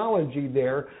technology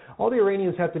there, all the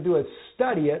Iranians have to do is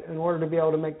study it in order to be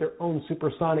able to make their own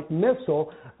supersonic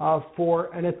missile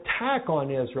for an attack on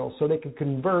Israel, so they could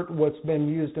convert what's been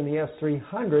used in the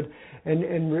S-300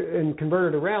 and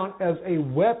convert it around as a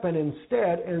weapon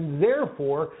instead, and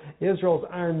therefore Israel's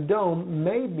Iron Dome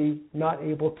may be not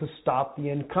able to stop the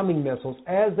incoming missiles.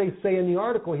 As they say in the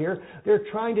article here, they're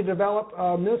trying to develop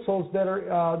missiles that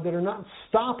are not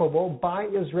stoppable by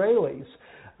Israelis.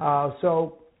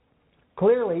 So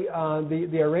clearly,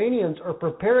 the Iranians are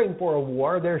preparing for a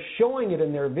war. They're showing it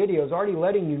in their videos, already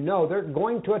letting you know they're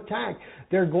going to attack.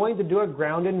 They're going to do a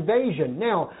ground invasion.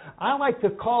 Now, I like to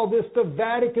call this the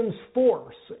Vatican's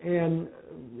force, and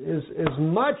as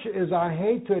much as I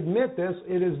hate to admit this,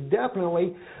 it is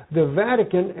definitely the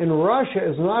Vatican, and Russia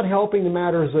is not helping the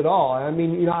matters at all. I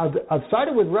mean, I've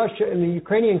sided with Russia in the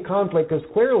Ukrainian conflict because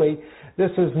clearly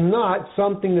this is not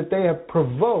something that they have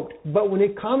provoked. But when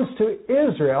it comes to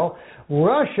Israel,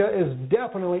 Russia is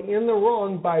definitely in the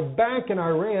wrong by backing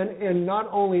Iran and not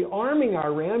only arming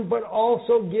Iran, but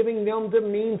also giving them the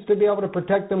means to be able to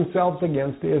protect themselves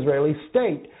against the Israeli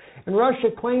state. And Russia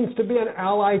claims to be an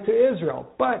ally to Israel.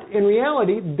 But in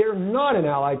reality, they're not an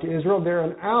ally to Israel. They're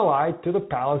an ally to the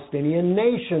Palestinian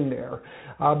nation there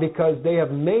because they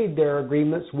have made their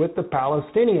agreements with the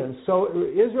Palestinians. So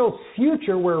Israel's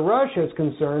future, where Russia is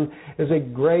concerned, is a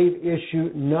grave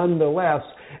issue nonetheless.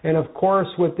 And of course,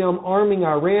 with them arming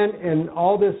Iran and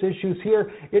all these issues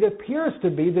here, it appears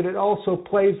to be that it also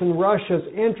plays in Russia's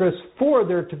interest for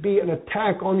there to be an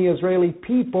attack on the Israeli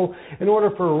people in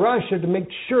order for Russia to make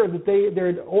sure that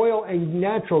their oil and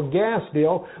natural gas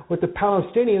deal with the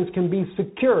Palestinians can be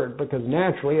secured. Because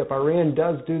naturally, if Iran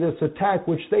does do this attack,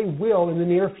 which they will in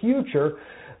the near future,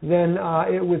 then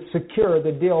it would secure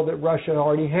the deal that Russia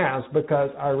already has, because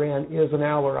Iran is an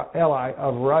ally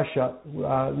of Russia,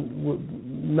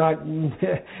 not in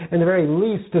the very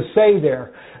least to say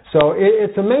there. So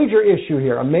it's a major issue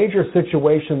here, a major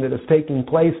situation that is taking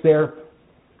place there,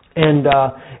 and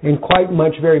quite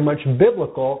much, very much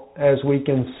biblical, as we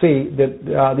can see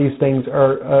that these things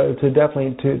are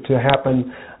to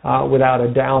happen without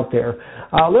a doubt there.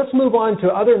 Let's move on to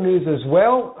other news as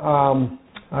well.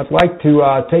 I'd like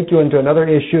to take you into another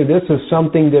issue. This is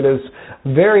something that is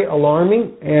very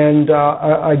alarming, and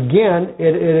again,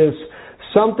 it is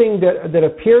something that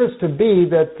appears to be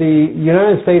that the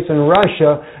United States and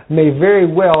Russia may very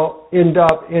well end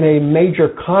up in a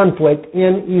major conflict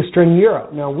in Eastern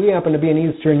Europe. Now, we happen to be in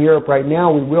Eastern Europe right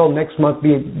now. We will next month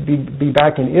be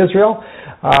back in Israel,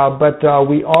 but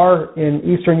we are in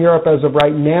Eastern Europe as of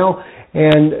right now.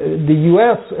 And the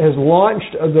U.S. has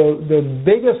launched the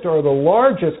biggest or the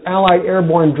largest Allied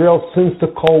airborne drill since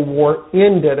the Cold War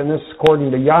ended. And this is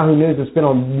according to Yahoo News. It's been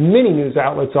on many news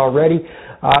outlets already.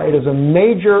 It is a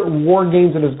major war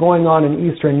games that is going on in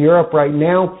Eastern Europe right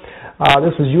now.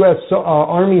 This is U.S.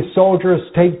 Army soldiers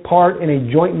take part in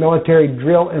a joint military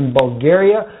drill in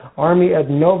Bulgaria. Army at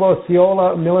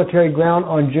Novosiola military ground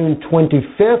on June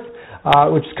 25th.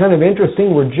 Which is kind of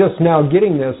interesting. We're just now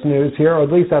getting this news here, or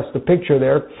at least that's the picture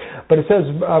there. But it says,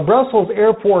 Brussels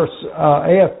Air Force,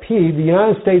 AFP, the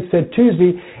United States said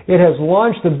Tuesday it has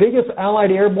launched the biggest Allied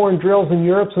airborne drills in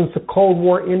Europe since the Cold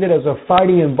War ended, as a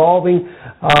fighting involving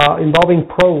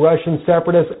pro-Russian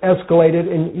separatists escalated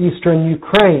in eastern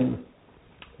Ukraine.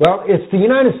 Well, it's the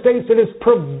United States that is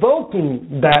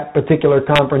provoking that particular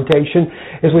confrontation.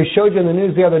 As we showed you in the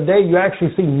news the other day, you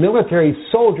actually see military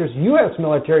soldiers, U.S.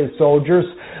 military soldiers,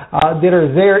 that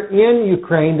are there in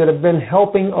Ukraine that have been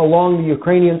helping along the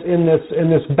Ukrainians in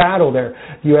this battle there.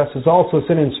 The U.S. has also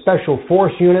sent in special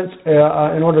force units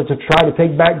in order to try to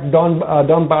take back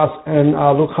Donbass and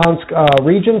Luhansk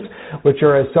regions, which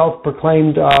are a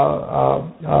self-proclaimed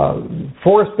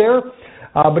force there.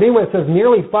 But anyway, it says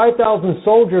nearly 5,000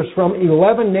 soldiers from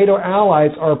 11 NATO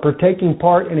allies are partaking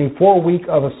part in a 4-week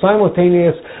of a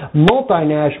simultaneous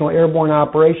multinational airborne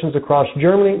operations across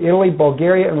Germany, Italy,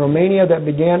 Bulgaria, and Romania that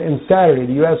began in Saturday.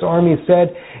 The U.S. Army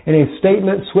said in a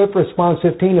statement, Swift Response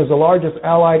 15 is the largest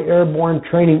allied airborne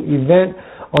training event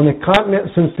on the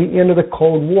continent since the end of the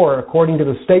Cold War, according to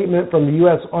the statement from the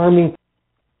U.S. Army.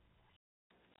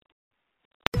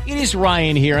 It is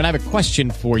Ryan here, and I have a question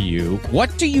for you.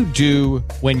 What do you do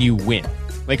when you win?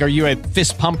 Like, are you a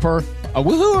fist pumper? A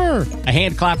woohooer, a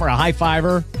hand clapper, a high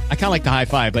fiver. I kind of like the high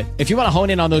five, but if you want to hone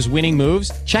in on those winning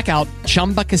moves, check out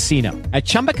Chumba Casino. At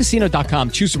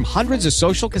ChumbaCasino.com, choose from hundreds of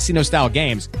social casino style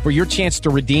games for your chance to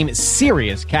redeem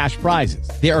serious cash prizes.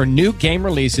 There are new game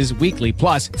releases weekly,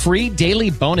 plus free daily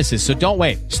bonuses. So don't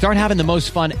wait. Start having the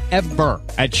most fun ever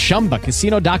at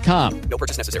ChumbaCasino.com. No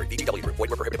purchase necessary. VGW Group.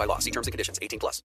 Void where prohibited by law. See terms and conditions. 18+.